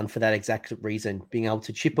Purple Sun for that exact reason, being able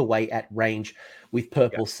to chip away at range with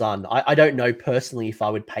Purple Sun. I don't know personally if I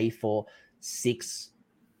would pay for 6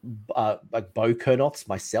 like bow Kurnoths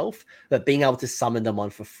myself, but being able to summon them on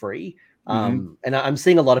for free. Mm-hmm. And I'm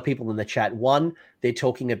seeing a lot of people in the chat. One, they're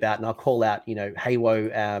talking about, and I'll call out,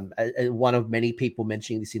 Haywo, one of many people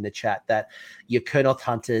mentioning this in the chat, that your Kurnoth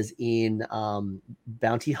hunters in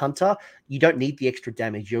Bounty Hunter, you don't need the extra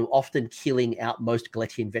damage. You're often killing out most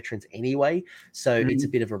Galetian veterans anyway, so it's a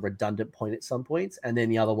bit of a redundant point at some points. And then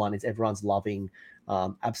the other one is everyone's loving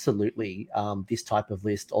absolutely this type of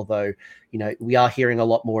list, although we are hearing a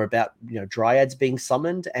lot more about dryads being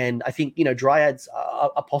summoned, and I think dryads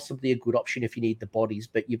are possibly a good option if you need the bodies,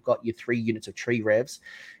 but you've got your 3 units of tree revs,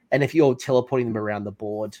 and if you're teleporting them around the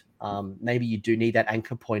board, maybe you do need that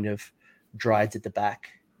anchor point of dryads at the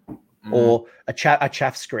back, or a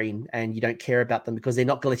chaff screen, and you don't care about them because they're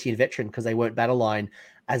not Galetian veteran because they weren't battle line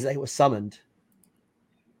as they were summoned.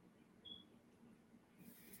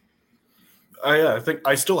 I think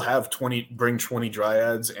I still have 20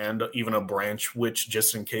 dryads and even a branch witch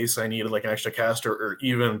just in case I needed like an extra caster, or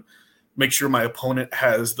even make sure my opponent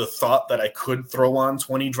has the thought that I could throw on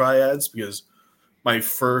 20 dryads, because my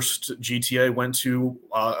first GTA I went to,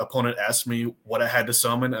 opponent asked me what I had to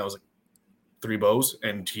summon. I was like, 3 bows,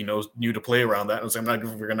 and he knew to play around that. I was like, I'm not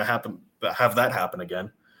going to have that happen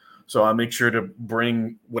again. So I make sure to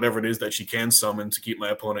bring whatever it is that she can summon to keep my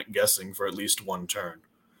opponent guessing for at least one turn.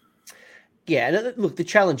 Yeah, and look, the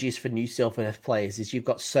challenge is for new Sylvaneth players is you've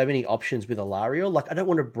got so many options with Alarielle. Like, I don't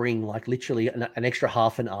want to bring like literally an extra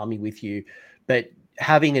half an army with you, but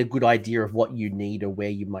having a good idea of what you need or where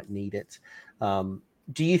you might need it.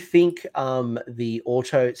 Do you think the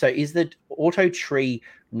auto? So is the auto tree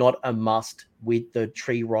not a must with the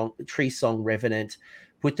tree song Revenant?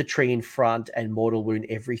 Put the tree in front and Mortal Wound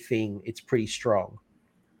everything. It's pretty strong.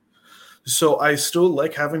 So I still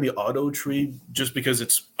like having the auto tree just because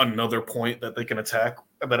it's another point that they can attack,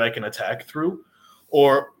 that I can attack through.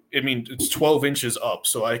 Or, I mean, it's 12 inches up,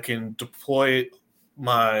 so I can deploy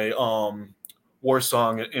my War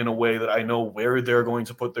Song in a way that I know where they're going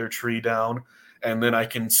to put their tree down, and then I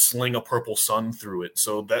can sling a Purple Sun through it.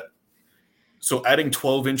 So adding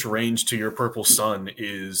 12-inch range to your Purple Sun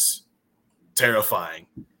is terrifying.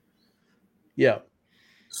 Yeah.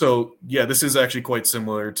 So, yeah, this is actually quite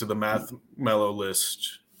similar to the Math Mellow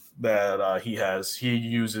list that he has. He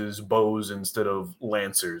uses bows instead of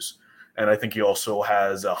lancers. And I think he also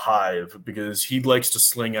has a hive because he likes to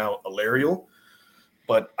sling out Alarielle.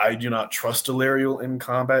 But I do not trust Alarielle in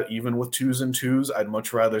combat, even with 2s and 2s. I'd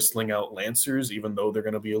much rather sling out lancers, even though they're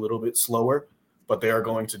going to be a little bit slower. But they are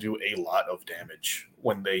going to do a lot of damage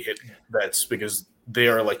when they hit vets because they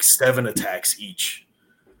are like 7 attacks each.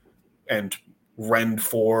 And Rend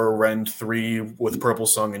 4, Rend 3 with Purple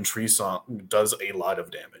Song and Tree Song does a lot of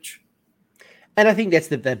damage. And I think that's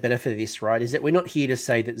the benefit of this, right? Is that we're not here to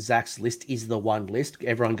say that Zach's list is the one list.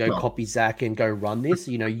 Everyone go copy Zach and go run this.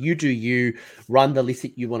 You do you, run the list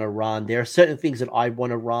that you want to run. There are certain things that I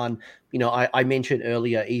want to run. I mentioned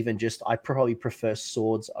earlier, even just I probably prefer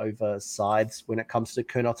swords over scythes when it comes to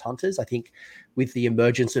Kurnoth hunters. I think with the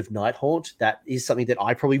emergence of Nighthaunt, that is something that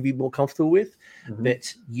I probably be more comfortable with. Mm-hmm.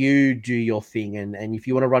 But you do your thing. And if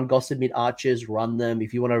you want to run Gossamer archers, run them.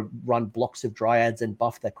 If you want to run blocks of dryads and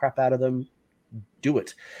buff the crap out of them, do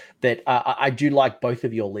it. But I do like both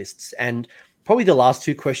of your lists. And probably the last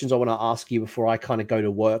 2 questions I want to ask you before I kind of go to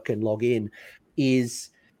work and log in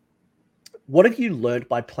is, what have you learned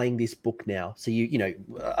by playing this book now? So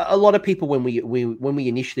a lot of people, when we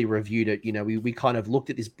initially reviewed it, we kind of looked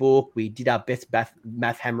at this book, we did our best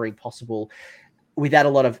math hammering possible without a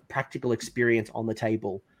lot of practical experience on the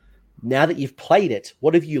table. Now that you've played it,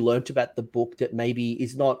 what have you learned about the book that maybe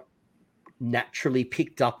is not naturally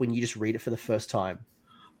picked up when you just read it for the first time?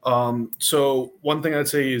 So one thing I'd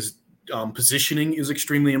say is positioning is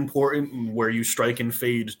extremely important, where you strike and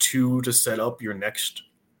fade 2 to set up your next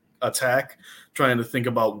attack, trying to think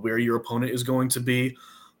about where your opponent is going to be.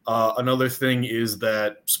 Another thing is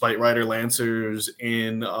that Spite Rider Lancers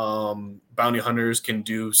in Bounty Hunters can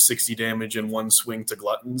do 60 damage in one swing to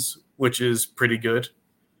Gluttons, which is pretty good.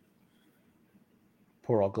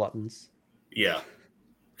 Poor old Gluttons. Yeah.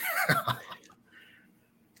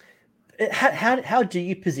 How do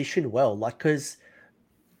you position well? Like, because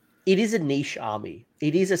it is a niche army.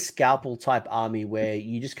 It is a scalpel type army where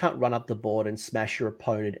you just can't run up the board and smash your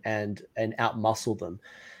opponent and outmuscle them.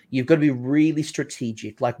 You've got to be really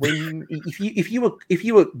strategic. Like if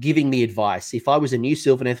you were giving me advice, if I was a new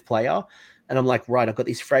Sylvaneth player and I'm like, right, I've got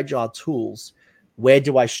these fragile tools, where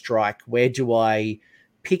do I strike? Where do I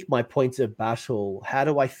pick my points of battle? How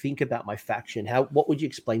do I think about my faction? What would you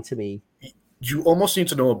explain to me? You almost need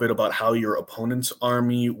to know a bit about how your opponent's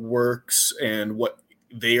army works and what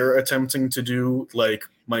they are attempting to do. Like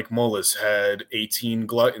Mike Mullis had 18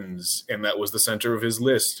 gluttons, and that was the center of his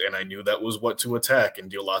list, and I knew that was what to attack and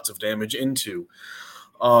deal lots of damage into.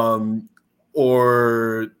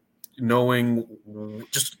 Or knowing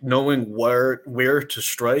where to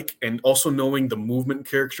strike, and also knowing the movement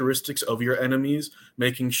characteristics of your enemies,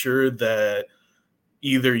 making sure that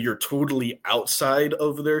either you're totally outside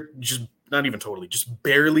of their, just not even totally, just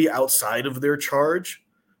barely outside of their charge,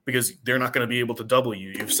 because they're not going to be able to double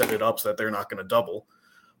you. You've set it up so that they're not going to double,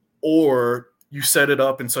 or you set it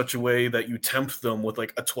up in such a way that you tempt them with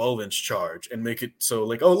like a 12-inch charge and make it so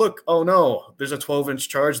like, oh, look, oh no, there's a 12-inch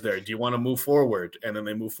charge there. Do you want to move forward? And then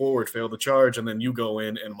they move forward, fail the charge, and then you go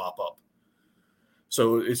in and mop up.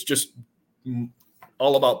 So it's just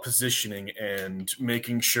all about positioning and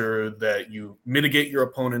making sure that you mitigate your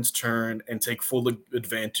opponent's turn and take full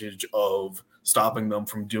advantage of stopping them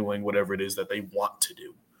from doing whatever it is that they want to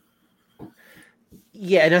do.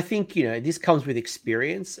 Yeah, and I think, this comes with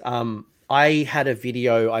experience. I had a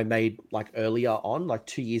video I made like earlier on, like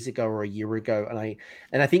 2 years ago or a year ago.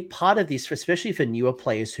 And I think part of this, especially for newer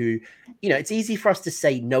players who, it's easy for us to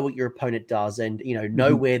say, know what your opponent does and,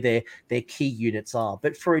 know where their key units are.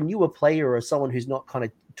 But for a newer player or someone who's not kind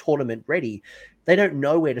of tournament ready, they don't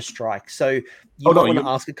know where to strike. So you want to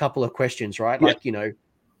ask a couple of questions, right? Yeah.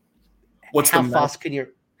 Like, how fast can you...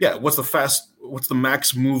 Yeah, what's the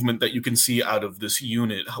max movement that you can see out of this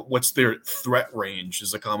unit? What's their threat range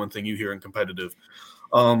is a common thing you hear in competitive.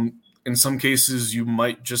 In some cases, you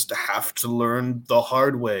might just have to learn the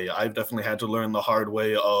hard way. I've definitely had to learn the hard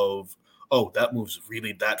way of, oh, that moves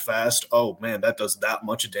really that fast. Oh, man, that does that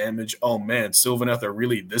much damage. Oh, man, Sylvaneth are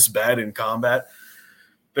really this bad in combat.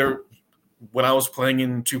 When I was playing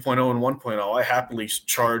in 2.0 and 1.0, I happily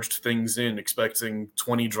charged things in expecting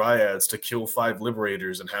 20 Dryads to kill 5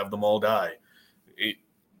 Liberators and have them all die.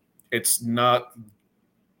 It's not...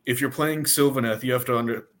 If you're playing Sylvaneth, you have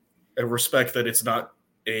to respect that it's not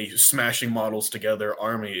a smashing models together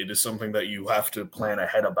army. It is something that you have to plan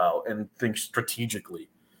ahead about and think strategically.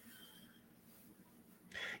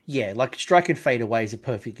 Yeah, like strike and fade away is a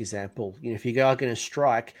perfect example. If you are going to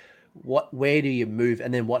strike... where do you move,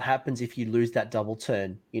 and then what happens if you lose that double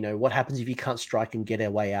turn? What happens if you can't strike and get our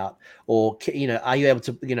way out? Or are you able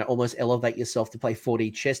to almost elevate yourself to play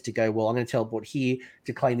 4D chess to go, well, I'm going to teleport here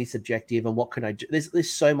to claim this objective, and what can I do?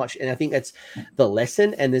 There's so much, and I think that's the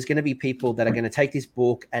lesson. And there's going to be people that are going to take this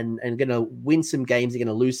book and going to win some games, they're going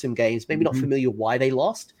to lose some games, maybe not familiar why they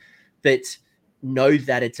lost, but know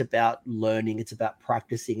that it's about learning, it's about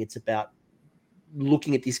practicing, it's about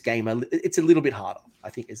looking at this game. It's a little bit harder, I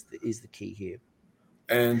think, is the key here.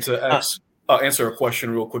 And to answer a question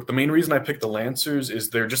real quick, the main reason I picked the Lancers is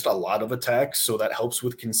they're just a lot of attacks, so that helps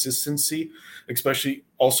with consistency, especially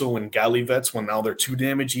also in Galley Vets when now they're 2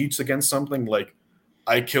 damage each against something. Like,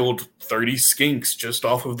 I killed 30 skinks just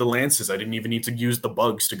off of the Lances. I didn't even need to use the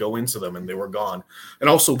bugs to go into them, and they were gone. And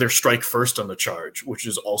also, they're strike first on the charge, which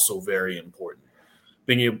is also very important.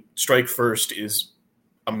 Being able to strike first is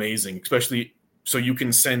amazing, especially... So you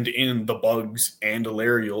can send in the bugs and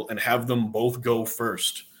Alariel and have them both go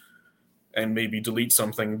first and maybe delete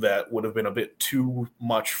something that would have been a bit too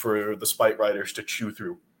much for the Spite Riders to chew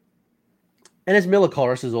through. And as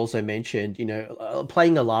Milicoris has also mentioned,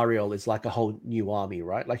 playing Alariel is like a whole new army,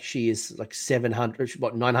 right? Like she is like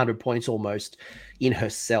 900 points almost in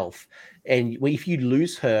herself. And if you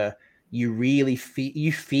lose her, you really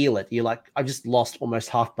feel it. You're like, I just lost almost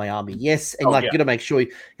half my army. Yes, and you gotta make sure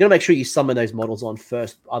you summon those models on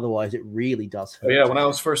first. Otherwise, it really does hurt. Yeah, when I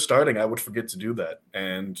was first starting, I would forget to do that,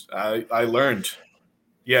 and I learned.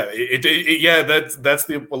 Yeah, that's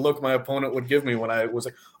the look my opponent would give me when I was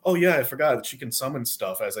like, oh yeah, I forgot that she can summon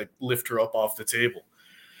stuff as I lift her up off the table.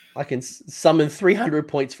 I can summon 300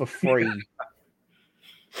 points for free.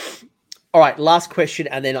 All right, last question,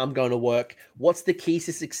 and then I'm going to work. What's the keys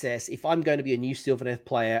to success if I'm going to be a new Sylvaneth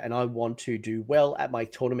player and I want to do well at my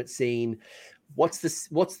tournament scene? What's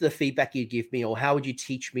the feedback you give me, or how would you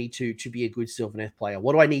teach me to be a good Sylvaneth player?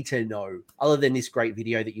 What do I need to know other than this great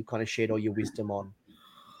video that you kind of shared all your wisdom on?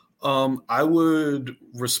 I would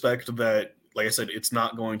respect that. Like I said, it's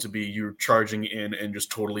not going to be you charging in and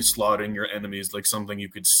just totally slaughtering your enemies like something you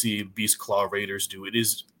could see Beast Claw Raiders do. It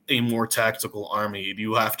is a more tactical army.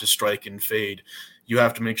 You have to strike and fade. You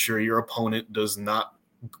have to make sure your opponent does not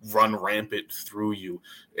run rampant through you.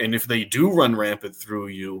 And if they do run rampant through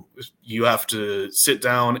you, you have to sit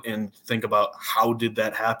down and think about, how did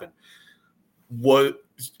that happen?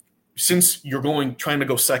 Since you're trying to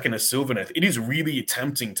go second as Sylvaneth, it is really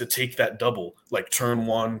tempting to take that double, like turn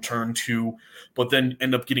 1, turn 2, but then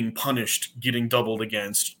end up getting punished, getting doubled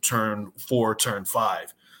against turn 4, turn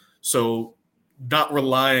 5. So not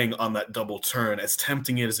relying on that double turn, as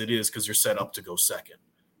tempting as it is, because you're set up to go second,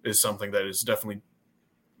 is something that is definitely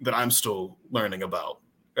that I'm still learning about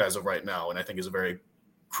as of right now, and I think is very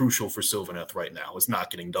crucial for Sylvaneth right now, is not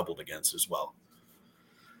getting doubled against as well.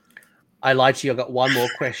 I lied to you. I've got one more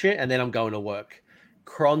question, and then I'm going to work.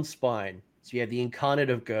 Kronspine. So you have the Incarnate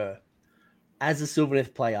of Gur. As a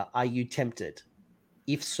Sylvaneth player, are you tempted?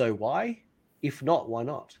 If so, why? If not, why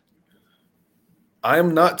not? I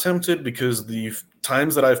am not tempted because the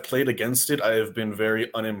times that I've played against it, I have been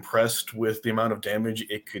very unimpressed with the amount of damage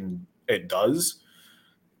it does.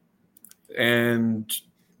 And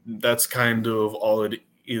that's kind of all it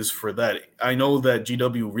is for that. I know that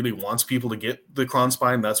GW really wants people to get the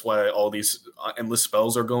Kronspine. That's why all these endless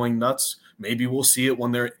spells are going nuts. Maybe we'll see it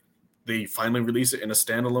when they finally release it in a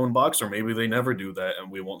standalone box, or maybe they never do that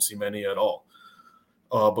and we won't see many at all.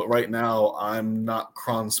 But right now, I'm not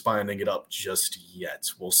Kronspining it up just yet.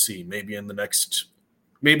 We'll see. Maybe the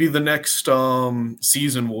next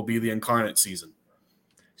season will be the Incarnate season.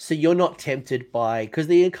 So you're not tempted by, because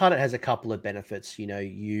the Incarnate has a couple of benefits. You know,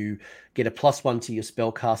 you get a +1 to your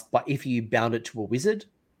spellcast, but if you bound it to a wizard,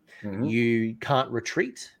 you can't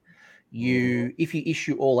retreat. If you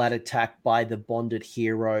issue all-out attack by the bonded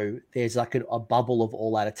hero, there's like a bubble of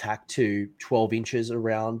all-out attack to 12 inches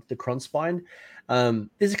around the Kronspine.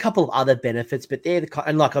 There's a couple of other benefits, but they're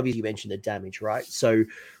and like obviously you mentioned the damage, right? So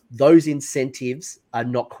those incentives are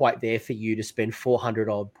not quite there for you to spend 400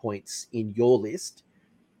 odd points in your list,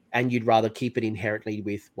 and you'd rather keep it inherently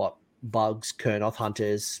with what bugs, Kurnoth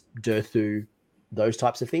hunters, Durthu, those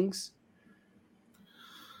types of things.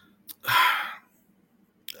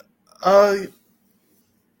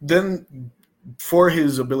 Then for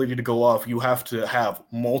his ability to go off, you have to have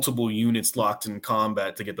multiple units locked in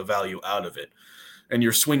combat to get the value out of it. And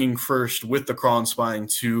you're swinging first with the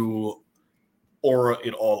Kronspine to aura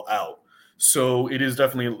it all out. So it is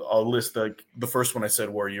definitely a list like the first one I said,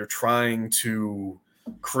 where you're trying to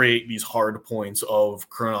create these hard points of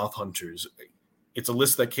Kurnoth hunters. It's a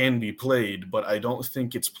list that can be played, but I don't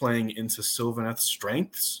think it's playing into Sylvaneth's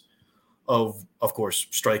strengths of course,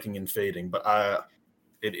 striking and fading. But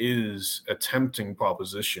it is a tempting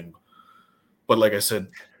proposition. But like I said,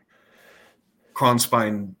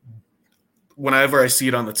 Kronspine, whenever I see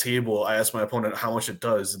it on the table, I ask my opponent how much it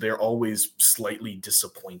does. They're always slightly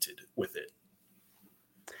disappointed with it.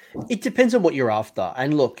 It depends on what you're after.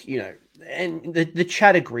 And look, you know, and the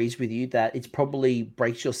chat agrees with you that it's probably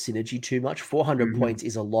breaks your synergy too much. 400 points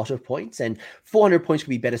is a lot of points, and 400 points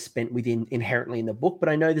would be better spent within inherently in the book. But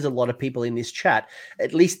I know there's a lot of people in this chat,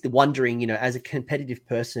 at least wondering, you know, as a competitive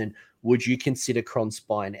person, would you consider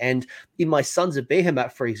Kronspine? And in my Sons of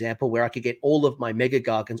Behemoth, for example, where I could get all of my Mega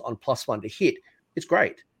Gargants on +1 to hit, it's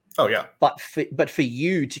great. Oh, yeah. But for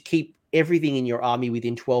you to keep everything in your army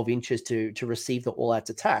within 12 inches to receive the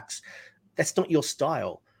all-out attacks, that's not your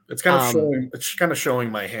style. It's kind of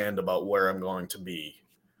showing my hand about where I'm going to be.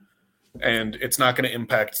 And it's not going to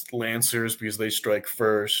impact Lancers because they strike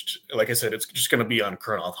first. Like I said, it's just going to be on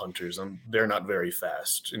Kurnoth hunters, and they're not very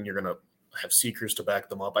fast. And you're going to have Seekers to back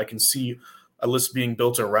them up. I can see a list being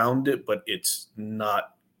built around it, but it's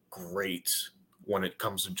not great when it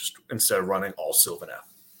comes to just instead of running all Sylvaneth.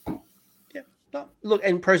 No, look,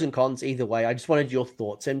 and pros and cons either way. I just wanted your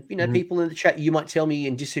thoughts. And, you know, people in the chat, you might tell me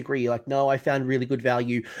and disagree. Like, no, I found really good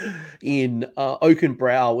value in Oaken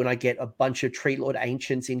Brow when I get a bunch of Tree Lord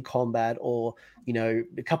Ancients in combat, or, you know,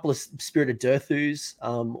 a couple of Spirited Durthus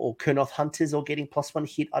or Kurnoth Hunters, or getting +1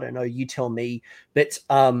 hit. I don't know. You tell me. But,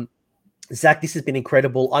 Zach, this has been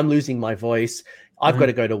incredible. I'm losing my voice. I've got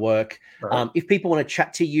to go to work. Right. If people want to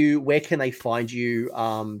chat to you, where can they find you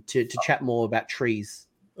to chat more about trees?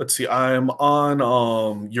 Let's see. I'm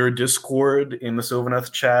on your Discord in the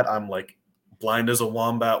Sylvaneth chat. I'm like Blind as a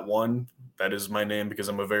Wombat 1. That is my name because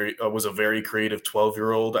I was a very creative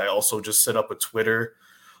 12-year-old. I also just set up a Twitter,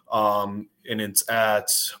 and it's at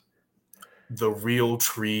the Real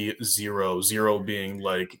Tree 0. 0 being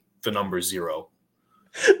like the number 0.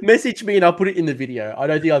 Message me and I'll put it in the video. I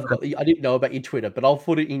don't think I didn't know about your Twitter, but I'll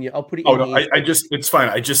put it in your. I'll put it. Oh, no, it's fine.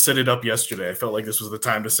 I just set it up yesterday. I felt like this was the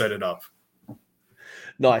time to set it up.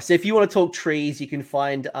 Nice. So if you want to talk trees, you can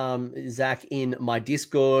find Zach in my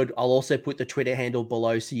Discord. I'll also put the Twitter handle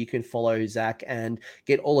below so you can follow Zach and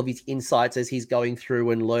get all of his insights as he's going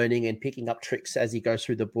through and learning and picking up tricks as he goes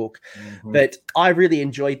through the book. But I really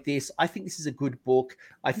enjoyed this. I think this is a good book.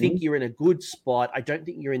 I think you're in a good spot. I don't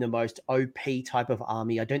think you're in the most OP type of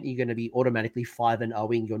army. I don't think you're going to be automatically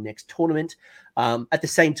 5-0ing your next tournament. At the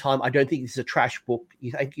same time, I don't think this is a trash book.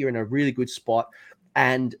 I think you're in a really good spot.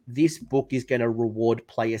 And this book is going to reward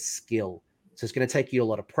player skill. So it's going to take you a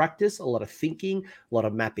lot of practice, a lot of thinking, a lot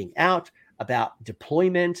of mapping out. about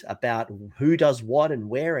deployment, about who does what and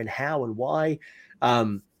where and how and why.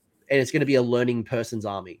 And it's going to be a learning person's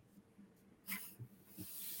army.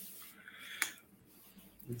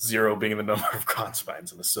 0 being the number of cron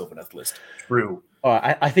spines in the Sylvaneth list. True. All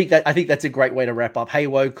right, I think that's a great way to wrap up.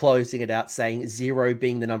 Haywo closing it out, saying 0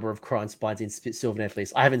 being the number of cron spines in Sylvaneth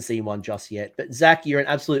list. I haven't seen one just yet, but Zach, you're an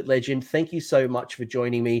absolute legend. Thank you so much for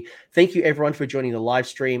joining me. Thank you everyone for joining the live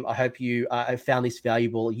stream. I hope you found this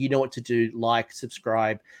valuable. You know what to do: like,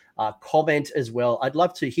 subscribe, comment as well. I'd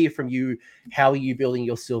love to hear from you. How are you building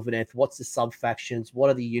your Sylvaneth? What's the sub factions?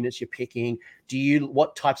 What are the units you're picking?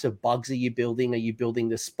 What types of bugs are you building? Are you building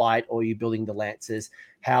the Spite or are you building the Lancers?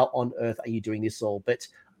 How on earth are you doing this all? But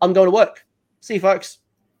I'm going to work. See you, folks.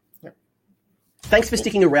 Thanks for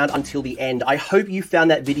sticking around until the end. I hope you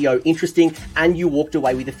found that video interesting and you walked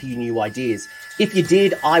away with a few new ideas. If you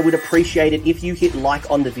did, I would appreciate it if you hit like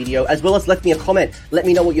on the video, as well as left me a comment. Let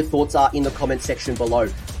me know what your thoughts are in the comment section below.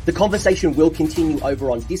 The conversation will continue over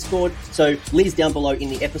on Discord, so links down below in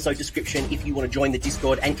the episode description if you want to join the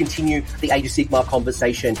Discord and continue the Age of Sigmar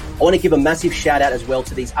conversation. I want to give a massive shout out as well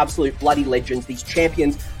to these absolute bloody legends, these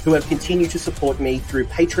champions who have continued to support me through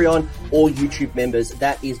Patreon or YouTube members.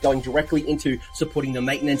 That is going directly into supporting the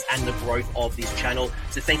maintenance and the growth of this channel.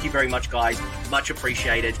 So thank you very much, guys. Much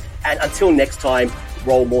appreciated. And until next time,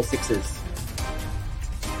 roll more sixes.